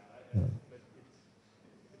than that, but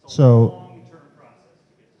it's a long-term process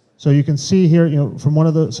to get to something. So you can see here,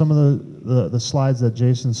 from some of the slides that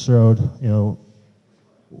Jason showed, the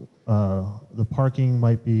parking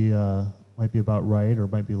might be about right or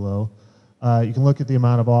might be low. You can look at the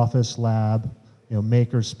amount of office, lab,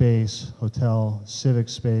 maker space, hotel, civic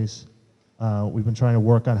space. We've been trying to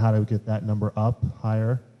work on how to get that number up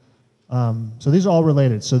higher. So these are all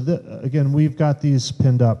related. So again, we've got these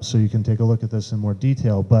pinned up so you can take a look at this in more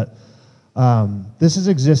detail. But this is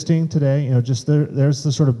existing today. Just there's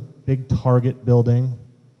the sort of big Target building.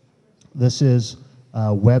 This is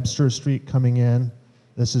Webster Street coming in.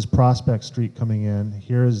 This is Prospect Street coming in.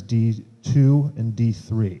 Here is D2 and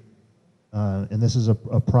D3. And this is a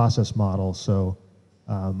process model. So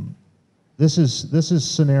this is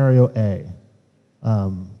scenario A.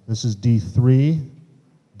 This is D3,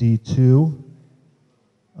 D2.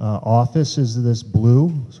 Office is this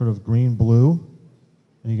blue, sort of green blue.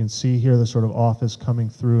 And you can see here the sort of office coming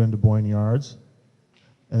through into Boyne Yards.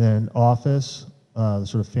 And then office, the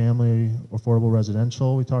sort of family affordable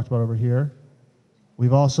residential we talked about over here.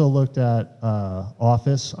 We've also looked at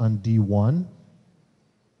office on D1.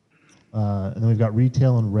 And then we've got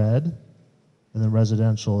retail in red. And then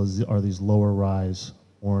residential are these lower rise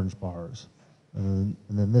orange bars. And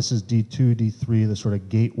then this is D2, D3, the sort of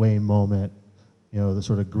gateway moment, the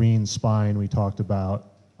sort of green spine we talked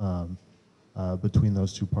about between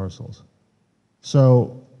those two parcels.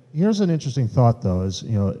 So here's an interesting thought, though, is,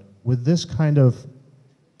 with this kind of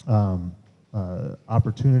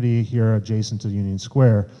opportunity here adjacent to Union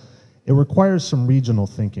Square, it requires some regional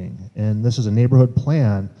thinking. And this is a neighborhood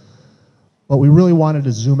plan, but we really wanted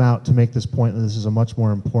to zoom out to make this point that this is a much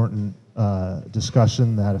more important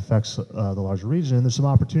discussion that affects the larger region, and there's some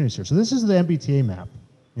opportunities here. So this is the MBTA map,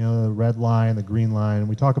 the red line, the green line,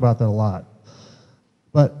 we talk about that a lot.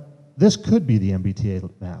 But this could be the MBTA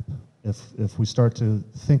map if we start to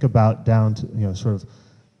think about down to, sort of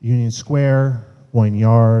Union Square, Boyne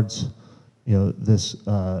Yards, this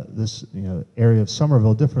area of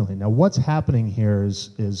Somerville differently. Now, what's happening here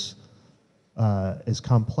is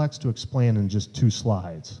complex to explain in just 2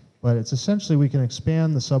 slides, but it's essentially we can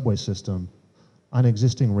expand the subway system on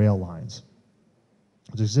existing rail lines.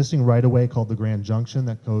 There's existing right-of-way called the Grand Junction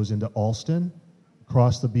that goes into Alston,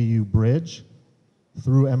 across the BU Bridge,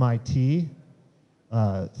 through MIT,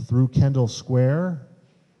 through Kendall Square,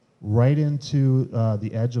 right into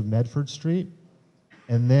the edge of Medford Street,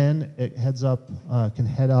 and then it can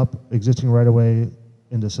head up existing right-of-way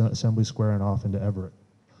into Assembly Square and off into Everett.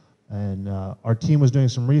 And our team was doing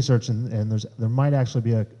some research, and there might actually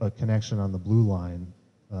be a connection on the blue line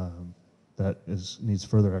that needs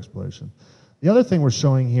further exploration. The other thing we're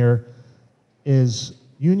showing here is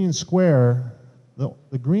Union Square,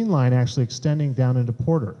 the green line actually extending down into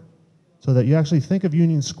Porter, so that you actually think of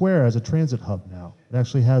Union Square as a transit hub now. It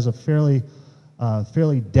actually has a fairly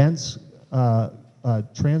dense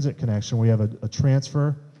transit connection where you have a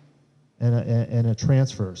transfer and a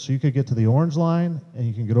transfer. So you could get to the Orange Line, and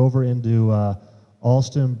you can get over into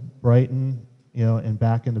Alston, Brighton, and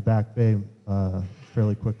back into Back Bay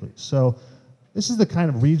fairly quickly. So this is the kind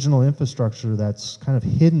of regional infrastructure that's kind of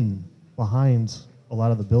hidden behind a lot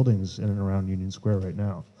of the buildings in and around Union Square right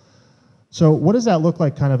now. So what does that look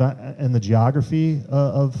like kind of in the geography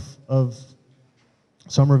of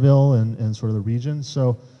Somerville and sort of the region?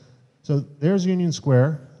 So there's Union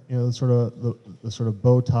Square, the sort of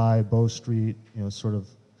bow tie, Bow Street, sort of.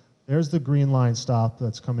 There's the green line stop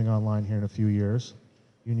that's coming online here in a few years,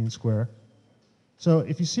 Union Square. So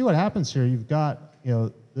if you see what happens here, you've got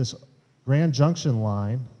this Grand Junction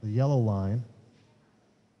line, the yellow line,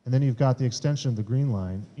 and then you've got the extension of the green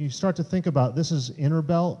line. You start to think about, this is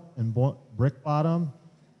Innerbelt and Brick Bottom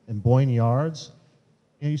and Boyne Yards.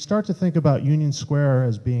 You start to think about Union Square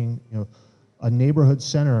as being a neighborhood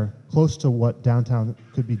center close to what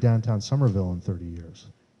could be downtown Somerville in 30 years.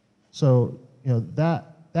 So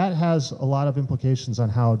that has a lot of implications on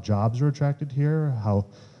how jobs are attracted here, how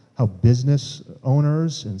how business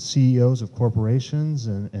owners and CEOs of corporations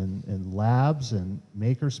and labs and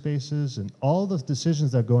maker spaces and all the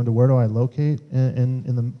decisions that go into where do I locate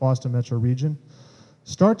in the Boston metro region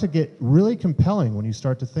start to get really compelling when you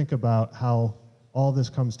start to think about how all this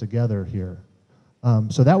comes together here.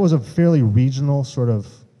 So that was a fairly regional sort of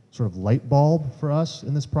light bulb for us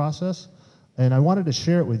in this process. And I wanted to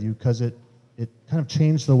share it with you because it kind of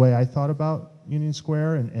changed the way I thought about Union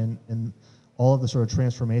Square and all of the sort of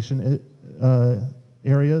transformation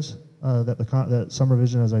areas that Summer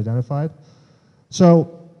Vision has identified.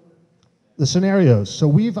 So the scenarios. So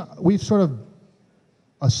we've sort of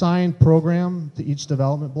assigned program to each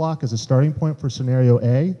development block as a starting point for scenario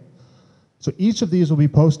A. So each of these will be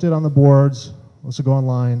posted on the boards. Let's go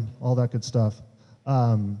online, all that good stuff.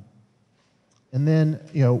 And then,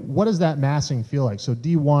 what does that massing feel like? So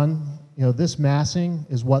D1, this massing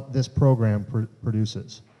is what this program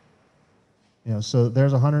produces. So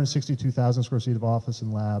there's 162,000 square feet of office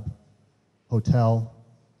and lab, hotel,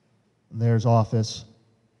 and there's office,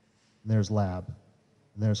 and there's lab,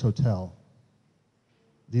 and there's hotel.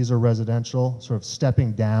 These are residential, sort of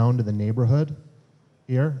stepping down to the neighborhood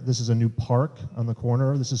here. This is a new park on the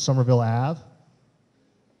corner. This is Somerville Ave.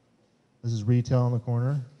 This is retail on the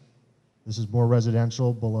corner. This is more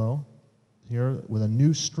residential below here with a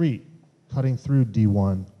new street cutting through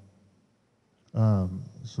D1.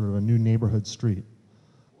 Sort of a new neighborhood street.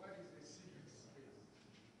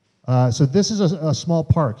 So this is a small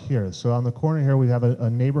park here. So on the corner here we have a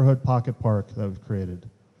neighborhood pocket park that we've created.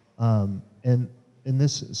 And in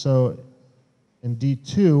this, so in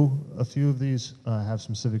D2, a few of these have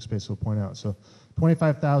some civic space we'll point out. So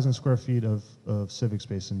 25,000 square feet of civic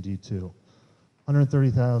space in D2,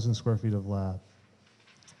 130,000 square feet of lab.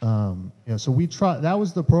 So that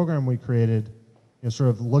was the program we created,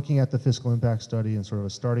 sort of looking at the fiscal impact study and sort of a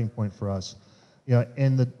starting point for us.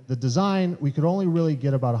 And the design, we could only really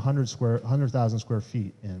get about 100,000 square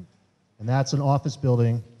feet in. And that's an office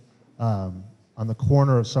building on the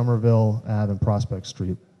corner of Somerville Ave and Prospect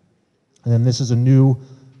Street. And then this is a new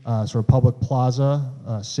sort of public plaza,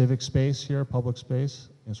 civic space here, public space,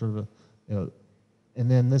 and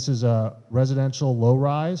then this is a residential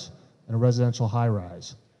low-rise and a residential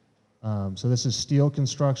high-rise. So this is steel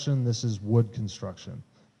construction, this is wood construction.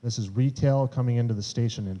 This is retail coming into the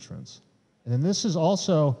station entrance. And then this is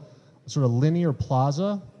also a sort of linear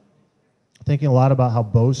plaza, thinking a lot about how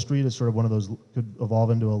Bow Street is sort of one of those, could evolve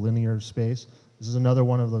into a linear space. This is another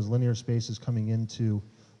one of those linear spaces coming into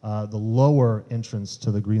the lower entrance to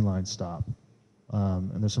the Green Line stop.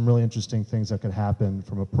 And there's some really interesting things that could happen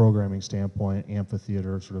from a programming standpoint,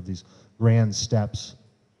 amphitheater, sort of these grand steps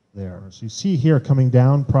there. So you see here coming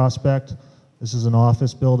down Prospect, this is an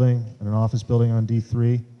office building and an office building on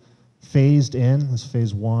D3. Phased in, this is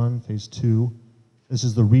phase 1, phase 2. This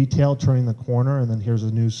is the retail turning the corner, and then here's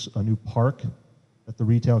a new park that the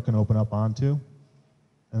retail can open up onto.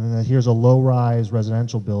 And then here's a low-rise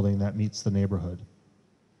residential building that meets the neighborhood.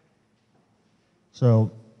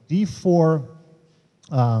 So D4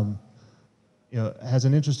 has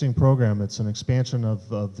an interesting program. It's an expansion of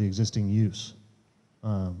the existing use.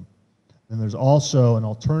 And there's also an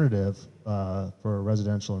alternative for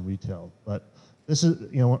residential and retail. But this is,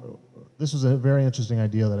 this was a very interesting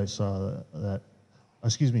idea that I saw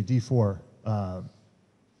D4.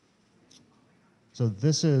 So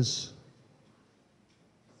this is,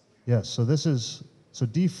 yes, so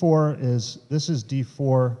D4 is, this is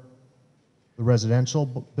D4, the residential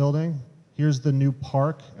building. Here's the new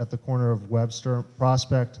park at the corner of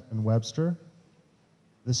Prospect and Webster.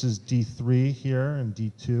 This is D3 here and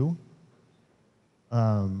D2.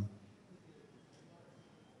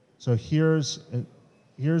 So here's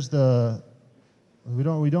the,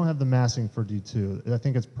 we don't have the massing for D2. I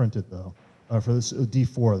think it's printed though, for this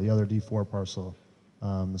D4, the other D4 parcel,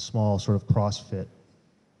 the small sort of CrossFit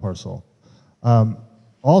parcel.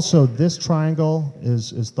 Also, this triangle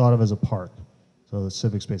is thought of as a park. So the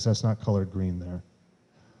civic space, that's not colored green there.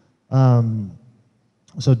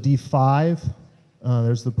 So D5,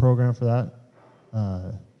 there's the program for that.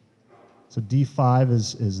 So D5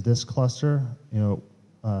 is this cluster,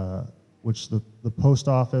 which the post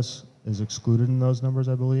office is excluded in those numbers,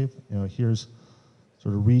 I believe. Here's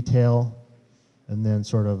sort of retail, and then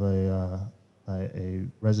sort of a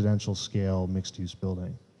residential scale mixed use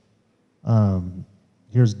building.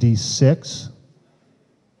 Here's D6.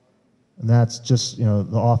 And that's just, the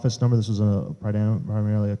office number. This was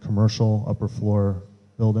primarily a commercial upper floor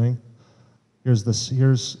building. Here's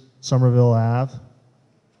Somerville Ave.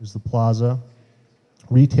 Here's the plaza.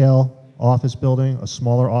 Retail office building, a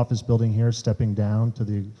smaller office building here stepping down to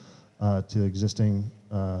the existing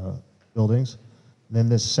buildings. And then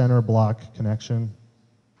this center block connection,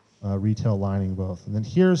 retail lining both. And then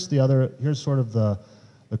here's sort of the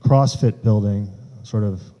CrossFit building, sort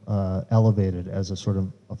of elevated as a sort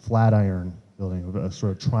of a flat iron building, a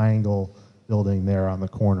sort of triangle building there on the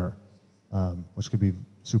corner, which could be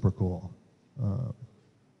super cool.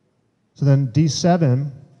 So then D7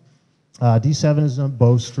 is on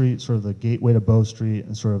Bow Street, sort of the gateway to Bow Street,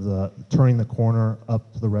 and sort of the turning the corner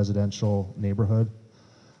up to the residential neighborhood.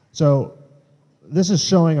 So this is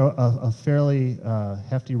showing a fairly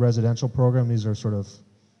hefty residential program. These are sort of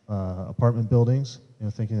apartment buildings,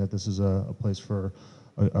 thinking that this is a place for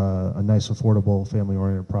a nice, affordable,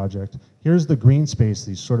 family-oriented project. Here's the green space,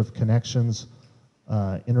 these sort of connections,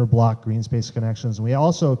 inter-block green space connections. And we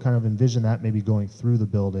also kind of envision that maybe going through the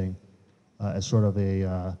building as sort of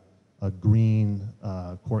a green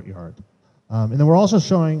courtyard. And then we're also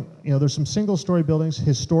showing, there's some single-story buildings.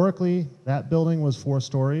 Historically, that building was 4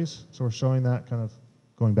 stories, so we're showing that kind of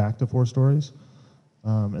going back to 4 stories.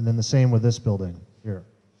 And then the same with this building here.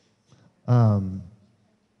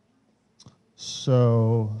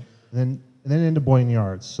 So then into Boyne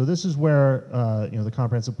Yards. So this is where the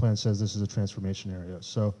comprehensive plan says this is a transformation area.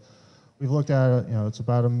 So we've looked at it. It's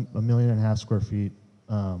about 1.5 million square feet.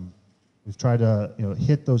 We've tried to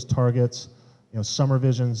hit those targets. Summer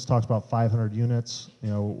Visions talks about 500 units.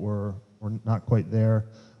 We're not quite there.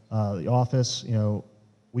 The office,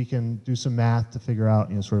 we can do some math to figure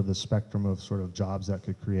out sort of the spectrum of sort of jobs that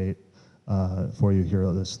could create for you here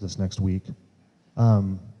this next week.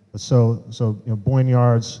 So Boyne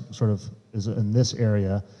Yards sort of is in this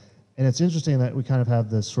area, and it's interesting that we kind of have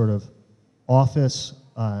this sort of office,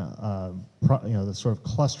 the sort of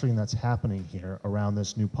clustering that's happening here around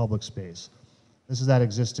this new public space. This is that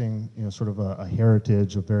existing, sort of a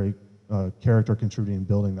heritage, a very character contributing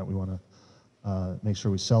building that we want to make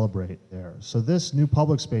sure we celebrate there. So this new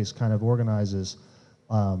public space kind of organizes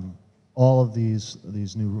all of these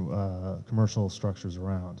new commercial structures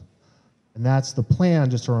around. And that's the plan,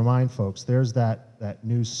 just to remind folks. There's that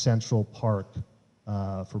new central park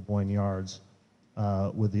for Boyne Yards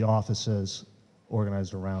with the offices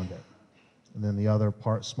organized around it. And then the other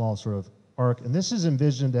small sort of park. And this is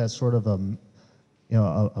envisioned as sort of a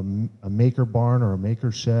maker barn or a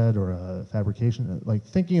maker shed or a fabrication, like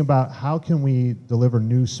thinking about how can we deliver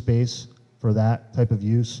new space for that type of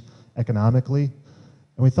use economically.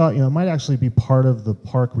 And we thought, it might actually be part of the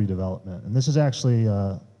park redevelopment. And this is actually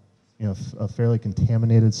a fairly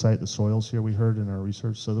contaminated site, the soils here we heard in our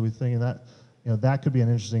research, so that we're thinking that, that could be an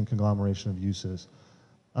interesting conglomeration of uses.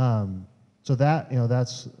 So that,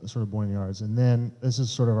 that's sort of Boyne Yards. And then this is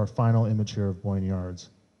sort of our final image here of Boyne Yards.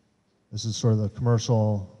 This is sort of the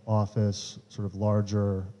commercial office, sort of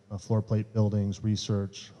larger floor plate buildings,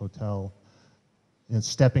 research, hotel. And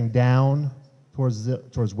stepping down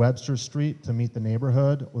towards Webster Street to meet the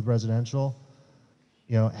neighborhood with residential.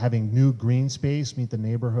 Having new green space meet the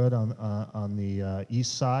neighborhood on the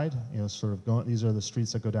east side. Sort of going. These are the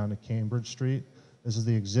streets that go down to Cambridge Street. This is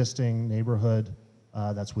the existing neighborhood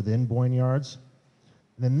that's within Boyne Yards.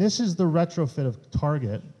 And then this is the retrofit of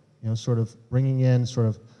Target. Sort of bringing in sort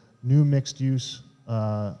of new mixed use.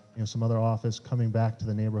 Some other office coming back to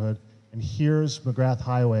the neighborhood. And here's McGrath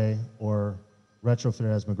Highway, or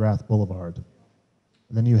retrofitted as McGrath Boulevard.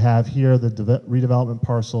 And then you have here the redevelopment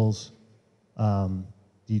parcels.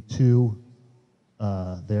 D2,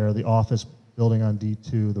 there, the office building on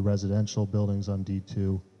D2, the residential buildings on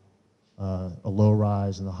D2, a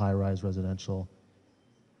low-rise and the high-rise residential.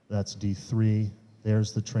 That's D3.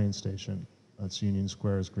 There's the train station. That's Union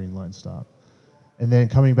Square's Green Line stop. And then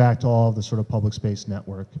coming back to all of the sort of public space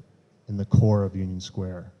network in the core of Union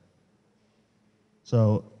Square.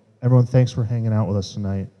 So everyone, thanks for hanging out with us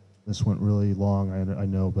tonight. This went really long, I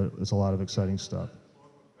know, but it's a lot of exciting stuff.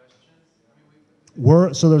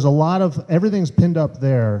 So there's a lot of, everything's pinned up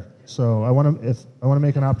there. So I want to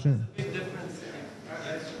make an opportunity. Big difference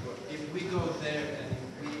if we go there and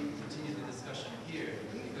if we continue the discussion here,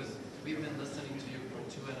 because we've been listening to you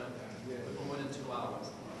for more than 2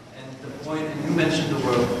 hours. And the point, and you mentioned the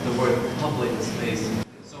word public space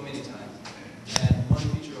so many times. And one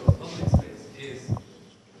feature of public space is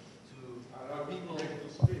for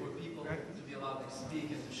people to be allowed to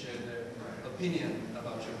speak and to share their opinion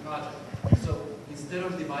about your project. So instead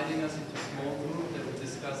of dividing us into small groups that we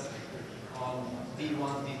discuss on D1,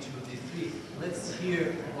 D2, D3, let's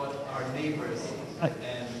hear what our neighbors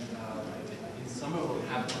and in Somerville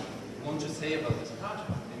want to say about this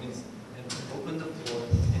project. It means open the floor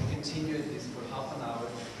and continue this for half an hour.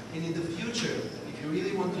 And in the future, if you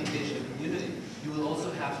really want to engage the community, you will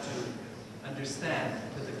also have to understand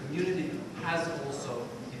that the community has also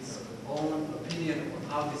its own opinion on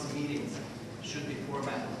how these meetings should be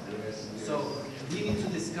formatted. So we need to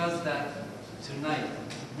discuss that tonight.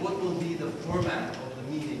 What will be the format of the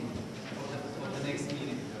meeting, of the next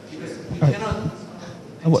meeting? Because we cannot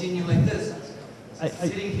continue like this,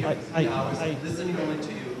 sitting here for 3 hours, listening only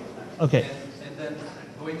to you, Okay. and then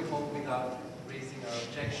going home without raising our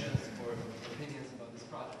objections or opinions about this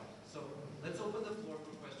project. So let's open the floor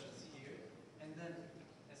for questions here, and then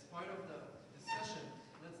as part of the discussion,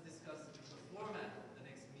 let's discuss the format of the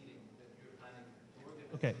next meeting that you're planning to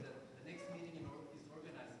organize. Okay. So that the next meeting is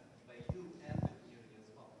organized by you and the community as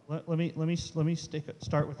well. Let me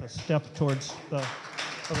start with a step towards the.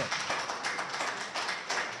 Okay.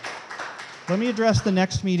 Let me address the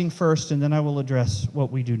next meeting first, and then I will address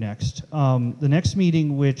what we do next. The next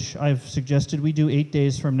meeting, which I've suggested we do 8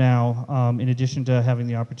 days from now, in addition to having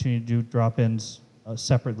the opportunity to do drop-ins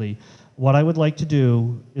separately, what I would like to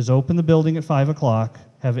do is open the building at 5 o'clock,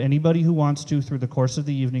 have anybody who wants to through the course of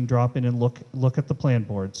the evening drop in and look at the plan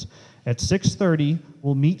boards. At 6:30,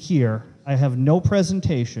 we'll meet here. I have no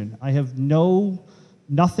presentation. I have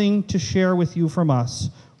nothing to share with you from us.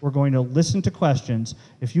 We're going to listen to questions.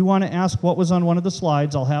 If you want to ask what was on one of the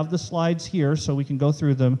slides, I'll have the slides here so we can go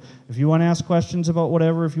through them. If you want to ask questions about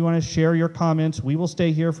whatever, if you want to share your comments, we will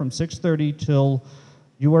stay here from 6:30 till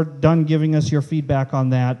you are done giving us your feedback on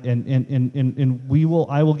that, and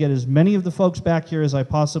I will get as many of the folks back here as I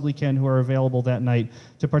possibly can who are available that night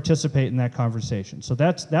to participate in that conversation. So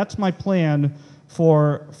that's my plan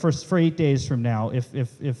for 8 days from now.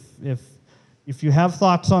 If you have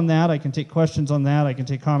thoughts on that, I can take questions on that, I can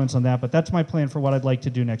take comments on that, but that's my plan for what I'd like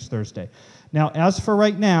to do next Thursday. Now, as for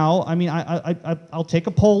right now, I mean, I'll take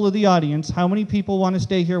a poll of the audience. How many people want to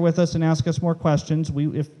stay here with us and ask us more questions?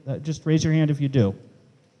 Just raise your hand if you do.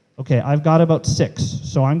 Okay, I've got about 6.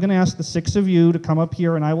 So I'm going to ask the 6 of you to come up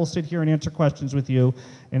here, and I will sit here and answer questions with you.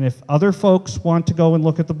 And if other folks want to go and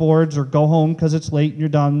look at the boards or go home because it's late and you're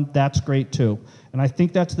done, that's great too. And I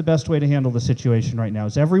think that's the best way to handle the situation right now.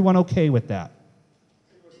 Is everyone okay with that?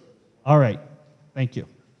 All right. Thank you.